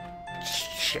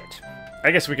 Shit.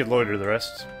 I guess we could loiter the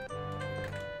rest.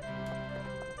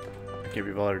 I can't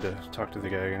be bothered to talk to the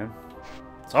guy again.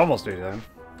 It's almost daytime.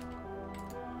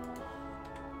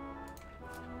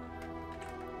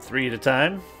 3 at a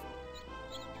time.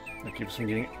 That keeps us from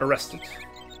getting arrested.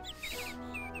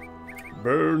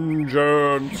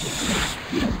 Vengeance!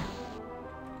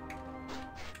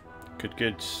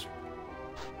 Good.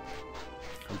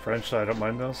 I'm French, so I don't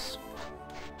mind those.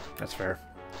 That's fair.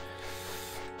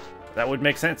 That would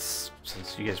make sense,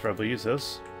 since you guys probably use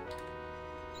those.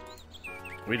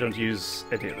 We don't use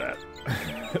any of that.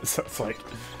 So it's like...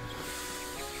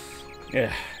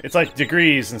 Yeah, it's like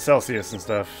degrees and Celsius and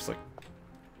stuff. It's like...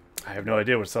 I have no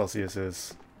idea what Celsius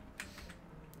is.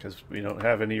 Because we don't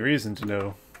have any reason to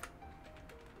know.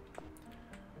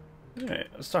 Alright,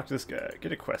 let's talk to this guy.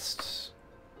 Get a quest.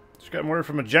 Just got word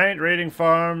from a giant raiding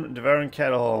farm, devouring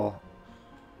cattle.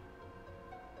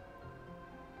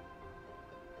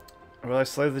 Will I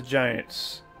slay the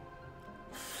giants?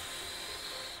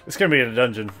 It's gonna be in a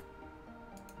dungeon.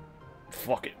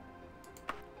 Fuck it.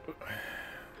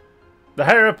 The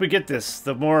higher up we get this,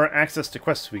 the more access to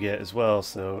quests we get as well,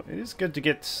 so it is good to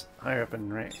get higher up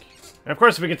in rank. And of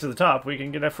course, if we get to the top, we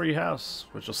can get a free house,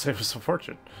 which will save us a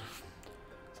fortune.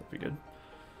 So that'll be good.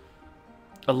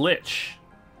 A lich.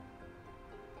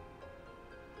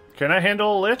 Can I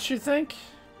handle a lich, you think?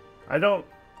 I don't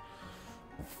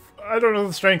know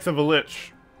the strength of a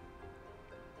lich.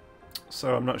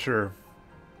 So I'm not sure.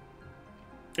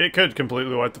 It could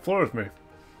completely wipe the floor with me.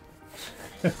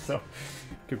 So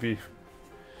could be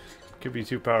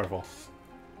too powerful.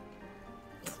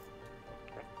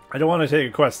 I don't want to take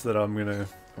a quest that I'm gonna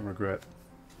regret.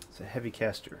 It's a heavy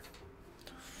caster.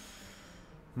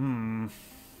 The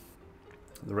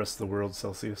rest of the world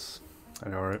Celsius. I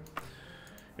know, right?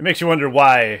 It makes you wonder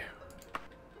why.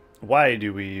 Why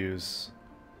do we use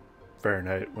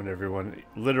Fahrenheit when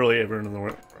literally everyone in the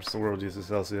rest of the world uses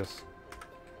Celsius?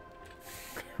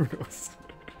 It's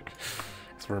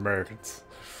for Americans.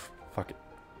 Fuck it.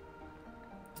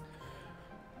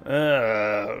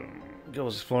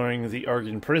 Goes exploring the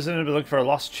Argon prison and be looking for a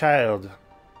lost child.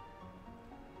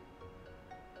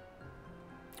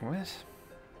 What?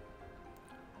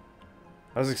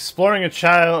 I was exploring a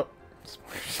child.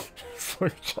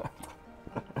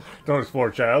 Don't explore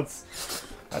childs.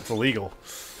 That's illegal.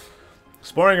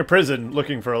 Exploring a prison,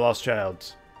 looking for a lost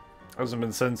child. Hasn't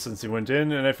been sent since he went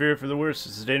in, and I fear for the worst.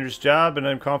 It's a dangerous job, and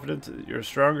I'm confident that you're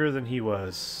stronger than he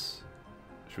was.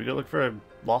 Should we go look for a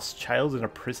lost child in a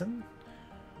prison?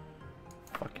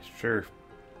 Fuck, sure.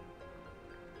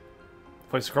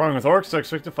 Place crawling with orcs, I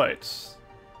expect to fight.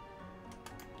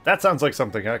 That sounds like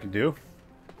something I can do.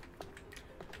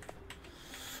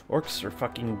 Orcs are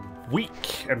fucking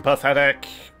weak and pathetic.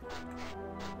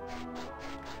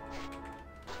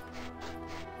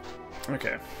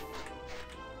 Okay.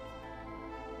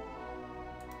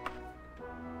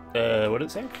 What did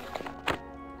it say?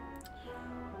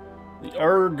 The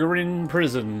Argon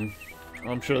prison.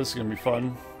 I'm sure this is gonna be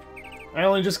fun. I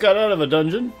only just got out of a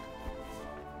dungeon.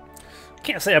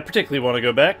 Can't say I particularly want to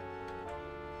go back.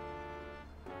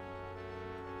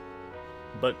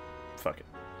 But, fuck it.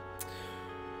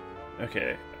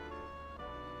 Okay.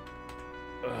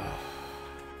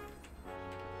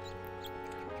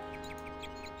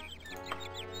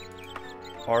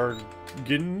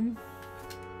 Argon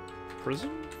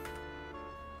prison?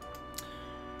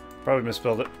 Probably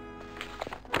misspelled it.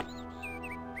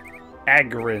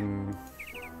 Agrin.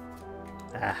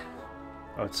 Ah.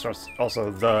 Oh, it starts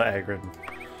also the Agrin.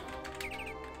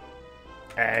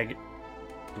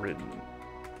 Agrin.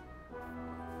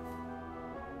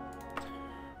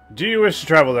 Do you wish to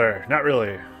travel there? Not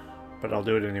really, but I'll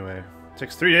do it anyway. It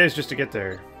takes 3 days just to get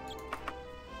there.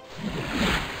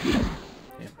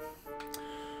 Yeah.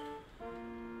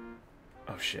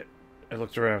 Oh shit. I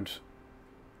looked around.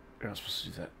 You're not supposed to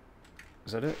do that.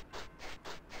 Is that it?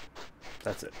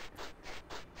 That's it.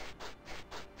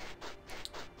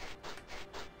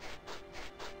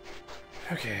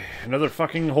 Okay, another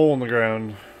fucking hole in the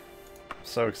ground.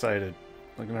 So excited.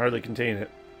 I can hardly contain it.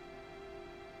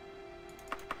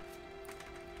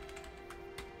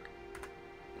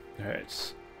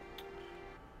 Alright.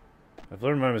 I've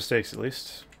learned my mistakes at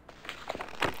least.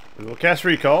 We will cast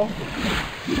recall.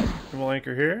 And we'll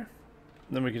anchor here.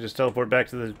 And then we can just teleport back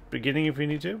to the beginning if we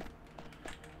need to.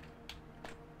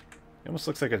 It almost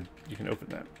looks like you can open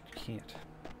that. You can't.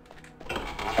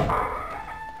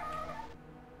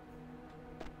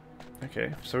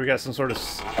 Okay, so we got some sort of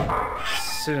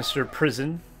sinister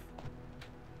prison.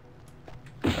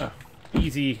 Oh,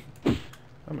 easy.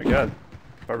 Oh my god.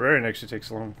 Barbarian actually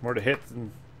takes more to hit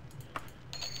than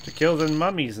to kill than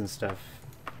mummies and stuff.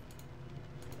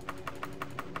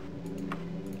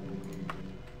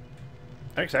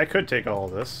 Actually, I could take all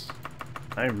of this.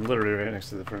 I'm literally right next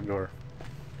to the front door.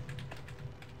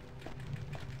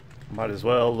 Might as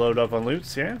well load up on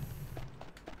loots, yeah?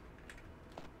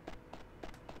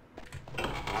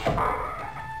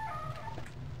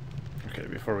 Okay,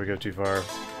 before we go too far.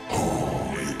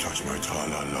 Oh, you touch my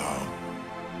tra-la-la.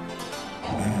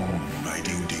 My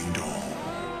ding-ding-dong.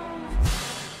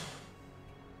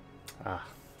 Ah,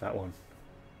 that one.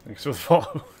 Thanks for the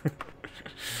follow.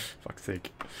 Fuck's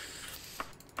sake.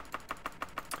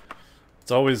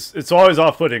 It's always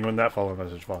off-putting when that follow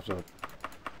message pops up.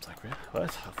 It's like, what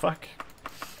the fuck?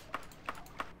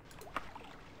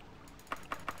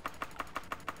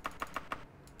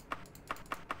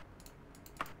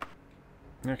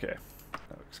 Okay,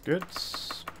 that looks good.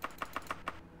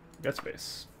 Got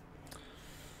space.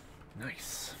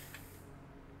 Nice.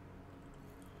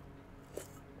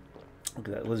 Look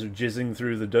at that lizard jizzing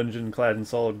through the dungeon clad in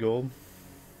solid gold.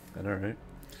 And alright.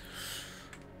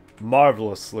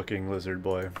 Marvelous looking lizard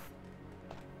boy.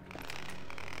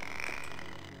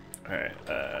 Alright,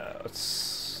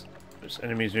 let's... There's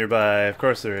enemies nearby. Of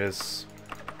course there is.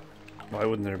 Why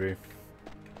wouldn't there be?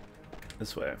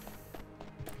 This way.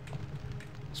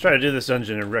 Let's try to do this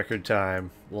dungeon in record time.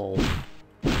 Lol.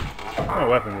 My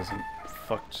weapon isn't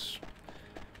fucked.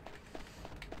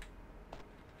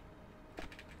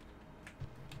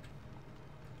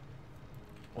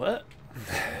 What?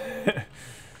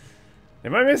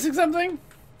 Am I missing something?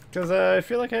 Because I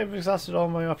feel like I've exhausted all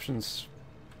my options.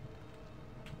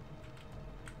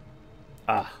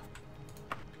 Ah.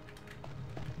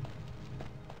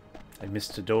 I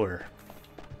missed a door.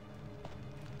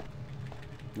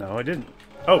 No, I didn't.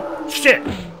 Oh, shit!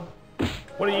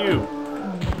 What are you?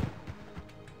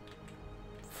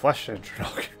 Flesh entry.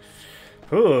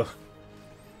 Ooh.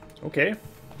 Okay.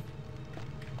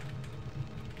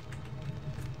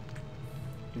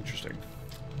 Interesting.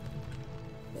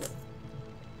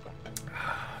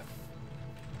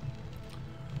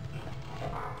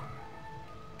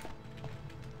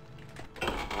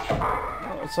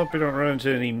 Well, let's hope we don't run into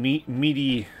any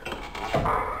meaty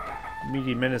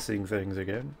menacing things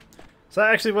again. So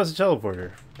that actually was a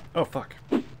teleporter. Oh, fuck.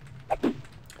 Did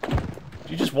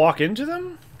you just walk into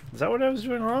them? Is that what I was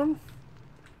doing wrong?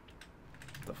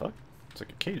 What the fuck? It's like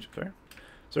a cage up there.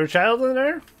 Is there a child in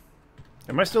there?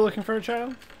 Am I still looking for a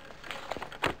child?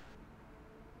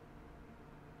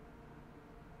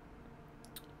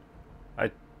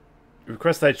 I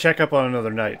request that I check up on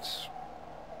another knight.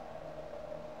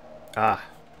 Ah.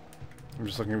 I'm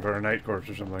just looking for a knight corpse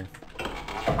or something.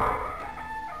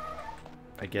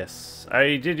 I guess.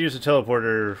 I did use a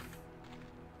teleporter.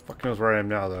 Fuck knows where I am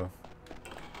now, though.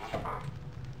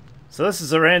 So this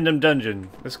is a random dungeon.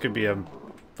 This could be a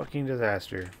fucking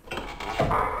disaster.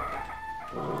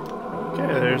 Okay,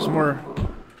 there's more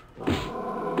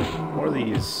of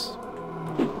these.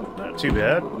 Not too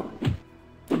bad. Oh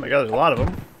my god, there's a lot of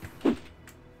them.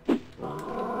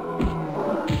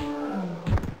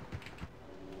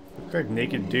 Look like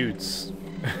naked dudes.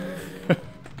 Oh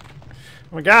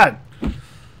my god!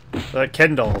 They're like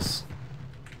Ken dolls.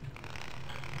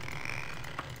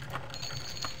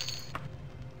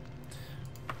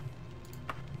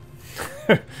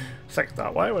 Second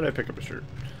thought, why would I pick up a shirt?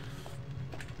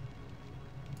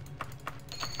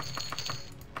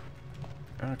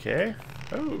 Okay.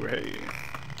 Oh, hey.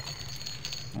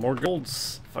 More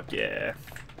golds. Fuck yeah.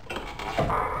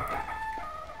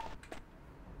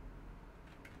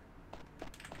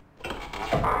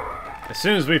 As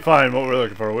soon as we find what we're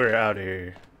looking for, we're out of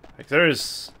here. Like,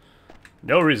 there's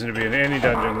no reason to be in any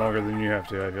dungeon longer than you have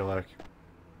to, I feel like.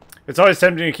 It's always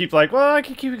tempting to keep like, well, I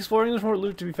can keep exploring, there's more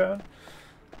loot to be found.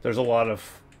 There's a lot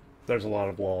of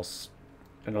walls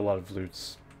and a lot of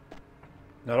loots.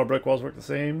 Not all brick walls work the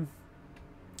same.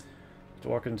 To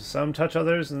walk into some, touch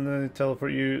others, and then they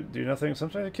teleport you, do nothing.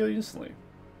 Sometimes they kill you instantly.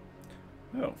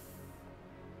 Oh.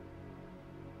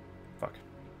 Fuck.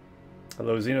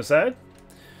 Hello, Xenocide.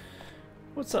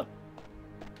 What's up?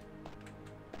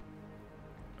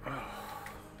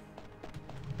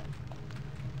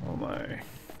 Oh my.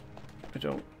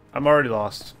 I'm already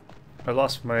lost. I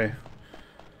lost my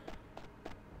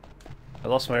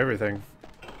everything.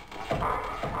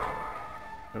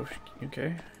 Oh,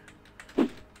 okay.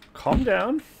 Calm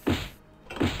down.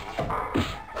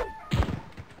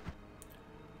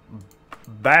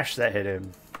 Bash that hit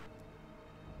him.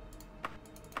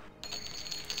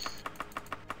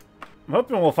 I'm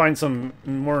hoping we'll find some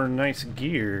more nice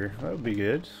gear. That would be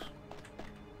good.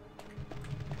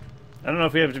 I don't know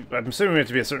if we have to... I'm assuming we have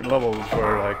to be a certain level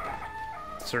before, like,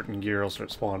 certain gear will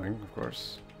start spawning, of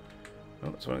course. Oh,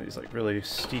 it's one of these, like, really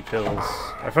steep hills.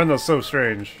 I find those so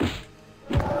strange.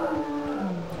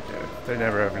 Yeah, they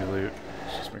never have any loot.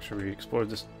 Let's just make sure we explore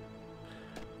this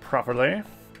properly.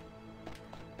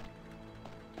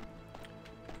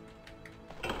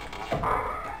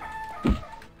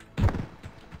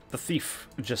 The thief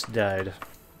just died.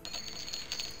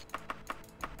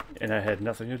 And I had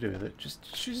nothing to do with it.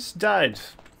 She just died.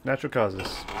 Natural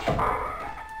causes.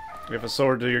 If a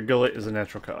sword to your gullet is a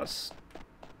natural cause.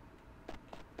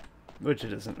 Which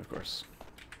it isn't, of course.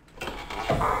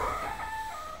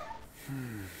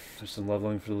 There's some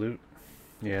leveling for the loot.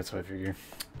 Yeah, that's what I figure.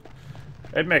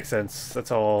 It makes sense. That's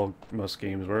how most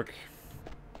games work.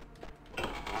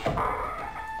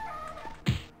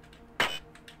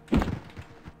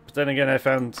 But then again, I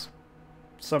found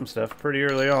some stuff pretty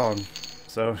early on.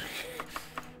 So,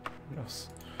 who knows?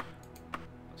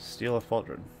 Steal a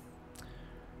pauldron.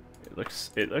 It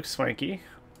looks swanky.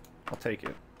 I'll take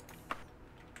it.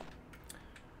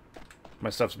 My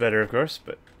stuff's better, of course,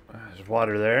 but there's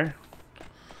water there.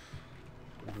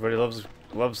 Everybody loves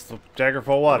the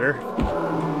Daggerfall water.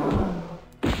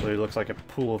 Really looks like a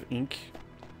pool of ink.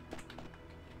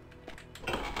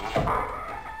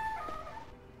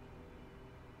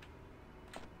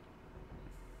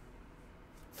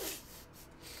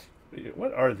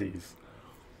 What are these?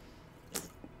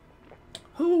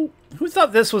 Who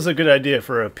thought this was a good idea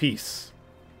for a piece?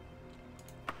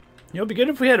 You know, it'd be good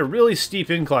if we had a really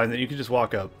steep incline that you could just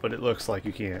walk up, but it looks like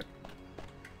you can't.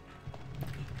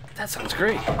 That sounds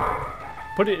great.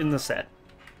 Put it in the set.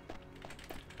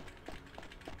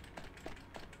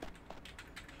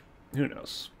 Who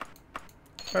knows?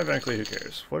 Ironically, who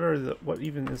cares? What are the... What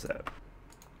even is that?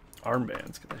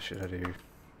 Armbands. Get that shit out of here.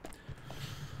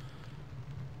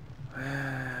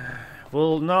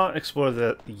 We'll not explore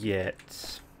that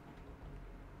yet.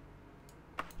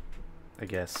 I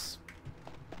guess.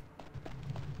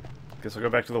 Guess I'll go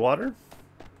back to the water.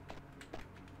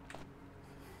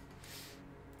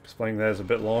 Explaining that is a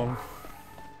bit long.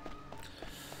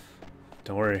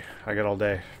 Don't worry, I got all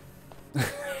day.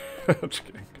 I'm just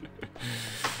kidding.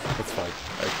 That's fine.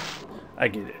 I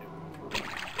get it.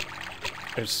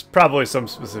 There's probably some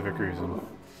specific reason.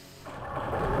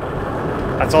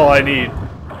 That's all I need.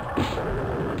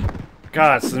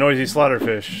 God, it's the noisy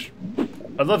slaughterfish.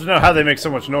 I'd love to know how they make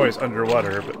so much noise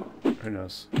underwater, but who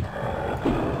knows.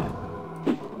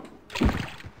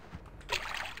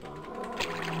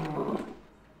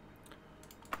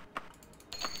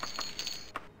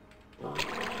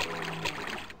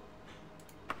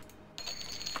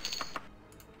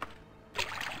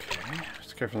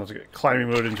 Careful not to get climbing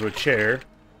mode into a chair.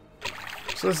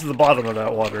 So this is the bottom of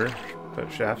that water,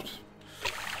 that shaft.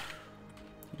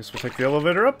 Guess we'll take the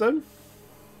elevator up then.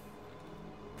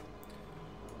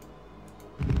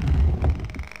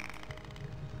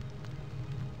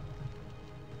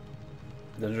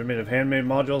 Dungeons are made of handmade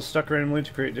modules stuck randomly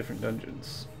to create different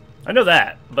dungeons. I know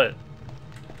that, but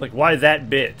like, why that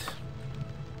bit?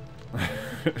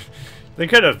 They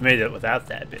could have made it without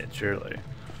that bit, surely.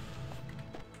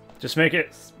 Just make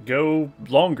it go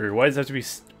longer. Why does it have to be...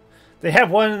 They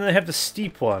have one and they have the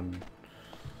steep one.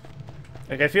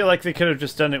 Like, I feel like they could have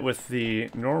just done it with the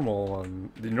normal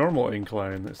one. The normal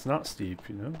incline that's not steep,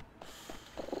 you know?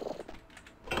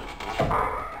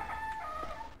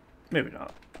 Maybe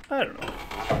not. I don't know.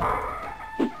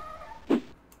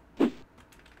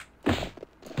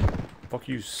 Fuck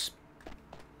you,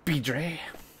 Speedray.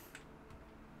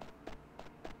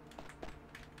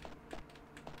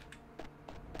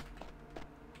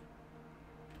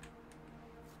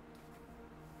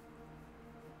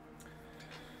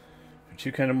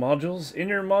 Two kind of modules.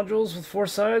 Inner modules with 4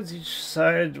 sides, each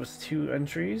side with 2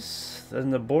 entries.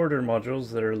 Then the border modules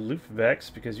that are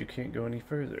loopbacks because you can't go any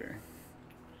further.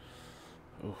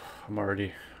 Oh, I'm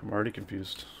already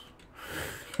confused.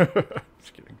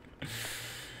 Just kidding.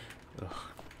 Ugh.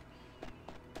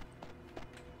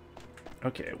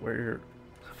 Okay, where...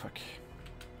 Fuck.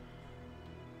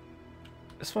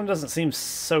 This one doesn't seem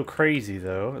so crazy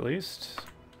though, at least.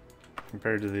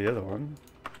 Compared to the other one.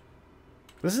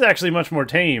 This is actually much more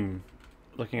tame,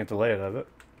 looking at the layout of it.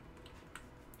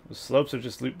 The slopes are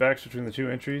just loopbacks between the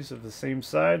 2 entries of the same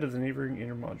side of the neighboring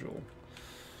inner module.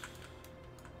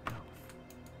 I'll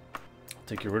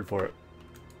take your word for it.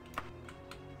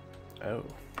 Oh,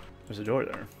 there's a door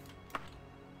there.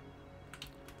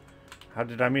 How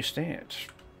did I miss that?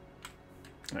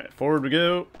 Alright, forward we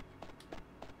go.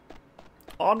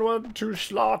 Onward to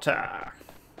slaughter.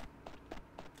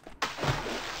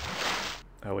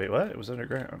 Oh wait, what? It was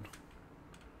underground.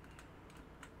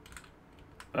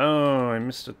 Oh, I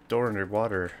missed a door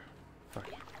underwater. Fuck.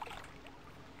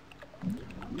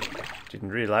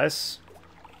 Didn't realize.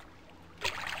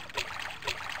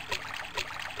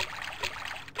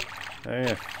 Oh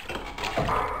yeah.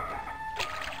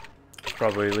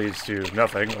 Probably leads to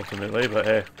nothing, ultimately, but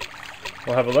hey.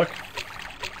 We'll have a look.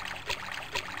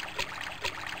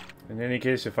 In any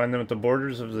case, you find them at the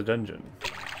borders of the dungeon.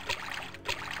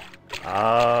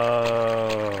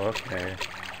 Oh, okay.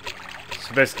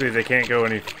 So basically they can't go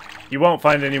any... You won't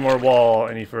find any more wall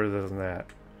any further than that.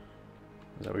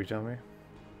 Is that what you're telling me?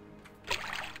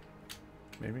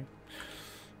 Maybe?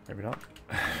 Maybe not.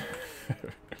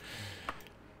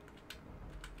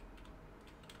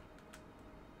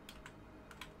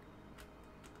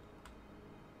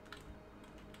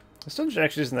 This dungeon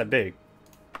actually isn't that big.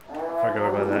 If I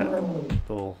go by that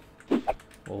little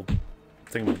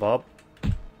thingamabob.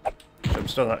 I'm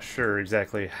still not sure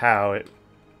exactly how it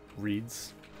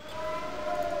reads.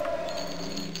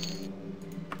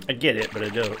 I get it, but I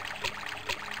don't.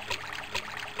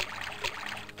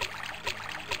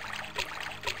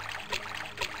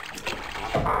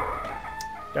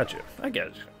 Gotcha. I get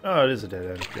it. Oh, it is a dead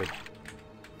end. Good. I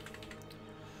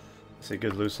say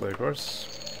good loosely, of course.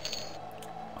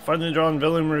 Finally drawn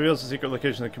villain reveals the secret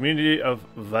location of the community of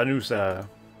Vanusa.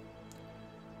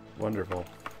 Wonderful.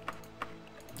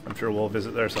 I'm sure we'll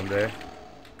visit there someday.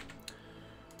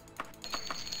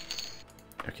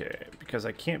 Okay, because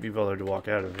I can't be bothered to walk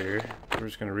out of here, we're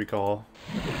just going to recall.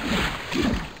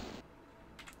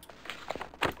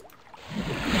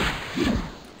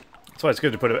 That's why it's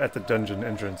good to put it at the dungeon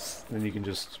entrance. Then you can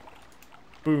just...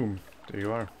 Boom. There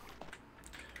you are.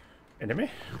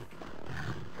 Enemy?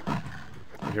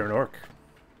 You're an orc.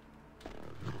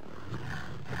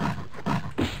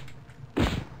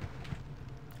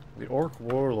 Orc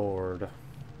Warlord.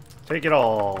 Take it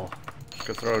all. Just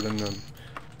go throw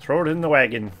it in the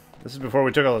wagon. This is before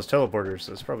we took all those teleporters,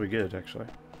 so it's probably good, actually.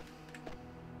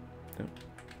 Yep.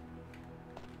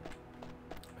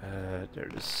 There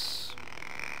it is.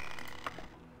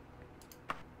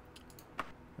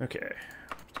 Okay.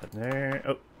 Put that in there.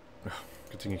 Oh.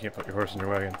 Good thing you can't put your horse in your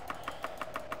wagon.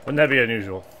 Wouldn't that be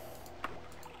unusual?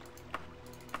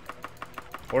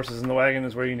 Horses in the wagon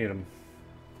is where you need them.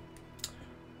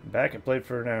 Back and played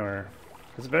for an hour.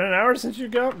 Has it been an hour since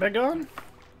you've been gone?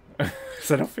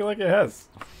 Because I don't feel like it has.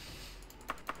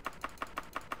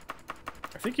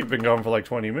 I think you've been gone for like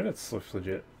 20 minutes, looks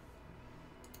legit.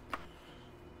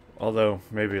 Although,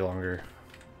 maybe longer.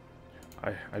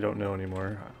 I don't know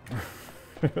anymore.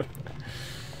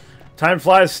 Time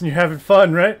flies and you're having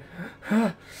fun, right?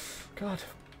 God.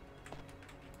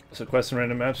 So quests and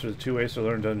random maps are the two ways to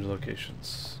learn dungeon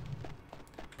locations.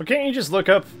 But can't you just look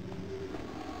up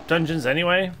dungeons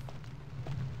anyway?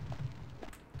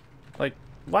 Like,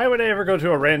 why would I ever go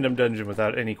to a random dungeon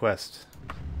without any quest?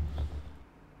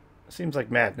 It seems like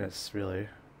madness, really.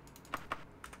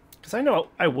 Because I know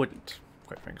I wouldn't,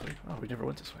 quite frankly. Oh, we never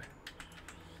went this way.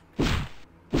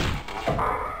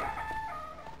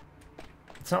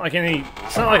 It's not like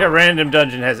a random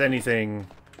dungeon has anything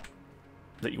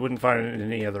that you wouldn't find in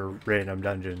any other random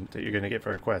dungeon that you're gonna get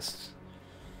for a quest.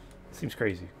 Seems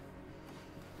crazy.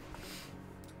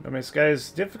 No Man's Sky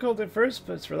is difficult at first,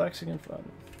 but it's relaxing and fun.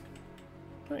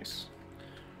 Nice.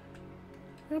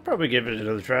 I'll probably give it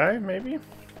another try, maybe.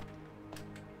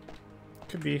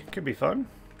 Could be fun.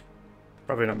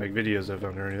 Probably not make videos of it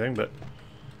or anything, but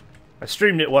I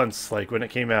streamed it once, like when it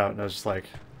came out, and I was just like,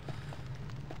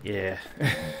 yeah.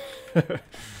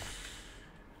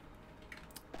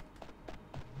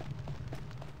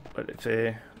 But if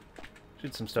they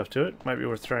did some stuff to it, might be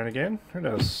worth trying again. Who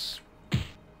knows?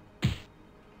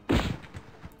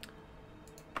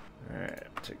 Alright,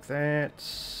 take that.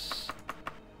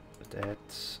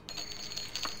 That.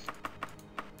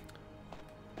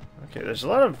 Okay, there's a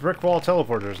lot of brick wall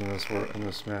teleporters in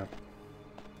this map.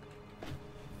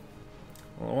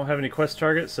 Well, I won't have any quest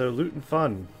targets, so loot and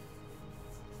fun.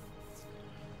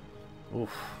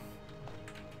 Oof.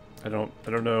 I don't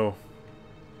know.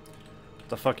 What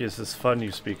the fuck is this fun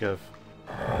you speak of?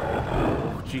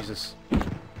 Oh, Jesus. I'm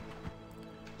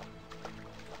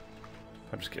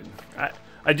just kidding.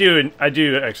 I do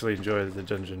actually enjoy the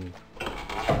dungeoning.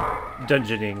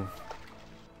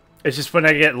 It's just when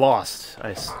I get lost,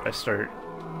 I start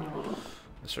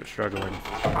struggling.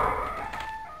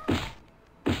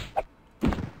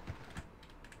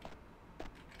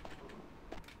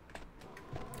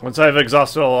 Once I've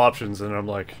exhausted all options, then I'm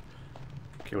like,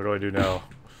 okay, what do I do now?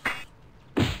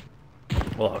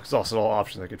 Well, exhausted all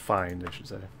options I could find, I should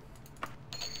say.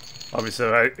 Obviously,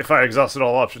 if I exhausted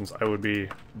all options, I would be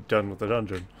done with the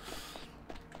dungeon.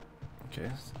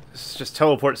 Okay, this is just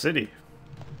Teleport City.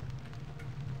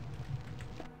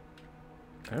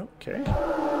 Okay.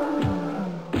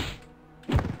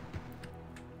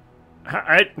 How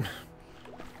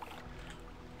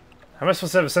am I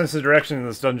supposed to have a sense of direction in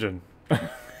this dungeon?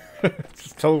 It's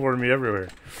just teleporting me everywhere.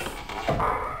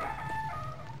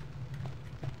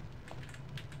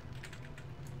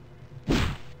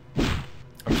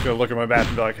 I'm just gonna look at my map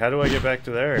and be like, how do I get back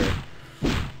to there?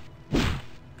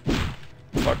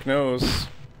 Fuck knows.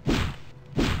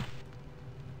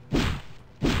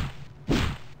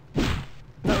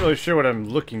 Not really sure what I'm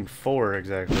looking for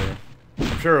exactly.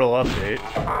 I'm sure it'll update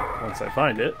once I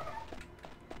find it.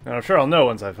 And I'm sure I'll know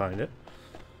once I find it.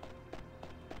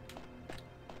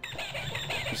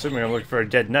 Assuming I'm looking for a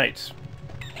dead knight.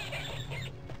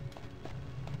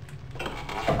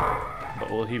 But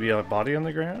will he be a body on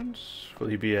the ground? Will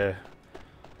he be a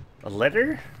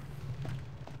letter?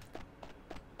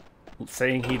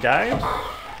 Saying he died?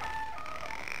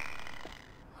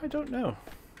 I don't know.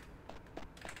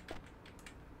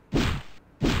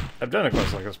 I've done a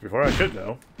quest like this before, I should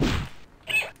know.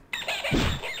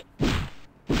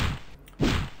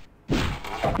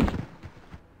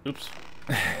 Oops.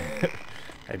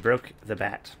 I broke the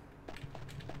bat.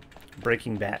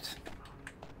 Breaking Bat.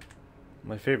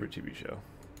 My favorite TV show.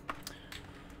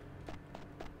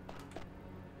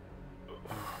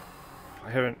 I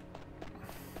haven't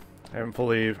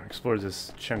fully explored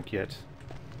this chunk yet.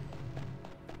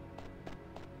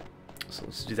 So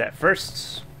let's do that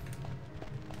first.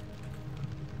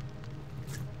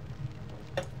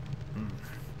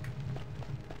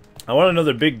 I want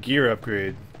another big gear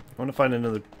upgrade. I want to find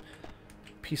another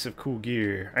piece of cool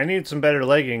gear. I need some better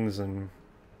leggings and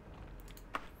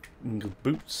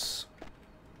boots.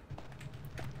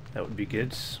 That would be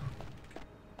good.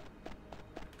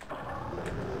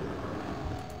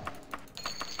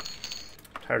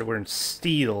 Tired of wearing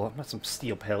steel. I'm not some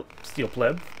steel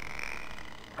pleb.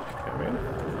 Okay.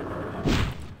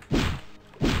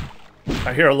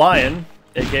 I hear a lion,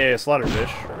 aka a slaughterfish.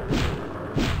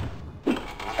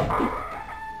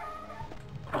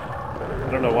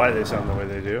 I don't know why they sound the way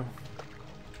they do.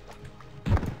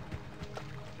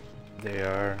 They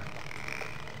are...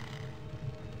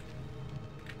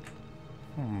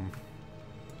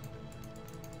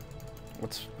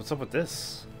 What's up with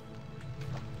this?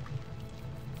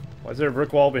 Why is there a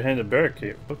brick wall behind a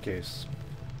bookcase?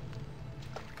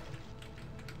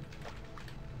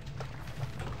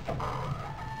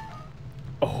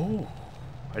 Oh!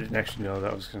 I didn't actually know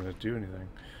that was going to do anything.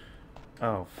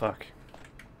 Oh, fuck.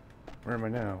 Where am I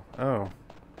now? Oh.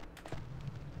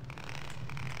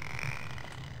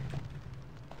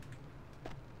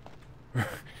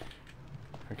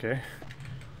 Okay.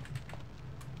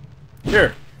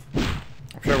 Sure.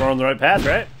 I'm sure we're on the right path,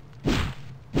 right?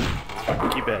 Let's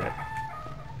fucking keep at it.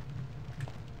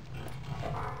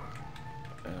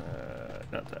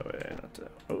 Not that way, not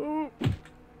that... Oh!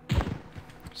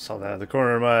 Saw that out of the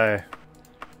corner of my eye.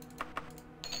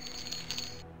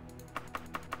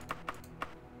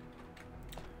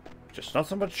 Just not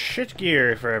so much shit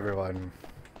gear for everyone.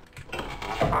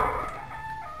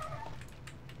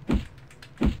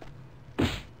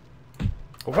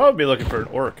 We'll probably be looking for an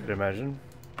orc, I'd imagine.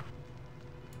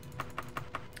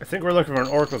 I think we're looking for an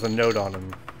orc with a note on him.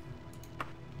 Do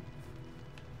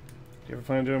you ever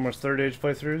plan on doing much third age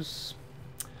playthroughs?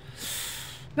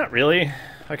 Not really.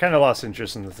 I kind of lost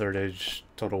interest in the third age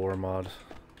Total War mod.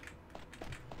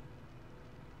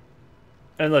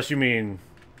 Unless you mean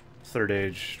third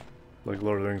age, like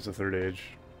Lord of the Rings the Third Age.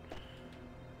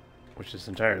 Which is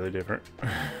entirely different.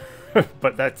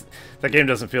 But that game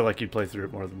doesn't feel like you'd play through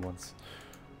it more than once.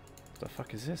 What the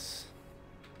fuck is this?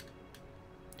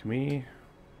 To me...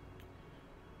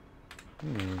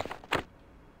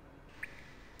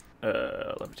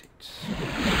 levitate.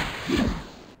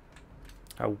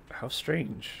 How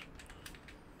strange.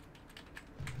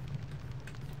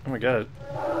 Oh my god.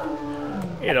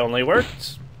 It only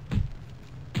worked.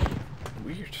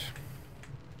 Weird.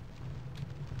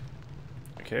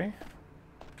 Okay.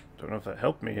 Don't know if that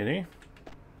helped me any.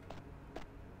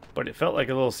 But it felt like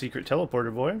a little secret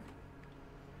teleporter boy.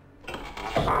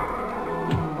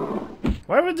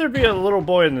 Why would there be a little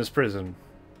boy in this prison?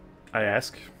 I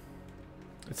ask.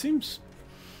 It seems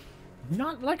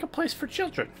not like a place for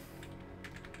children.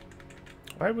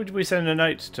 Why would we send a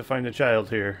knight to find a child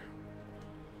here?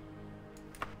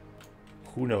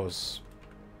 Who knows?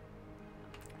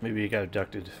 Maybe he got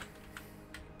abducted.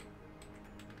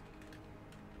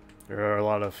 There are a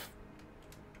lot of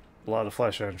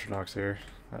flesh astronauts here.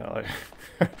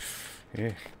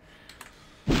 Yeah.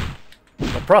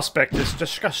 The prospect is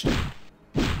disgusting.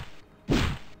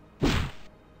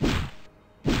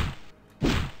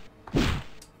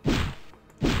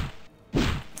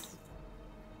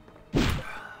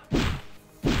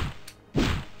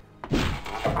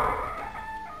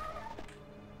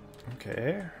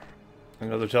 Okay.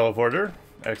 Another teleporter.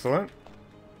 Excellent.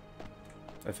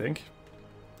 I think.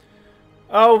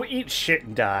 Oh, eat shit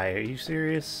and die. Are you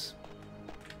serious?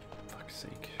 Fuck's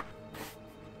sake.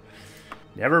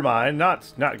 Never mind.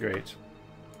 Not great.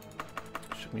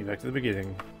 Shook me back to the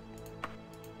beginning.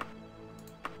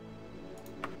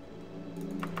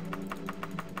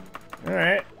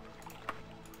 Alright.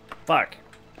 Fuck.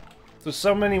 There's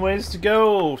so many ways to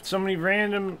go. So many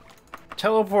random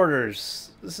teleporters.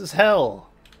 This is hell.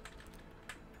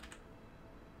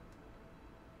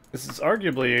 This is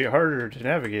arguably harder to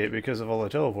navigate because of all the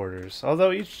teleporters.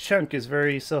 Although each chunk is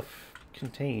very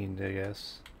self-contained, I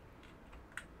guess.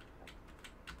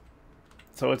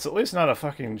 So it's at least not a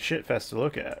fucking shitfest to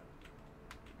look at.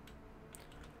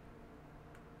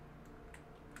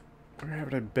 Where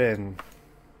have I been?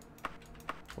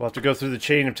 We'll have to go through the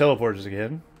chain of teleporters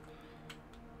again.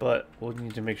 But we'll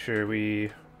need to make sure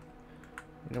we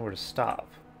know where to stop.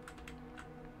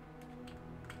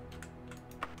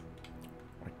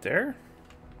 Right there?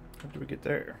 How do we get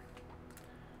there?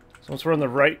 So once we're on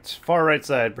the far right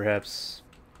side, perhaps,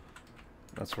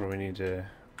 that's where we need to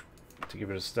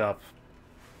give it a stop.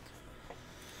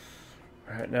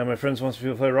 Alright, now my friends wants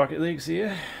me to play Rocket League, see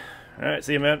ya? Alright,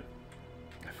 see ya, man.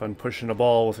 Have fun pushing a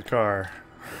ball with a car.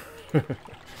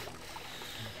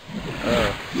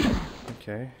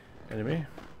 Okay. Enemy.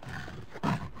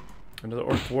 Another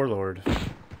orc warlord.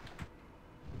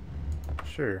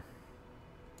 Sure.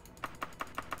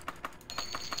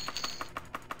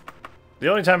 The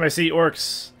only time I see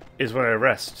orcs is when I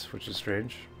rest, which is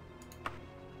strange.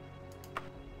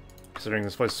 Considering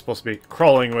this place is supposed to be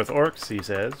crawling with orcs, he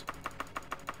says.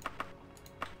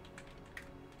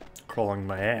 crawling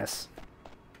my ass.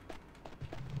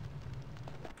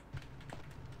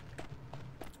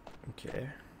 Okay.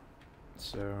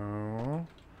 So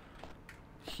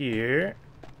here,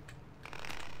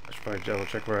 I should probably double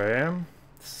check where I am.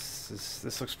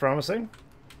 This looks promising.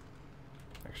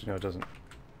 Actually, no, it doesn't.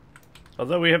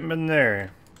 Although we haven't been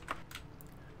there.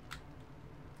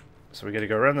 So we gotta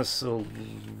go around this little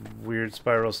weird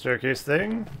spiral staircase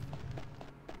thing.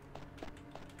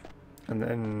 And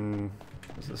then...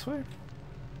 is this way?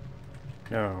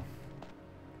 No.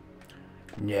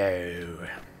 No.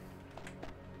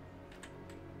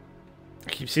 I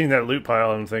keep seeing that loot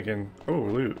pile and I'm thinking, oh,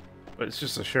 loot. But it's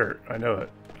just a shirt. I know it.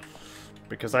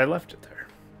 Because I left it there.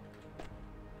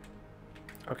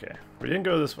 Okay. We didn't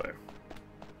go this way.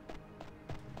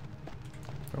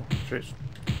 Oh, straight.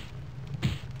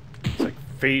 It's like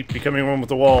fate becoming one with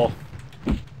the wall.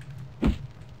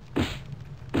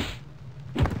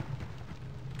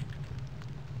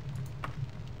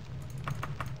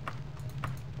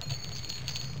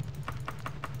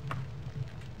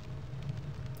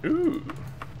 Ooh,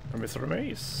 a mithril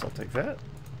mace. I'll take that.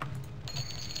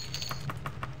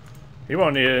 You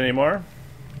won't need it anymore.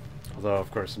 Although,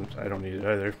 of course, I don't need it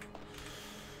either.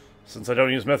 Since I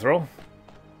don't use mithril.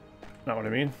 Not what I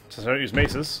mean. Since I don't use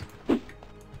maces.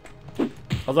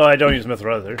 Although I don't use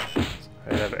mithril either.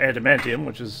 I have adamantium,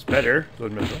 which is better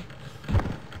than mithril.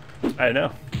 I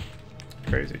know.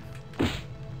 Crazy.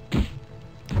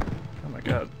 Oh my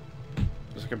god.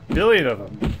 There's like a billion of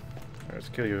them. Alright, let's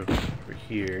kill you over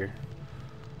here.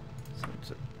 So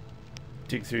to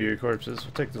dig through your corpses.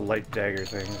 We'll take the light dagger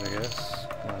things, I guess.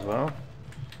 Might as well.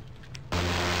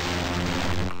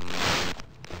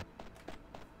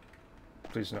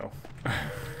 Please no.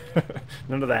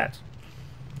 None of that.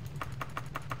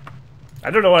 I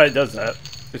don't know why it does that.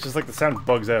 It's just like the sound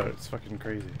bugs out. It's fucking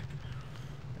crazy.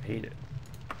 I hate it.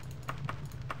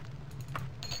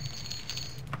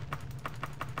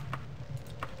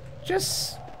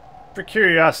 Just for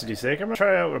curiosity's sake, I'm gonna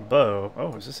try out a bow.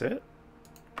 Oh, is this it?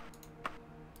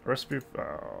 Recipe.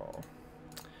 Oh,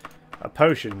 a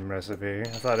potion recipe. I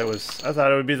thought it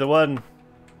would be the one.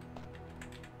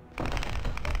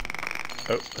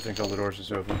 Oh, I think all the doors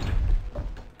are open.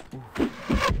 Ooh.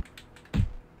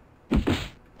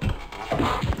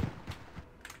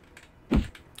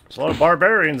 There's a lot of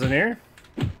barbarians in here.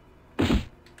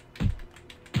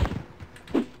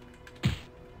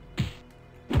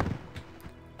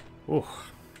 Ooh.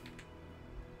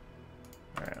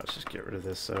 Alright, let's just get rid of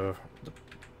this so the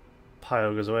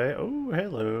pile goes away. Oh,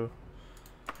 hello.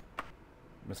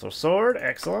 Mithril sword,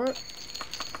 excellent.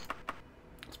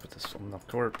 Let's put this on the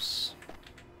corpse.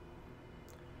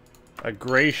 A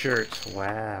gray shirt.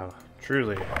 Wow.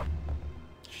 Truly.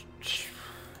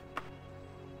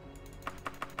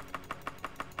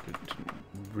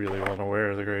 Didn't really want to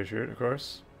wear the gray shirt, of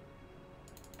course.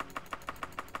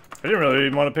 I didn't really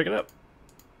even want to pick it up.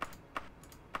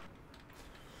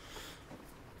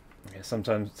 Yeah,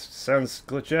 sometimes sounds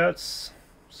glitch outs,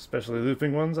 especially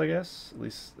looping ones, I guess. At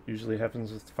least it usually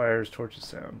happens with fires, torches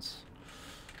sounds.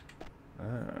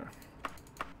 Ah.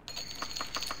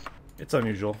 It's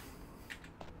unusual.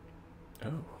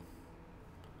 Oh.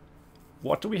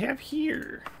 What do we have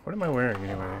here? What am I wearing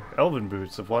anyway? Elven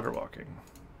boots of water walking.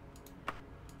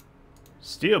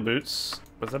 Steel boots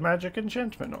with a magic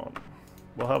enchantment on.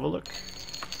 We'll have a look.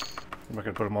 I'm not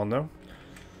going to put them on though.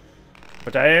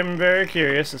 But I am very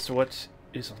curious as to what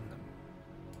is on them.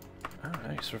 Oh,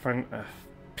 nice. We're finding...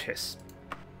 piss.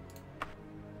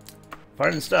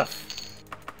 Finding stuff.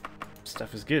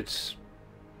 Stuff is good.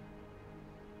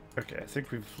 Okay, I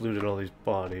think we've looted all these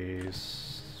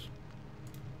bodies.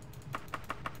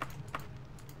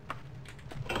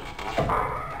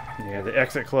 Yeah, the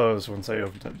exit closed once I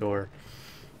opened that door.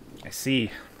 I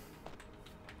see.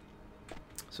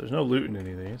 So there's no loot in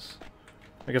any of these.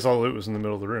 I guess all the loot was in the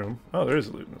middle of the room. Oh, there is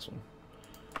a loot in this one.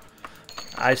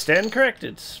 I stand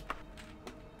corrected.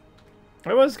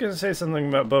 I was going to say something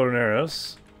about bow and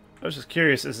arrows. I was just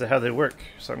curious as to how they work.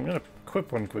 So I'm going to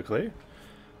equip one quickly.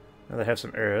 Now that I have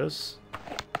some arrows.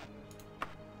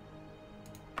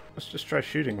 Let's just try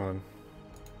shooting one.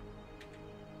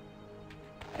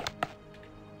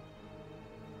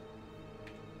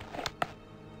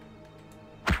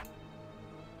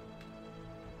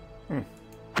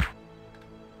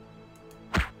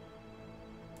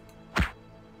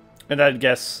 And I'd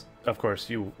guess, of course,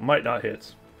 you might not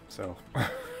hit, so...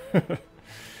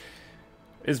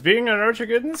 Is being an archer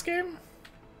good in this game?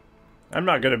 I'm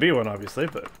not gonna be one, obviously,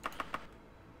 but...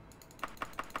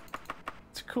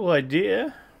 It's a cool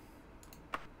idea.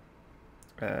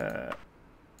 Oh.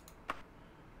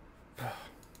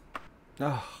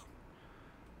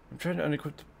 I'm trying to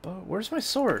unequip the bow. Where's my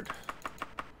sword?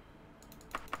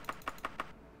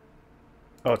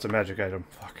 Oh, it's a magic item.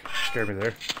 Fuck. Scared me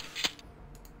there.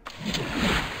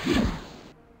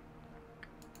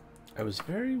 I was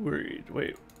very worried.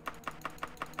 Wait.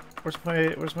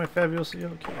 Where's my fabulous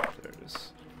seal? Okay, there it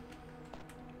is.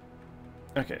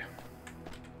 Okay.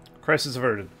 Crisis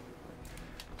averted.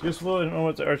 Useful. I don't know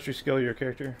what the archery skill of your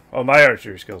character. Oh, my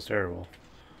archery skill is terrible.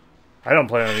 I don't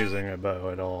plan on using a bow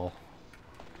at all.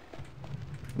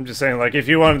 I'm just saying, like, if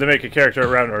you wanted to make a character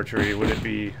around archery, would it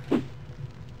be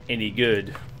any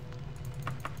good?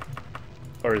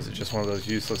 Or is it just one of those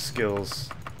useless skills?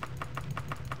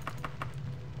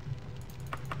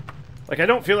 Like, I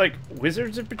don't feel like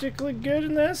wizards are particularly good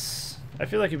in this. I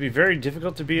feel like it'd be very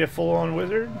difficult to be a full-on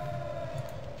wizard.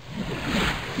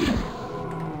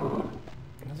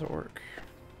 Another orc.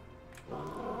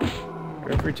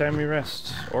 Every time we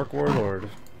rest. Orc warlord.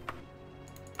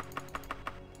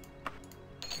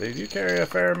 They do carry a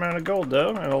fair amount of gold,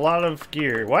 though, and a lot of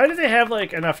gear. Why do they have,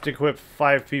 like, enough to equip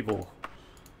 5 people?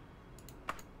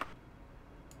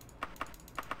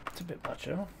 It's a bit much,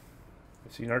 huh?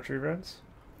 I've seen archery runs.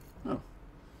 Oh.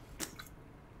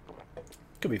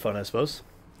 Could be fun, I suppose.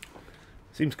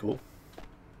 Seems cool.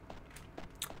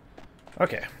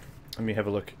 Okay. Let me have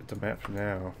a look at the map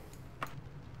now.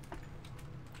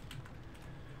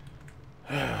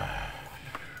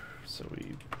 So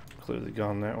we've clearly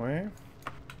gone that way.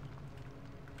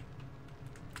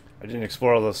 I didn't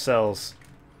explore all those cells,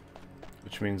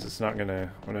 which means it's not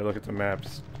gonna, when I look at the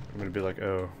maps, I'm gonna be like,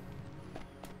 oh.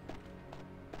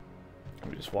 Let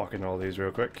me just walk into all these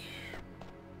real quick.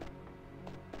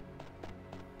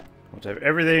 I want to have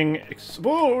everything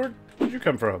explored. Where'd you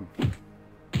come from?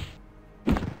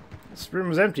 This room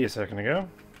was empty a second ago.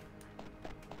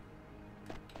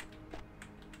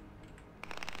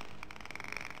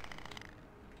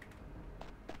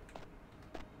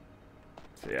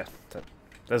 So yeah, that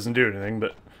doesn't do anything,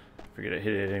 but I figured I'd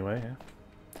hit it anyway, yeah.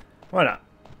 Why not?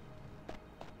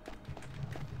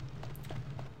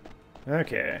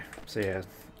 Okay, so yeah,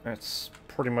 that's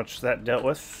pretty much that dealt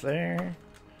with there.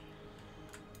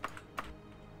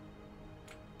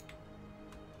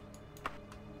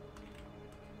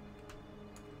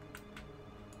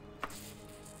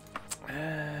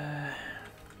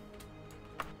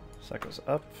 So that goes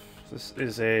up. This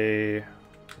is a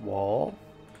wall.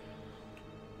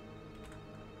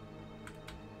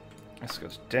 This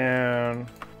goes down.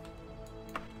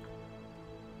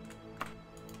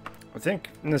 I think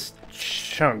in this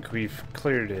chunk we've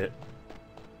cleared it.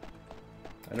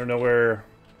 I don't know where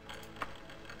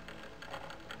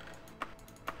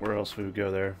else we would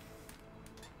go there.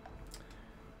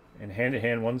 And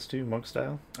hand-to-hand ones too, monk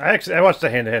style. I watched the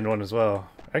hand-to-hand one as well.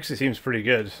 Actually seems pretty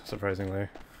good, surprisingly.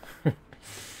 It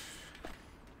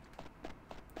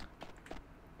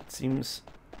seems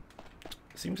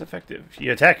effective.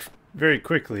 You attack very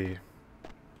quickly.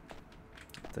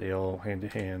 They all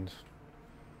hand-to-hand.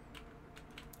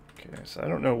 Okay, so I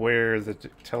don't know where the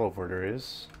teleporter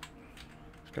is.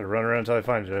 Just gotta run around until I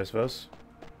find it, I suppose.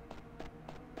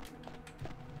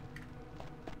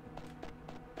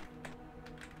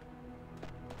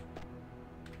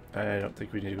 I don't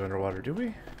think we need to go underwater, do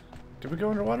we? Did we go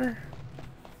underwater?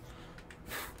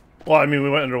 Well, I mean, we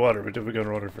went underwater, but did we go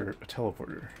underwater for a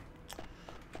teleporter?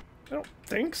 I don't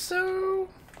think so.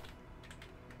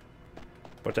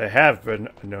 But I have been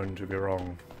known to be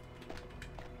wrong.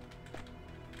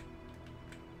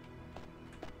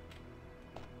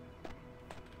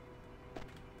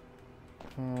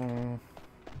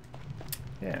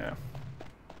 Yeah.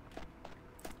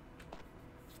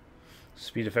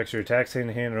 Speed affects your attacks hand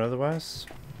to hand or otherwise.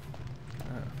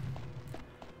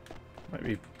 Might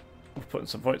be putting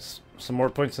some more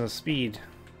points on the speed.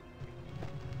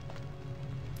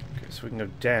 Okay, so we can go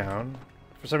down.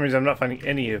 For some reason, I'm not finding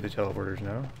any of the teleporters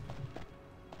now.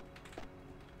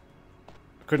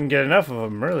 Couldn't get enough of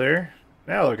them earlier.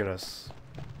 Now look at us.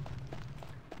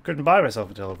 Couldn't buy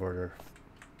myself a teleporter.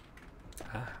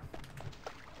 Ah.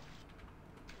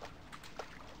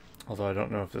 Although I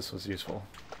don't know if this was useful.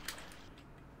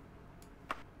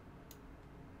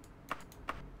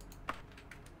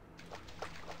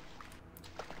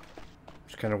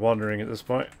 Just kind of wandering at this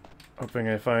point, hoping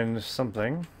I find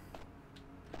something.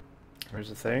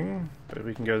 There's a thing, but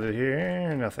we can go to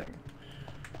here, nothing.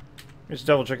 Just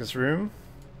double check this room.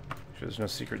 Make sure there's no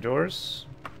secret doors.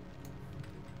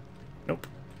 Nope.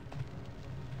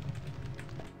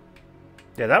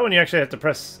 Yeah, that one you actually have to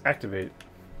press activate.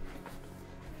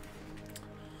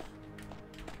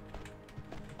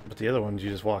 But the other ones you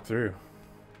just walk through.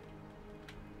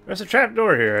 There's a trap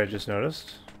door here, I just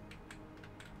noticed.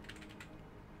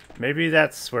 Maybe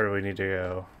that's where we need to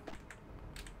go.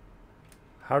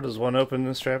 How does one open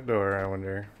this trapdoor, I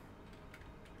wonder?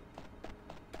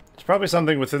 It's probably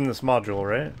something within this module,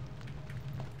 right?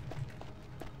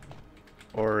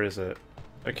 Or is it?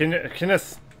 Can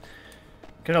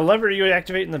a lever you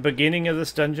activate in the beginning of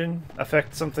this dungeon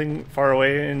affect something far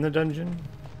away in the dungeon?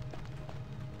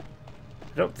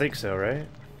 I don't think so, right?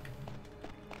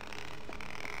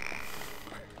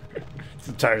 It's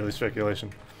entirely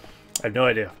speculation. I have no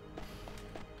idea.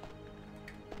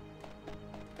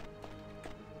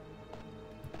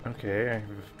 Okay,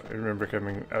 I remember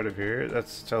coming out of here.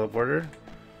 That's teleporter.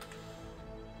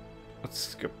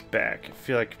 Let's go back. I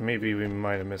feel like maybe we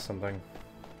might have missed something.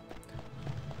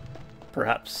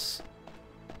 Perhaps.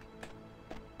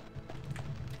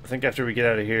 I think after we get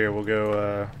out of here, we'll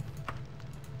go,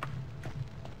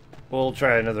 we'll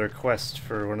try another quest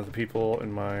for one of the people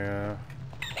in my,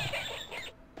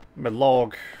 my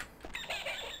log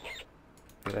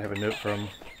that I have a note from.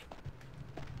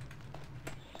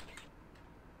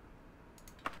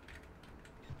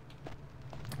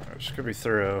 Just gonna be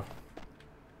thorough.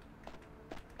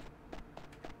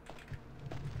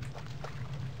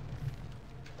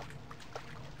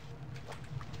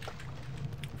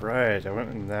 Right, I went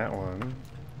in that one.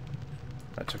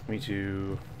 That took me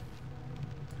to...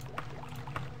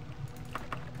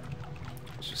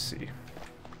 Let's just see.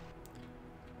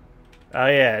 Oh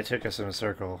yeah, it took us in a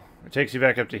circle. It takes you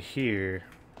back up to here.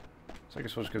 So I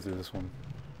guess we'll just go through this one.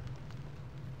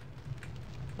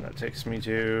 And that takes me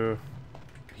to...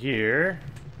 here,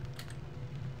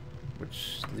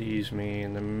 which leaves me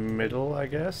in the middle, I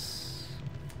guess.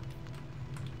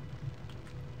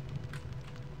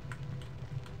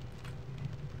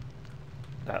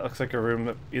 That looks like a room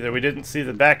that either we didn't see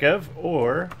the back of,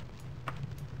 or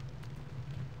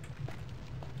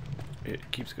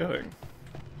it keeps going.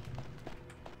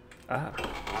 Ah.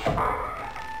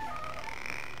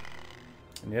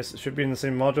 And yes, it should be in the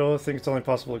same module. I think its only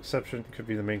possible exception could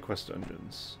be the main quest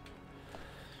dungeons.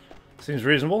 Seems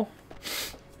reasonable.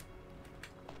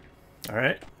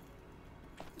 Alright.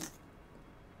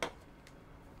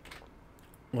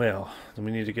 Well, then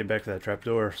we need to get back to that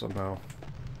trapdoor somehow.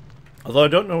 Although I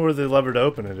don't know where the lever to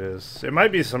open it is. It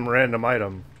might be some random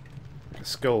item. Like a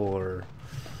skull or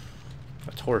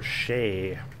a torch.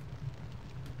 Is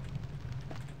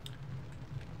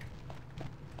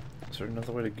there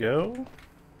another way to go?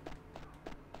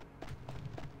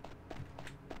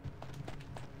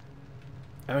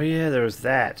 Oh yeah, there was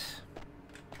that.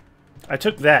 I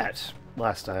took that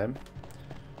last time.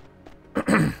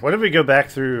 What if we go back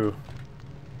through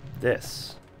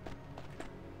this?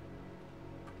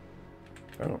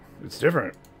 Oh, it's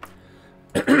different.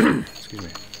 Excuse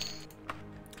me.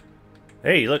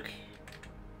 Hey, look.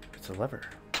 It's a lever.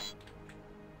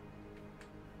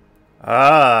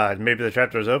 Ah, maybe the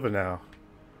trapdoor's open now.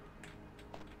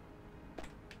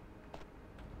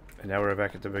 And now we're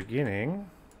back at the beginning.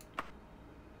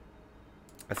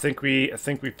 I think we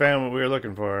found what we were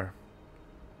looking for.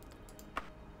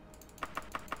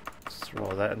 Let's throw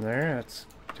all that in there. That's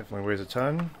definitely weighs a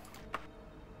ton.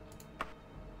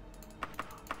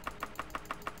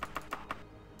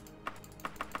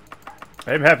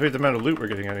 I'm happy with the amount of loot we're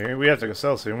getting out of here. We have to go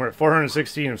sell soon. We're at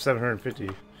 416 of 750,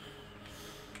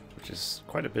 which is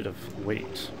quite a bit of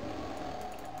weight.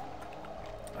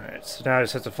 Alright, so now I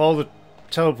just have to follow the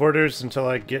teleporters until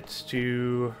I get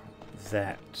to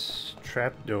that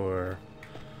trapdoor.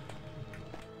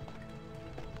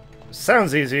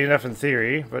 Sounds easy enough in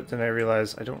theory, but then I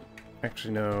realize I don't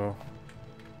actually know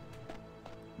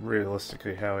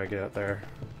realistically how I get out there.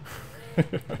 I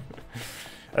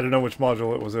don't know which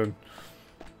module it was in.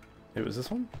 It was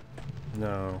this one?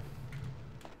 No.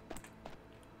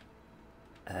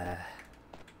 I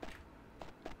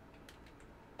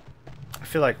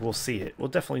feel like we'll see it. We'll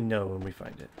definitely know when we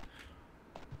find it.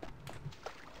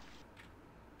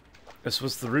 This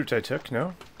was the route I took,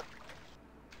 no?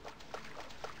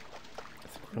 I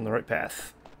think we're on the right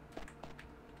path.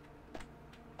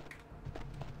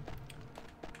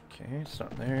 Okay, it's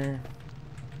not there.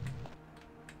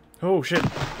 Oh, shit!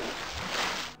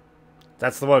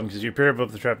 That's the one, because you appear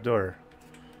above the trapdoor.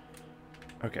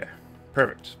 Okay,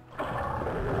 perfect.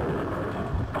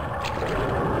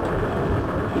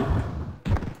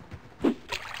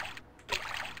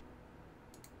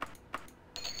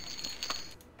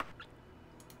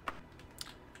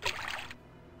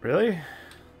 Really?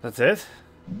 That's it?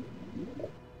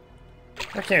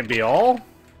 That can't be all.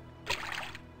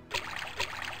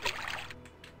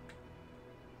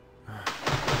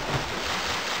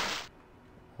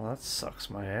 Well, that sucks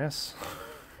my ass.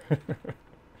 Come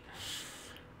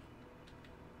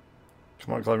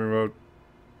on, climbing road.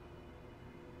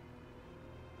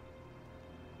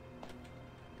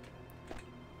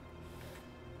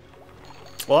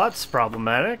 Well, that's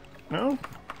problematic. No?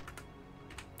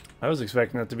 I was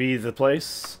expecting that to be the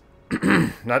place.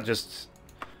 Not just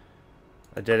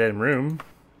a dead-end room.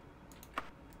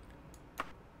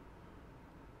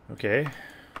 Okay.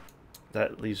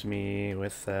 That leaves me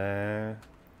with, that's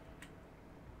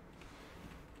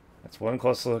one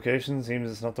close location. Seems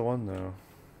it's not the one, though.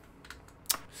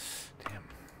 Damn.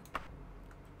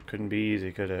 Couldn't be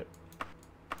easy, could it?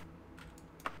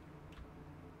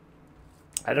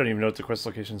 I don't even know what the quest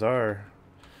locations are.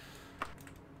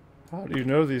 How do you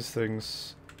know these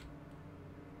things?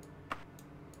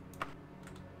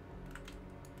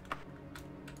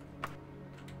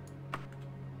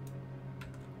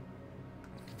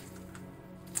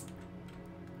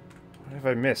 What have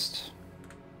I missed?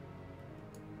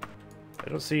 I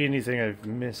don't see anything I've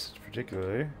missed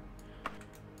particularly.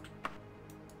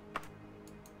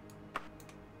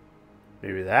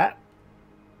 Maybe that?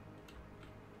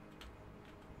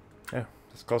 Yeah,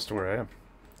 that's close to where I am.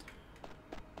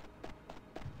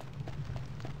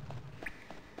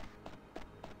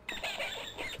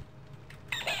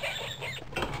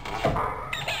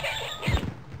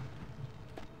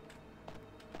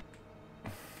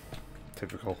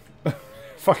 Typical.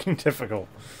 Fucking typical.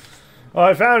 Oh,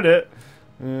 I found it!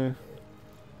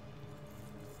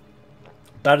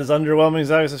 That is underwhelming as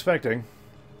I was expecting.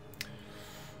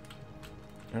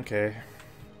 Okay.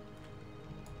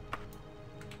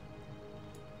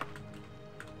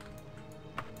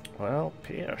 Well,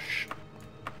 pish.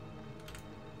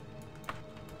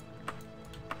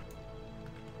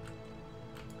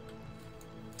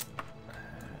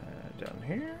 Down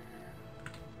here?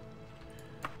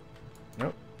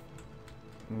 Nope.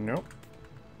 Nope.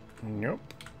 Nope.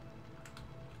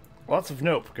 Lots of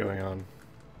nope going on.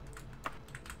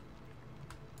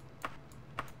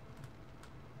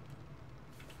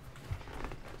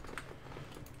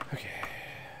 Okay.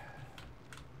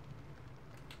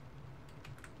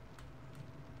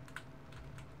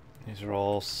 These are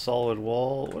all solid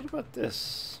wall. What about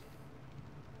this?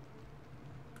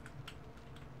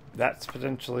 That's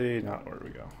potentially not where we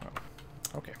go.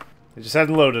 Oh. Okay. They just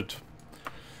hadn't loaded.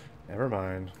 Never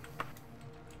mind.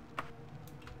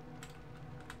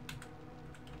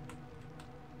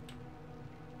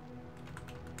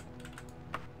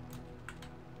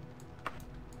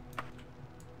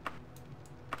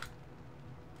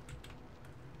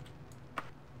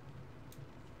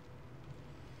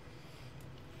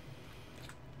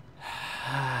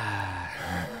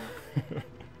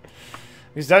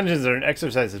 These dungeons are an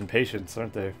exercise in patience,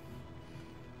 aren't they?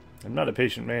 I'm not a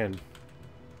patient man.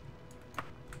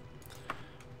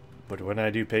 But when I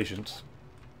do patience,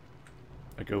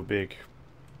 I go big.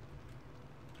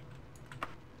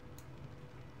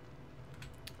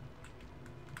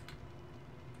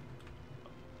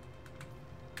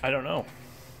 I don't know.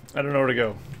 I don't know where to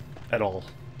go. At all.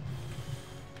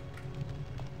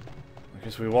 I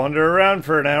guess we wander around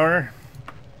for an hour.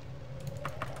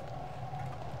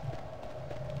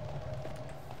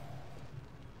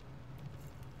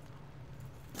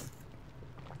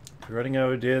 Running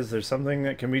out of ideas. There's something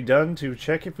that can be done to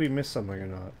check if we missed something or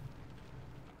not.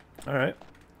 Alright.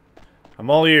 I'm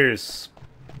all ears.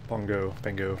 Bongo.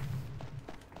 Bingo.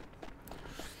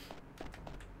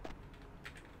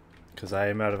 Because I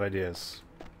am out of ideas.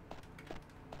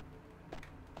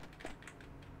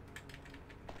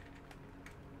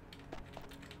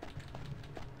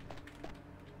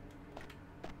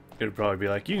 It would probably be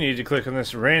like, you need to click on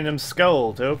this random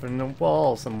skull to open the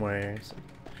wall somewhere. So,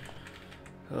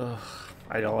 ugh,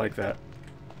 I don't like that.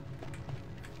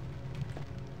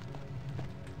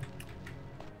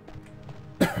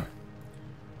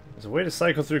 There's a way to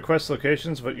cycle through quest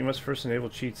locations, but you must first enable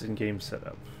cheats in game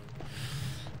setup.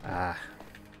 Ah.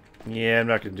 Yeah, I'm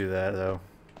not going to do that, though.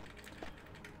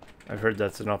 I've heard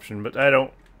that's an option, but I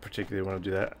don't particularly want to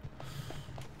do that.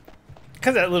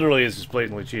 Because that literally is just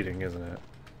blatantly cheating, isn't it?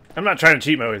 I'm not trying to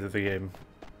cheat my way through the game.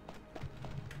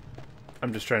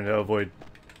 I'm just trying to avoid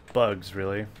bugs,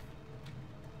 really.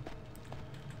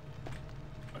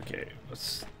 Okay,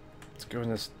 let's go in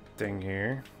this thing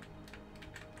here.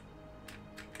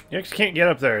 You actually can't get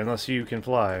up there unless you can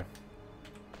fly.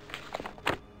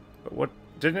 But what,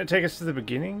 didn't it take us to the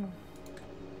beginning?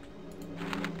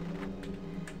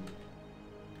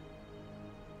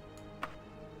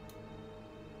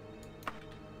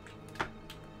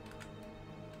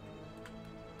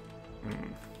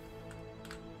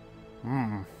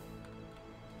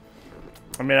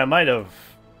 I mean, I might have...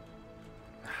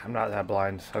 I'm not that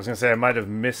blind. I was going to say I might have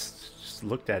just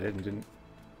looked at it and didn't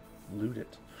loot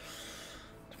it.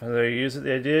 Depends how you use it.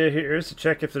 The idea here is to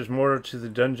check if there's more to the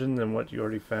dungeon than what you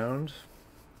already found.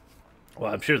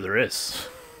 Well, I'm sure there is.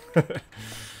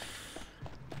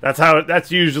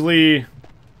 That's usually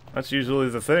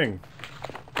the thing.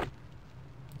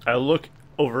 I look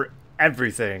over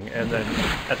everything, and then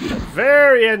at the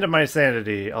very end of my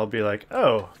sanity, I'll be like,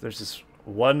 oh, there's this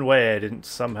one way I didn't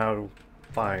somehow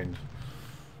find.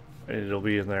 And it'll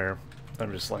be in there.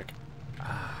 I'm just like,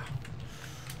 ah.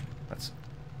 That's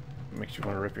makes you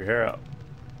want to rip your hair out.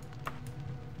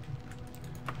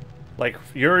 Like,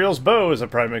 Uriel's bow is a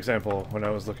prime example when I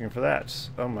was looking for that.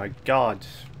 Oh my god.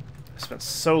 I spent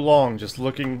so long just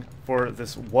looking for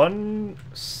this one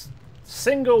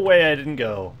single way I didn't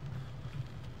go.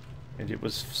 And it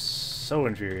was so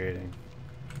infuriating.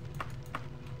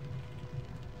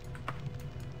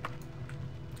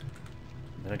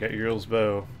 Then I got Uriel's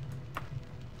bow.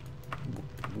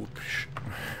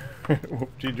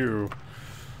 Whoop-de-doo.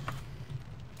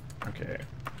 Okay.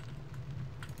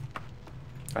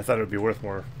 I thought it would be worth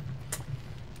more.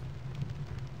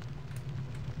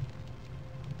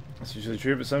 That's usually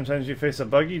true, but sometimes you face a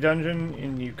buggy dungeon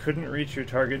and you couldn't reach your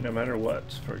target no matter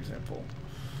what, for example.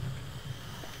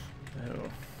 Oh.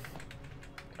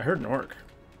 I heard an orc.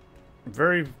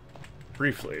 Very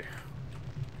briefly.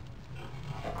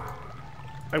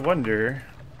 I wonder...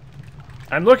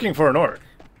 I'm looking for an orc.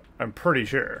 I'm pretty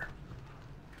sure.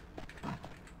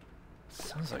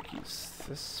 Sounds like he's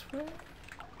this way?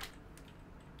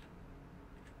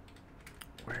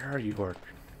 Where are you, orc?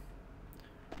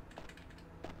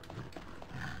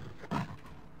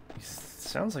 He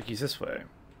sounds like he's this way.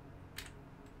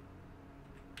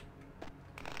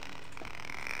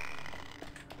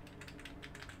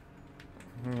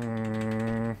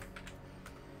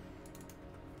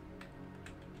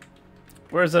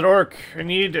 Where's that orc? I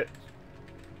need it.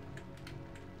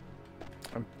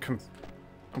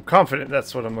 I'm confident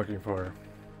that's what I'm looking for.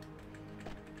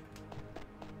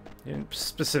 You didn't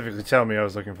specifically tell me I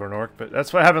was looking for an orc, but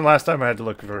that's what happened last time I had to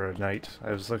look for a knight.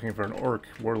 I was looking for an orc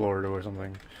warlord or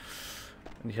something.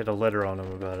 And he had a letter on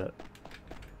him about it.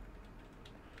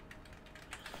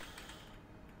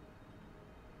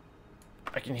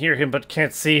 I can hear him but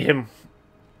can't see him.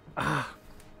 Ah.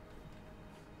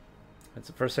 It's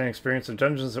a first-hand experience of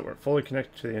dungeons that weren't fully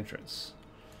connected to the entrance.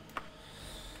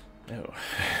 No.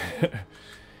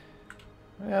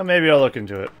 Well, maybe I'll look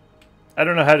into it. I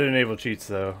don't know how to enable cheats,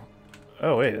 though.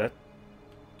 Oh, wait, that...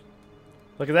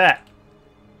 Look at that!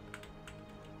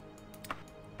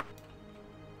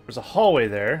 There's a hallway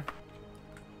there,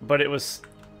 but it was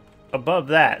above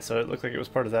that, so it looked like it was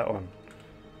part of that one.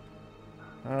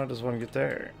 How does one get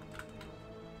there?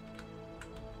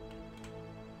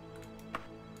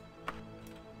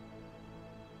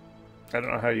 I don't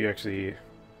know how you actually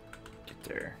get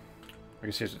there. I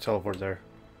guess you have to teleport there.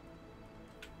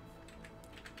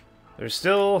 There's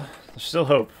still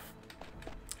hope.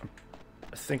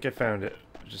 I think I found it.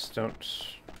 I just don't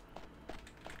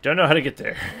know how to get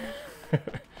there.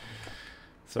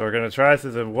 So we're gonna try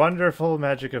through the wonderful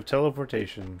magic of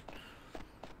teleportation.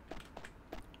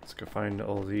 Let's go find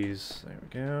all these. There we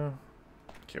go.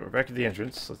 Okay, we're back at the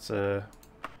entrance. Let's did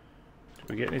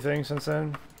we get anything since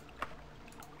then?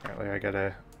 Apparently I got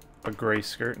a gray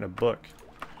skirt and a book.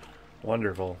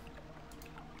 Wonderful.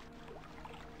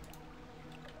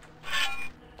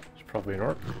 There's probably an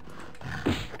orc.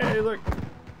 Hey, look!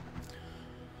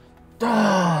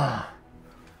 Ah!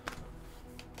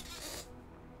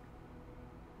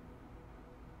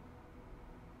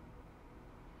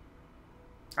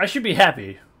 I should be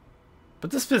happy, but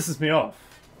this pisses me off.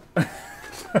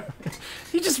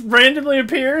 He just randomly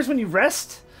appears when you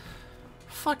rest?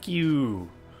 Fuck you.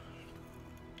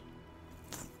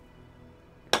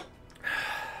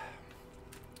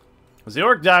 As the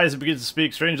orc dies, it begins to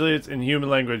speak strangely. It's in human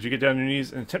language. You get down on your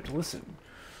knees and attempt to listen.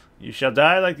 You shall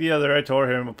die like the other. I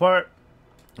tore him apart.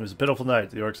 It was a pitiful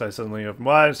night. The orc's eyes suddenly opened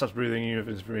wide and stops breathing. You have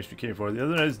information you came for. The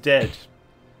other night is dead.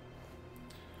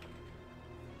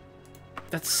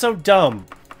 That's so dumb.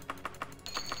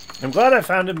 I'm glad I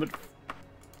found him, but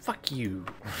fuck you.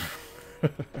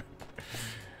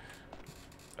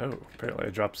 Oh, apparently I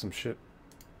dropped some shit.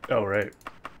 Oh, right.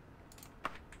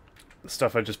 The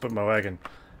stuff I just put in my wagon.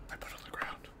 I put on the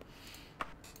ground.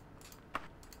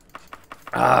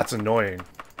 Ah, it's annoying.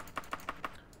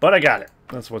 But I got it.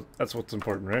 That's what's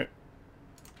important, right?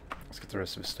 Let's get the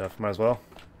rest of his stuff. Might as well.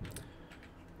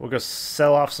 We'll go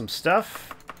sell off some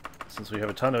stuff. Since we have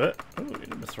a ton of it. Oh, we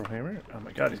need a mithril hammer. Oh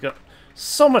my god, he's got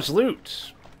so much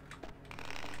loot!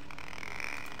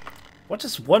 What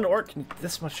does one orc need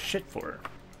this much shit for?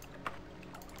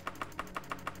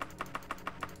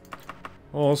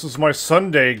 Oh, this is my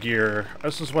Sunday gear.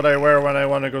 This is what I wear when I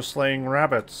want to go slaying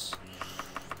rabbits.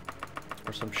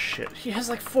 Or some shit. He has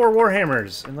like 4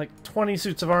 Warhammers and like 20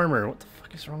 suits of armor. What the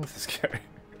fuck is wrong with this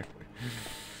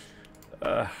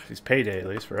guy? He's payday, at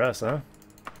least for us, huh?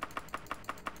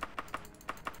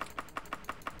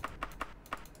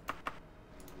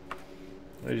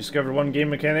 I discovered one game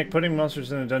mechanic. Putting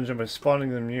monsters in a dungeon by spawning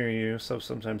them near you, so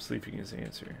sometimes sleeping is the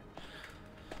answer.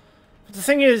 But the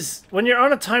thing is, when you're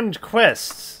on a timed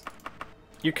quest,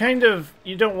 you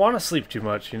don't want to sleep too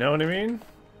much, you know what I mean?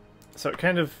 So it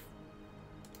kind of...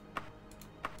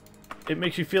 It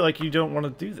makes you feel like you don't want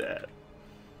to do that.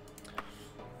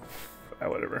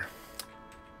 Whatever.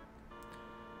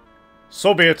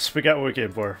 So be it. We got what we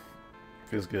came for.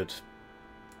 Feels good.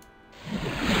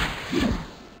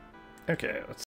 Okay, let's